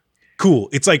like? Cool.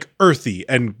 It's like earthy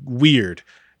and weird,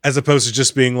 as opposed to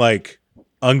just being like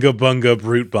Unga Bunga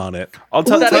Brute Bonnet. I'll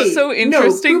tell That you. is so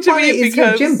interesting to me is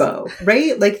because Yojimbo,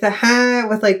 right? Like the hat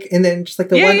with like, and then just like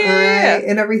the one eye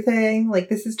and everything. Like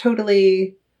this is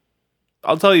totally.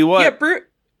 I'll tell you what. yeah, Brute.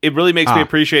 It really makes me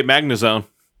appreciate Magnezone.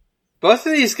 Both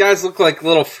of these guys look like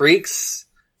little freaks,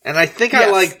 and I think I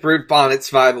Yes. like Brute Bonnet's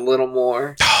vibe a little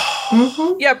more.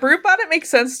 Mhm. Yeah, Brute Bonnet makes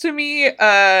sense to me.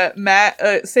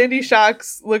 Sandy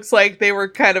Shocks looks like they were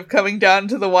kind of coming down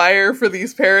to the wire for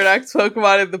these Paradox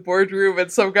Pokemon in the boardroom,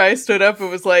 and some guy stood up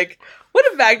and was like, what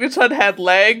if Magneton had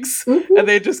legs? Mhm. And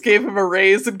they just gave him a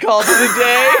raise and called it a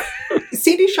day.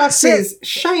 Sandy Shocks'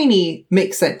 shiny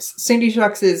makes sense. Sandy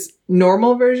Shocks'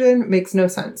 normal version makes no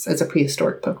sense as a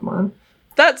prehistoric Pokemon.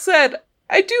 That said,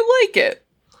 I do like it.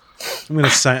 I'm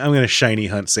gonna shiny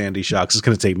hunt Sandy Shocks. It's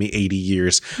gonna take me 80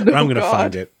 years, but I'm gonna God.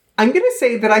 find it. I'm going to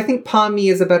say that I think Pommy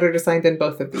is a better design than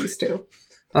both of these two.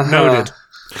 Uh-huh. Noted.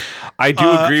 I do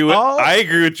agree with. I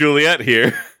agree with Juliet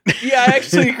here. Yeah, I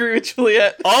actually agree with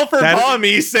Juliet. All for That-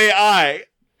 Pommy, say I.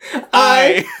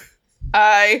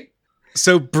 I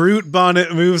So Brute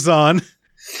Bonnet moves on.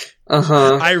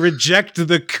 Uh-huh. I reject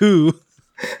the coup.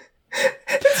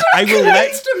 I will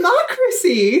It's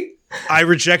democracy! I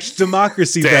reject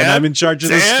democracy. Dan? Then I'm in charge of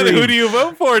the Dan, stream. who do you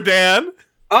vote for, Dan?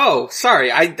 Oh,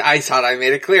 sorry. I thought I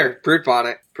made it clear. Brute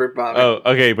Bonnet. Brute Bonnet. Oh,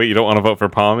 okay, but you don't want to vote for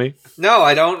Pommy? No,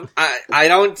 I don't. I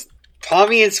don't.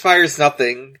 Pommy inspires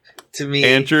nothing to me.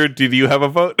 Andrew, did you have a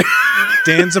vote?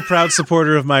 Dan's a proud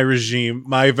supporter of my regime.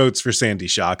 My vote's for Sandy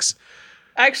Shocks.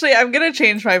 actually, I'm gonna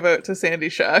change my vote to Sandy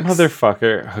Shocks.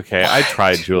 Motherfucker. Okay, I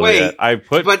tried Juliet. Wait, I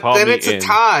put but Pommy then it's in. a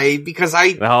tie because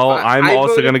I. No, I'm I also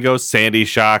voted- going to go Sandy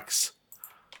Shocks.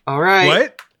 All right.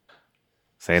 What?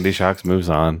 Sandy Shocks moves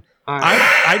on. All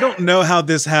right. I don't know how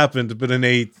this happened, but in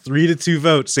a 3-2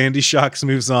 vote, Sandy Shocks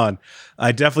moves on.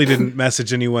 I definitely didn't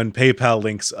message anyone PayPal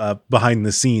links behind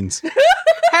the scenes.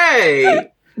 Hey,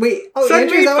 Wait, send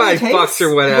Andrew, me is that what it $5 takes?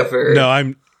 or whatever.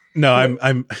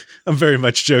 I'm very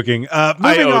much joking. I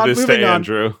Moving owe on, this to moving on.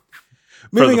 Andrew.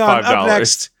 Moving the on, $5. up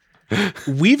next,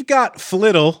 we've got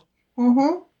Flittle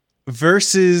Mm-hmm.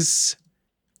 versus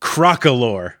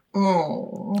Crocolore.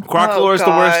 Oh. Crocolore is the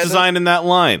worst God. design in that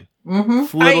line. Mm-hmm.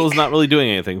 Flittle is not really doing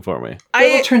anything for me.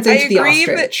 It turns into the agree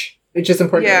ostrich, which is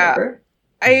important Yeah. to remember.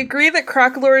 I agree that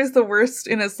Crocolore is the worst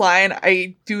in its line.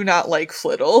 I do not like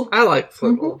Flittle. I like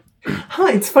Flittle.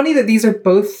 Huh, it's funny that these are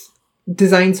both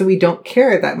designs that we don't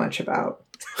care that much about.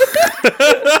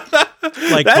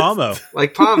 Like That's- Pomo.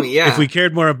 Like Pommy, yeah. If we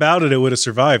cared more about it, it would have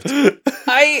survived.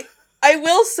 I I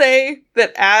will say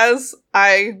that as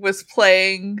I was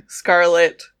playing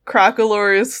Scarlet,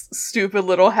 Crocolore's stupid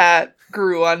little hat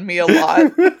grew on me a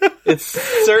lot. It's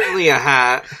certainly a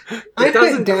hat. I It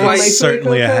doesn't put down quite- my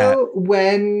Certainly a Fuecoco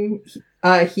when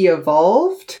he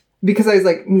evolved because I was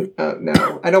like, oh,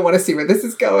 no, I don't want to see where this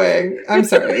is going. I'm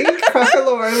sorry,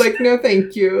 Crocolore. Like, no,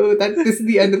 thank you. This is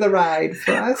the end of the ride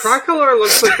for us. Crocolore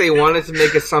looks like they wanted to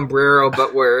make a sombrero,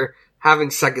 but we're having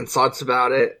second thoughts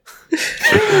about it.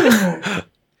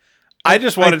 I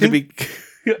just wanted to be.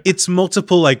 It's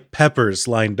multiple like peppers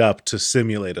lined up to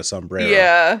simulate a sombrero.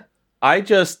 Yeah. I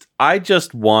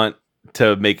just want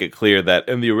to make it clear that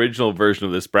in the original version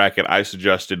of this bracket, I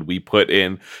suggested we put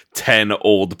in 10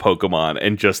 old Pokemon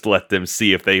and just let them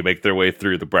see if they make their way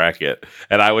through the bracket.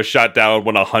 And I was shot down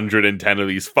when 110 of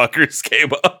these fuckers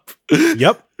came up.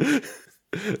 Yep.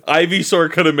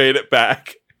 Ivysaur could have made it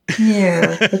back.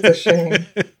 Yeah, that's a shame.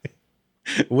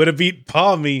 Would have beat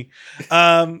Palmy.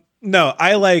 No,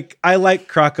 I like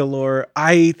Crocolore.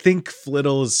 I think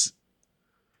Flittl's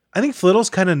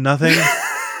kind of nothing.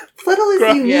 Flittle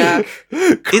is unique. Yeah.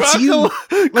 It's you.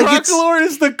 Crocolore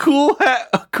is the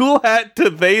cool hat to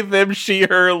they, them, she,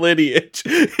 her lineage,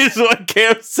 is what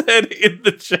Cam said in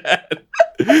the chat.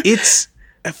 It's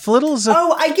Flittl's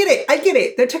Oh, I get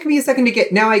it. That took me a second to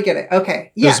get. Now I get it.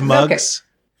 Okay. Yeah. those mugs.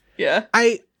 Yeah.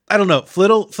 I don't know.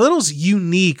 Flittl's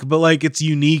unique, but like it's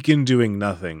unique in doing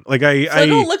nothing. Like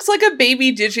Flittle looks like a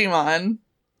baby Digimon.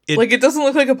 It doesn't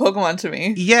look like a Pokemon to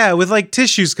me. yeah, with like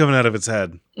tissues coming out of its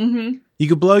head. Mm-hmm. You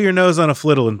could blow your nose on a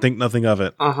Flittle and think nothing of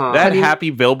it. Uh-huh. That happy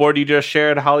billboard you just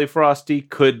shared, Holly Frosty,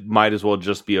 might as well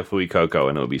just be a Fuecoco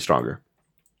and it would be stronger.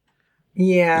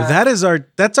 Yeah.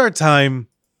 That's our time.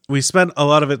 We spent a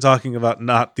lot of it talking about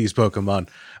not these Pokemon.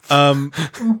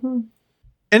 Mhm.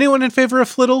 Anyone in favor of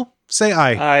Flittle? Say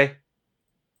aye. Hi.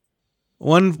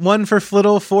 One for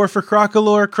Flittle, 4 for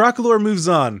Crocolore. Crocolore moves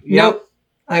on. Nope.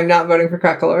 I'm not voting for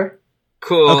Crocolore.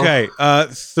 Cool. Okay,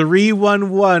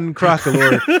 3-1-1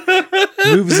 Crocolore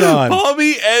moves on.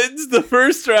 Palmy ends the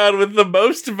first round with the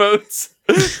most votes.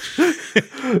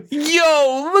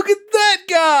 Yo, look at that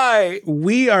guy!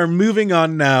 We are moving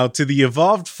on now to the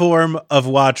evolved form of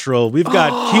Wattrel. We've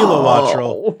got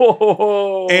Kilowattrel,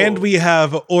 Oh. and we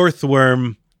have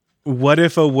Orthworm. What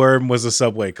if a worm was a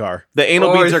subway car? The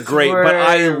anal beads are great, but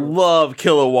I Orthworm. love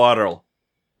Kilowattrel.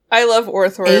 I love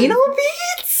Orthworm. Anal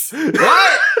beads?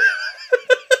 What?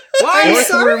 Why? I'm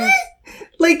sorry?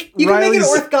 Like, you can make an Riley's-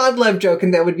 Orth Godlove joke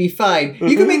and that would be fine.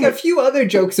 You can make a few other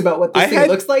jokes about what this I thing had-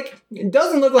 looks like. It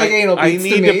doesn't look like anal I beads need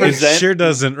to to me. It present- sure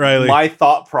doesn't, Riley. My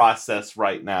thought process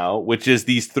right now, which is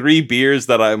these 3 beers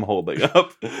that I'm holding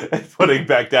up and putting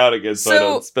back down again so I So-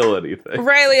 don't spill anything.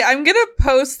 Riley, I'm gonna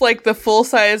post like the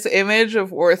full-size image of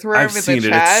Orthworm I've in seen the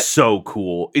it. chat. It's so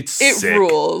cool. It's It sick.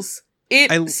 rules.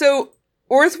 So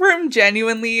Orthworm,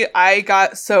 genuinely, I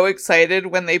got so excited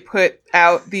when they put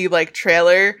out the like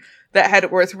trailer that had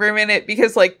Orthworm in it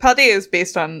because like Paldea is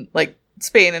based on like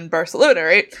Spain and Barcelona,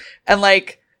 right? And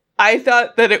like I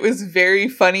thought that it was very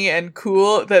funny and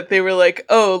cool that they were like,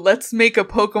 oh, let's make a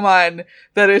Pokemon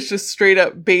that is just straight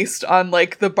up based on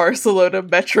like the Barcelona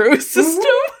metro system.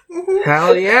 Mhm.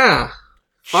 Hell yeah.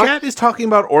 Chat is talking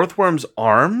about Orthworm's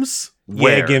arms?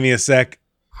 Yeah, give me a sec.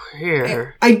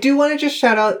 Here. I do want to just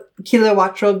shout out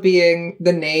Kilowattrel being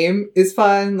the name is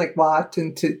fun, like watt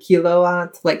into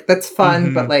kilowatt. Like, that's fun,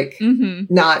 Mhm. but like,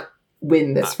 Mm-hmm. not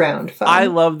win this round fun. I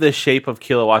love the shape of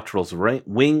Kilowattrel's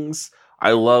wings.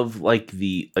 I love like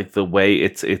the way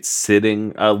it's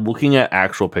sitting. Looking at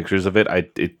actual pictures of it,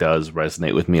 it does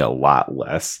resonate with me a lot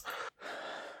less.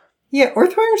 Yeah,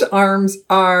 Orthworm's arms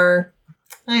are,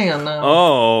 I don't know.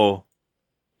 Oh,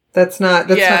 That's not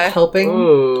Yeah. helping.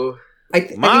 Ooh. I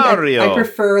think Mario. I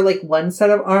prefer like one set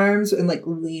of arms and like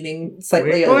leaning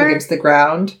slightly Really? against the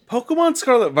ground. Pokemon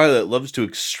Scarlet Violet loves to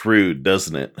extrude,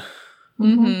 doesn't it?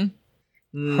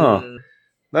 Mm-hmm. Huh. Mm.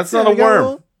 That's Yeah, not a we got worm. a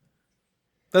little-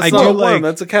 That's I not do a worm. like-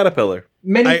 That's a caterpillar.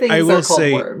 Many I things will are called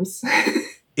say- worms.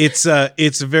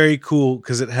 It's very cool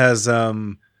because it has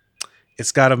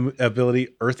it's got an ability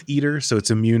Earth Eater, so it's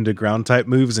immune to ground type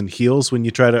moves and heals when you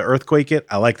try to earthquake it.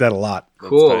 I like that a lot. That's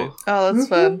Cool. tight. Oh, that's Mhm.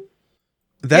 fun.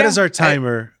 That Yeah, is our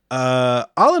timer.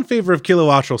 All in favor of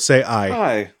Kilowattrel, say aye.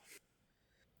 Hi.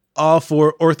 All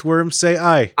for Orthworm, say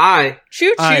aye. Choo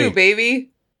choo, Aye.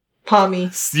 baby. Palmy.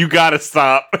 You gotta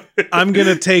stop. I'm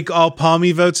gonna take all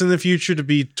Palmy votes in the future to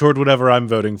be toward whatever I'm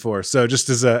voting for. So just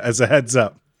as a heads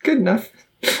up. Good enough.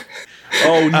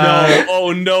 Oh no! Uh,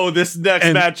 Oh no! This next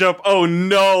and- matchup. Oh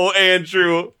no,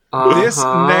 Andrew. This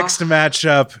next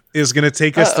matchup is going to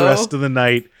take us the Uh-oh. rest of the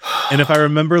night. And if I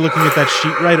remember looking at that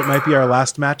sheet right, it might be our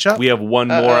last matchup. We have one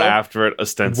more Uh-oh. after it,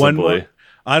 ostensibly. One more.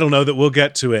 I don't know that we'll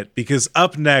get to it because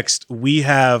up next we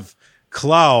have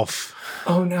Klauf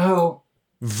Oh no.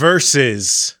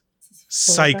 versus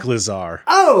Cyclizar.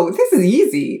 Oh, this is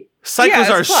easy. Cycles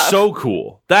Yeah, are it's Klauf. so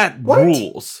cool. That What?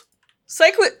 rules.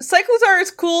 Cyclizar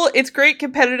is cool. It's great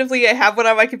competitively. I have one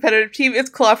on my competitive team. It's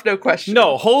Klauf, no question.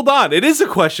 No, hold on. It is a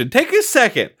question. Take a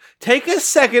second. Take a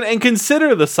second and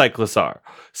consider the Cyclizar.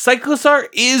 Cyclizar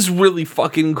is really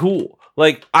fucking cool.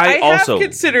 Like, I also have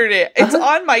considered it. It's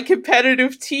on my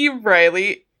competitive team,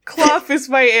 Riley. Klauf is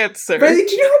my answer. Riley,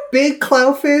 do you know how big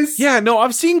Klauf is? Yeah, no,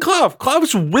 I've seen Klauf.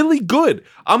 Klauf's really good.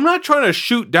 I'm not trying to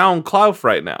shoot down Klauf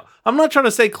right now. I'm not trying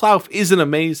to say Klauf isn't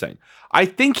amazing. I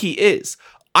think he is.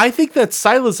 I think that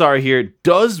Cyclizar here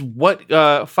does what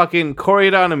fucking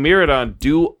Koridon and Miraidon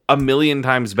do a million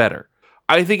times better.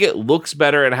 I think it looks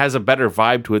better and has a better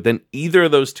vibe to it than either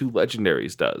of those two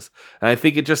legendaries does. And I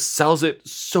think it just sells it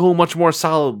so much more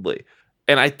solidly.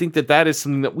 And I think that that is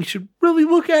something that we should really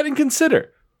look at and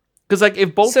consider. Because, like,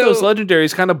 if both those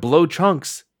legendaries kind of blow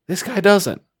chunks, this guy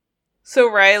doesn't.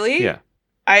 So, Riley, Yeah.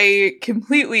 I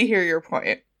completely hear your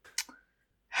point.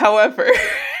 However,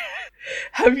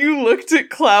 have you looked at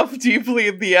Klauf deeply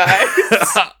in the eyes?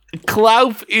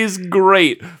 Klauf is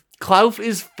great. Klauf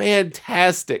is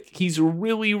fantastic. He's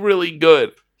really, really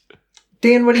good.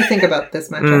 Dan, what do you think about this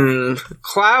matchup?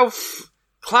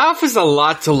 Klauf is a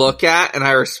lot to look at, and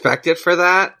I respect it for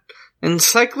that. And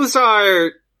Cyclizar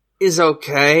is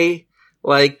okay.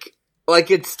 Like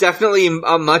it's definitely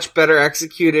a much better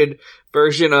executed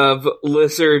version of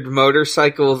Lizard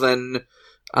Motorcycle than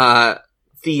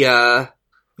the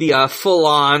full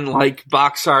on like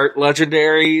box art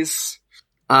legendaries.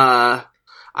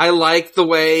 I like the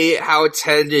way how its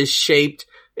head is shaped.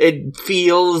 It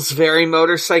feels very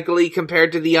motorcycle-y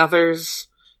compared to the others.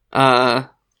 I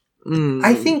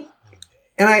think,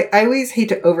 and I always hate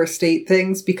to overstate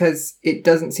things because it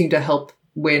doesn't seem to help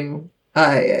win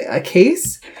a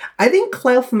case. I think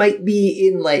Klauf might be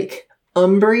in like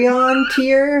Umbreon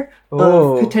tier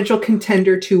of potential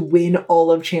contender to win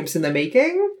all of Champs in the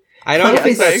Making. I don't Klauf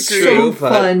think is that's so true,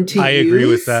 but fun to use. I agree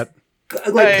with that.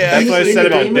 Like, That's what I in said the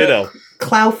about game, Ditto.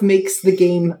 Klauf makes the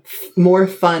game more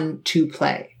fun to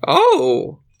play.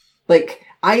 Like,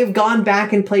 I have gone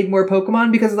back and played more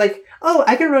Pokemon because, like, oh,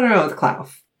 I can run around with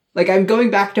Klauf. Like, I'm going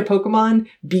back to Pokemon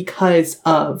because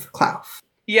of Klauf.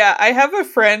 Yeah, I have a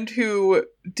friend who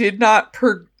did not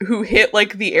who hit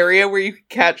like the area where you could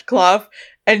catch Klauf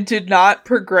and did not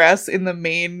progress in the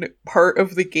main part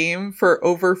of the game for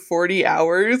over 40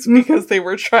 hours because they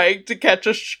were trying to catch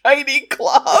a shiny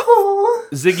Klauf. Aw.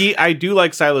 Ziggy, I do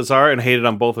like Cyclizar and hate it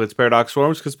on both of its Paradox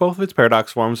forms because both of its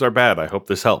Paradox forms are bad. I hope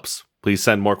this helps. Please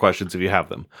send more questions if you have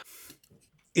them.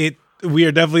 We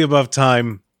are definitely above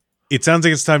time. It sounds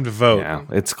like it's time to vote. Yeah,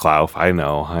 it's Klauf. I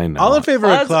know. All in favor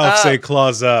of Claws Klauf up. say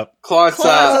claws up. Claws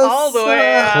Klaus all the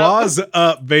way up. Claws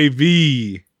up,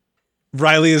 baby.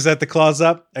 Riley, is that the claws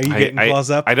up? Are you getting claws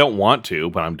up? I don't want to,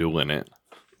 but I'm doing it.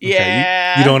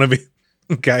 Yeah. Okay, you don't want to be...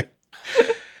 Okay.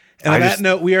 And on that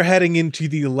note, we are heading into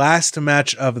the last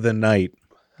match of the night.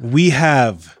 We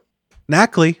have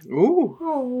Knackley,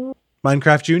 Ooh.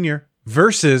 Minecraft Jr.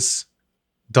 versus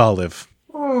Dolive.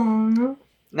 Aw.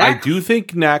 I do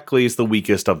think Knackley is the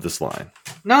weakest of this line.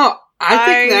 No, I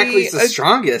think I- Knackley's the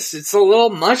strongest. It's a little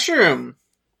mushroom.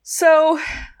 So,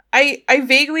 I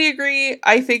vaguely agree.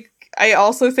 I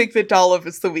also think that Dolive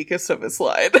is the weakest of his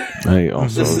line. I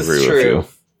also This is agree true.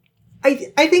 with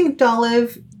you. I think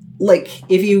Dolive, like,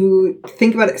 if you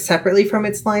think about it separately from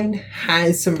its line,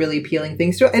 has some really appealing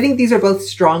things to it. I think these are both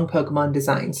strong Pokemon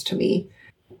designs to me.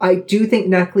 I do think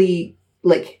Knackley,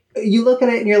 like, you look at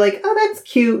it and you're like, oh, that's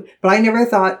cute, but I never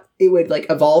thought it would, like,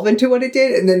 evolve into what it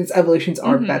did, and then its evolutions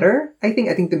are better. I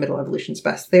think the middle evolution's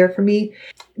best there for me.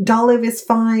 Dolive is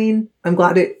fine. I'm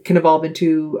glad it can evolve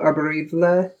into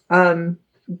Arborevla.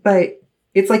 But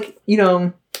it's like, you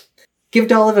know, give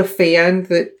Dolive a fan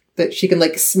that she can,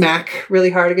 like, smack really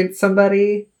hard against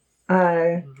somebody.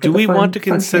 Do we want to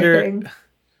consider... thing.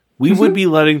 We would be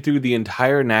letting through the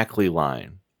entire Knackley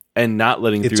line and not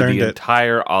letting It's through earned the it.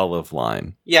 entire Olive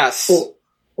line. Yes.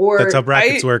 Or That's how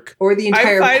brackets work. or the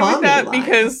entire I'm fine with that Pomni line.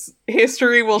 because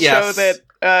history will show Yes.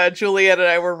 that Juliet and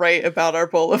I were right about our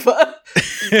Bolova.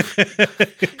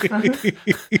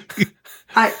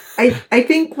 I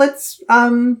think let's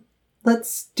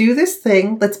do this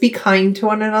thing. Let's be kind to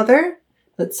one another.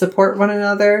 Let's support one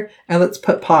another, and let's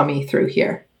put Pommy through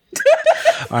here.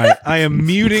 All right, I am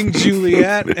muting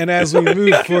Juliet, and as we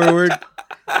move forward,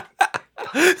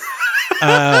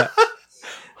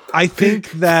 I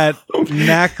think that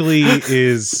Knackley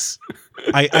is.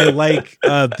 I like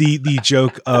the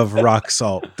joke of rock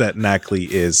salt that Knackley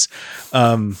is.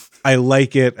 I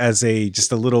like it as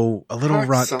just a little Heart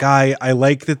rock song. guy. I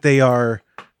like that they are.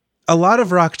 A lot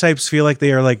of rock types feel like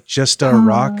they are like just a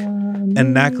rock,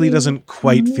 and Knackley doesn't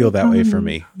quite feel that way for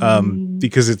me.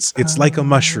 Because it's like a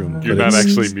mushroom. You're but not it's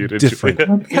actually muted. different.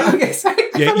 Julia. Okay, sorry.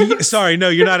 Sorry, no,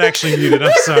 you're not actually muted.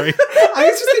 I'm sorry. I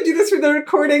was just going to do this for the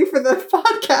recording for the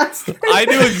podcast. I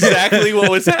knew exactly what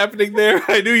was happening there.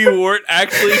 I knew you weren't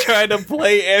actually trying to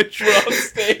play Andrew on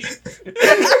stage.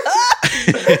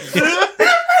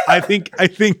 I think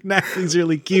Knackley's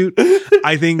really cute.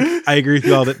 I agree with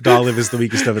you all that Dolive is the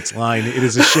weakest of its line. It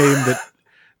is a shame that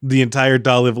the entire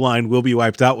Dolive line will be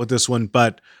wiped out with this one,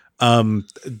 but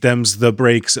them's the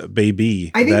breaks,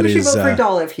 baby. I think we should vote for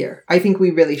Dolive here. I think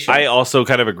we really should. I also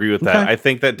kind of agree with that. Okay. I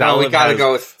think that No, we Dolive gotta has,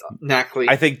 go with Knackley.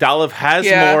 I think Dolive has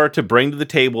Yeah. more to bring to the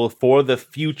table for the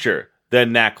future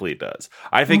than Knackley does.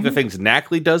 I think the things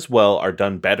Knackley does well are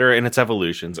done better in its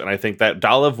evolutions, and I think that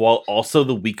Dolive, while also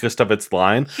the weakest of its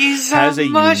line, He's has a a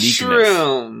uniqueness.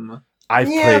 mushroom. I've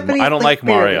Yeah, but played. he's I don't like like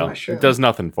Mario. barely mushroom. It does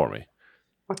nothing for me.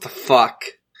 What the fuck?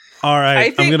 All right, I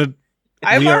think- I'm gonna.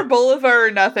 I'm we are- Arboleva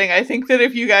or nothing. I think that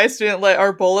if you guys didn't let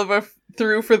Arboleva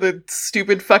through for the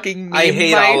stupid fucking meme I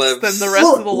hate mice, olives. then the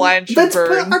rest of the line should let's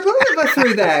burn. put Arboleva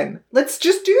through then. Let's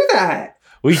just do that.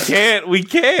 We can't. We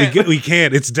can't. We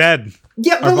can't. It's dead.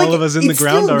 Yeah, but like, Arboleva's in the it's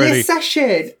ground still already. this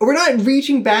session. We're not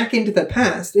reaching back into the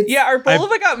past. It's, Yeah,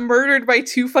 Arboleva got murdered by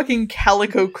two fucking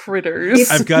calico critters.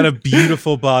 It's- I've got a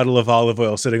beautiful bottle of olive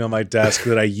oil sitting on my desk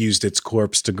that I used its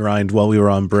corpse to grind while we were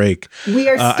on break. we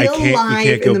are I still can't- we live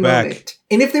can't in go the back. moment.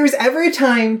 And if there was ever a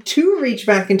time to reach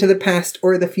back into the past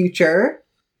or the future,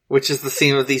 Which is the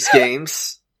theme of these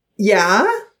games. yeah.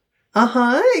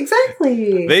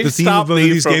 Exactly. They've The theme of stopped both of me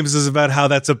these from. games is about how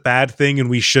that's a bad thing and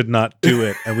we should not do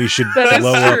it, and we should That is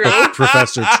blow up true. a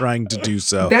professor trying to do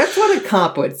so. That's what a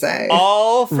cop would say.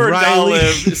 All for Riley.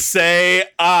 Dolive, say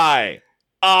I.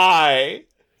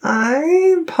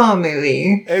 I'm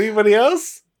Pomely. Anybody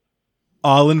else?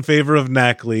 All in favor of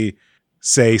Knackley,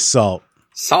 say salt.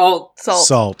 Salt.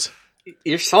 Salt.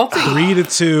 You're salty.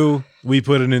 3-2. We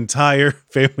put an entire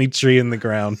family tree in the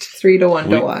ground. 3 to 1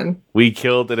 We- to 1. We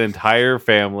killed an entire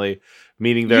family,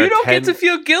 meaning there You are don't 10, get to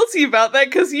feel guilty about that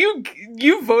because you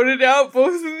voted out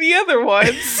both of the other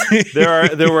ones.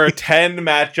 there were 10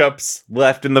 matchups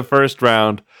left in the first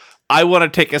round. I want to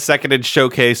take a second and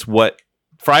showcase what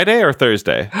Friday or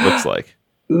Thursday looks like.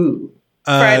 Ooh.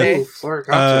 Friday. Ooh, Flora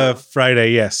Gotcha.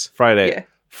 Friday, yes. Friday. Yeah.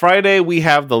 Friday, we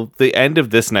have the end of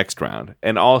this next round,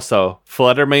 and also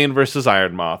Fluttermane versus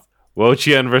Ironmoth,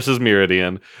 Wochien versus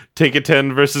Meridian,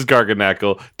 Tinkaton versus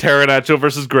Garganackle, Pterodactyl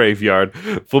versus Graveyard,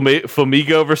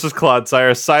 Flamigo versus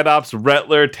Clodsire, Cynops,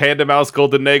 Rettler, Tandemouse,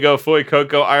 Goldenego,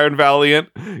 Fuecoco, Iron Valiant,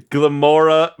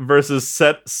 Glamora versus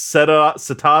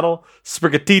Cetotl,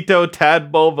 Sprigatito,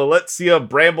 Tadpole, Valencia,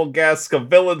 Brambleghast,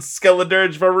 Scavillain,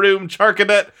 Skeledirge, Varoom,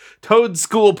 Charcadet,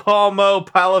 Toadschool, Palmo,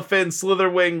 Palafin,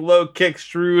 Slitherwing, Low Kick,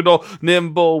 Strudel,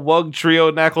 Nimble,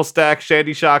 Wugtrio, Knacklestack,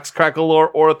 Shandy Shocks,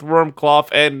 Crackalore, Orthworm,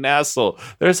 and Nassel.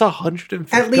 There's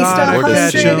 150. At least God, more to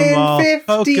catch see. 'em all.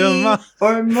 150 Pokemon.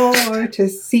 or more to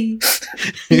see.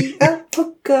 Be a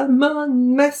Pokemon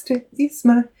master is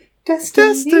my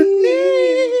destiny.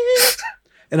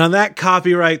 And on that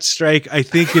copyright strike, I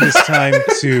think it is time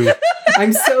to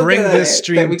I'm so bring good at this it that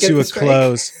stream we get to the a strike.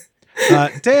 close.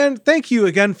 Dan, thank you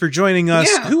again for joining us.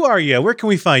 Yeah. Who are you? Where can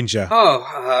we find you?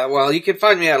 Well, you can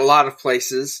find me at a lot of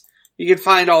places. You can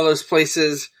find all those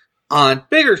places on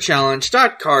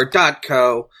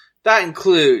biggerchallenge.card.co. That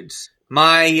includes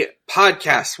my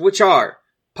podcasts, which are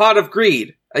Pot of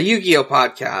Greed, a Yu-Gi-Oh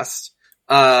podcast.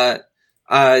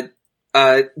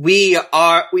 We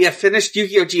have finished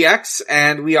Yu-Gi-Oh! GX,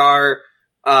 and we are,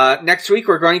 next week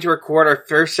we're going to record our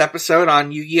first episode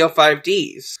on Yu-Gi-Oh!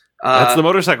 5Ds. That's the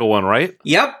motorcycle one, right?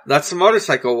 Yep, that's the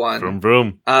motorcycle one. Vroom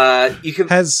vroom. You can,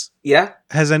 Has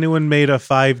anyone made a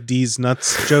 5Ds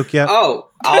nuts joke yet? Oh,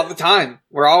 all the time.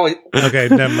 We're always, Okay,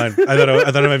 never mind. I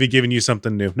thought I might be giving you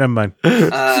something new. Never mind.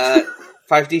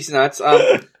 5D's nuts.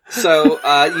 So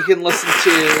you can listen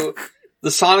to the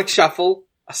Sonic Shuffle,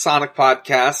 a Sonic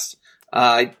podcast.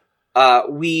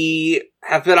 We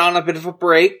have been on a bit of a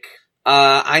break.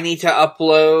 I need to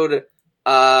upload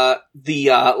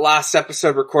the last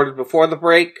episode recorded before the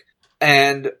break,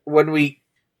 and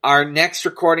our next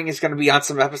recording is going to be on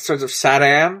some episodes of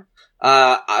Sadam.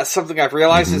 Something I've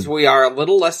realized is we are a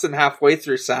little less than halfway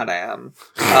through Sadam.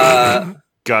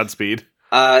 Godspeed.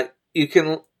 You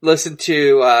can listen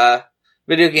to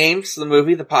Video Games, the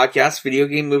movie, the podcast, Video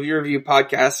Game Movie Review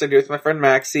podcast I do with my friend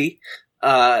Maxie.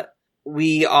 Our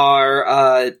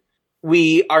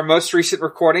most recent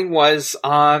recording was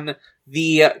on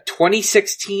the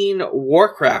 2016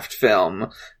 Warcraft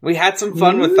film. We had some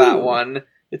fun with that one.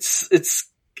 It's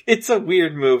a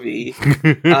weird movie.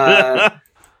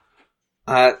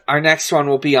 Our next one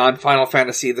will be on Final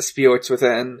Fantasy: The Spirits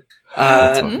Within.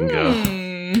 Let's fucking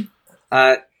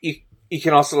go. You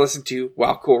can also listen to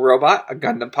Wow Cool Robot, a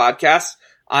Gundam podcast.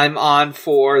 I'm on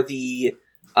for the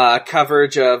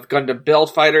coverage of Gundam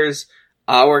Build Fighters.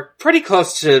 We're pretty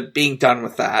close to being done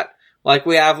with that. Like,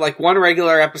 we have like one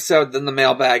regular episode, then the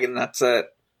mailbag, and that's it.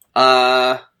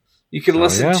 You can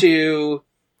listen to...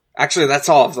 Actually, that's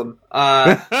all of them.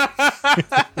 Yeah,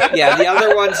 the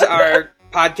other ones are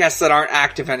podcasts that aren't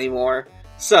active anymore.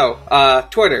 So,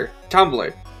 Twitter,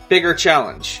 Tumblr, Bigger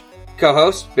Challenge.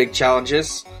 Co-host, Big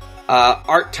Challenges.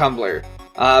 Art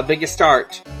Tumblr, Biggest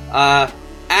Art.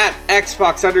 At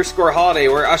Xbox_holiday,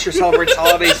 where Usher celebrates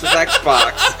holidays with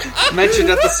Xbox. Mentioned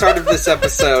at the start of this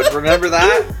episode. Remember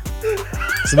that?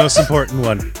 It's the most important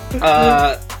one.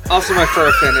 Also my Fur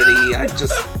Affinity. I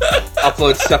just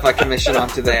upload stuff I commission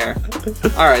onto there.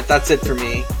 Alright, that's it for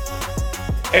me.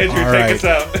 Andrew, take us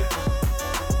out.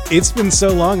 It's been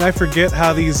so long, I forget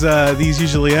how these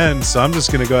usually end, so I'm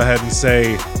just going to go ahead and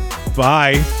say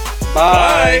bye.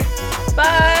 Bye.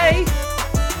 Bye.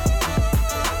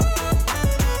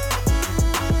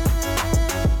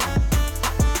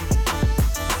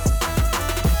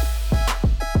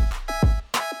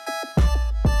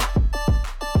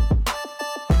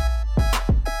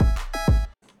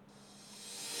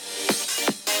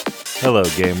 Hello,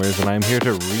 gamers, and I'm here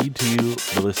to read to you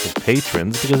the list of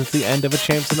patrons because it's the end of a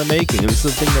Champs in the Making. And this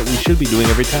is the thing that we should be doing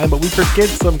every time, but we forget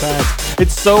sometimes.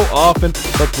 It's so often,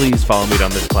 but please follow me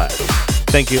down this class.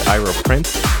 Thank you, Ira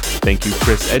Prince. Thank you,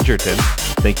 Chris Edgerton.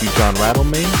 Thank you, John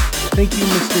Rattlemane. Thank you,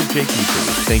 Mr. Jakey.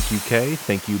 Thank you, Kay.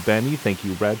 Thank you, Benny. Thank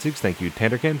you, Radzooks. Thank you,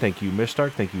 Tanderkin. Thank you,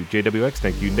 Mishtark. Thank you, JWX.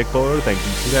 Thank you, Nick Bowler. Thank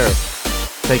you, Sarah.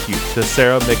 Thank you to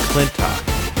Sarah McClintock.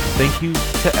 Thank you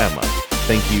to Emma.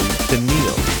 Thank you to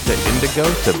Neil, to Indigo,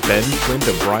 to Ben Flynn,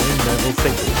 to Brian Neville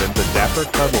Singleton, to Dapper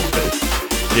Cuddlefish,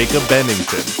 Jacob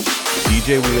Bennington,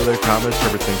 DJ Wheeler, Thomas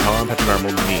Herbertson, Colin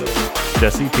Petronarmal, Neil,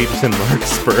 Jesse Peterson,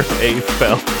 Larkspur, A.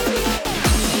 Fell,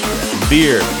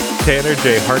 Beer, Tanner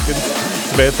J. Harkins,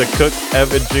 Samantha Cook,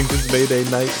 Evan Jenkins, Mayday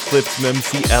Knight, Flips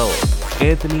MCL,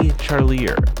 Anthony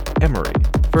Charlier, Emery,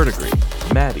 Vertigree,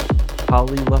 Maddie,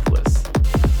 Holly Loveless,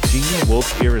 Gene Wolf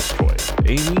Iristoy,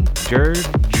 Amy, George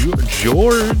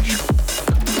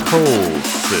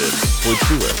Colson, Floyd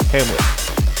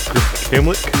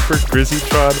Hamlet Cooper,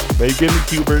 Grizzytron, Megan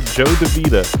Hubert, Joe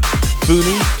DeVita,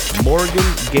 Fooney, Morgan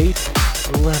Gate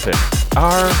 11,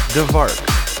 R. DeVark,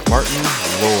 Martin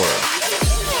Lore.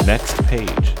 Next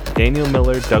page. Daniel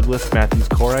Miller, Douglas Matthews,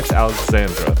 Corax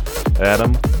Alexandra,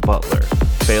 Adam Butler,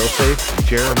 Failsafe,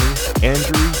 Jeremy,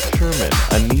 Andrew Sherman,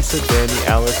 Anissa, Danny,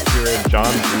 Alice, Kira,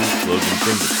 John Bruce, Logan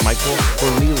Fingers, Michael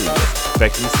Cornelius,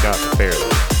 Becky Scott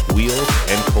Fairley, Wheels,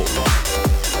 and Colton.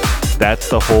 That's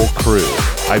the whole crew.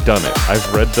 I've done it.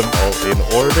 I've read them all in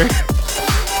order,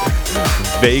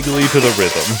 vaguely to the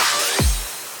rhythm.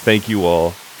 Thank you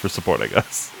all for supporting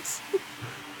us.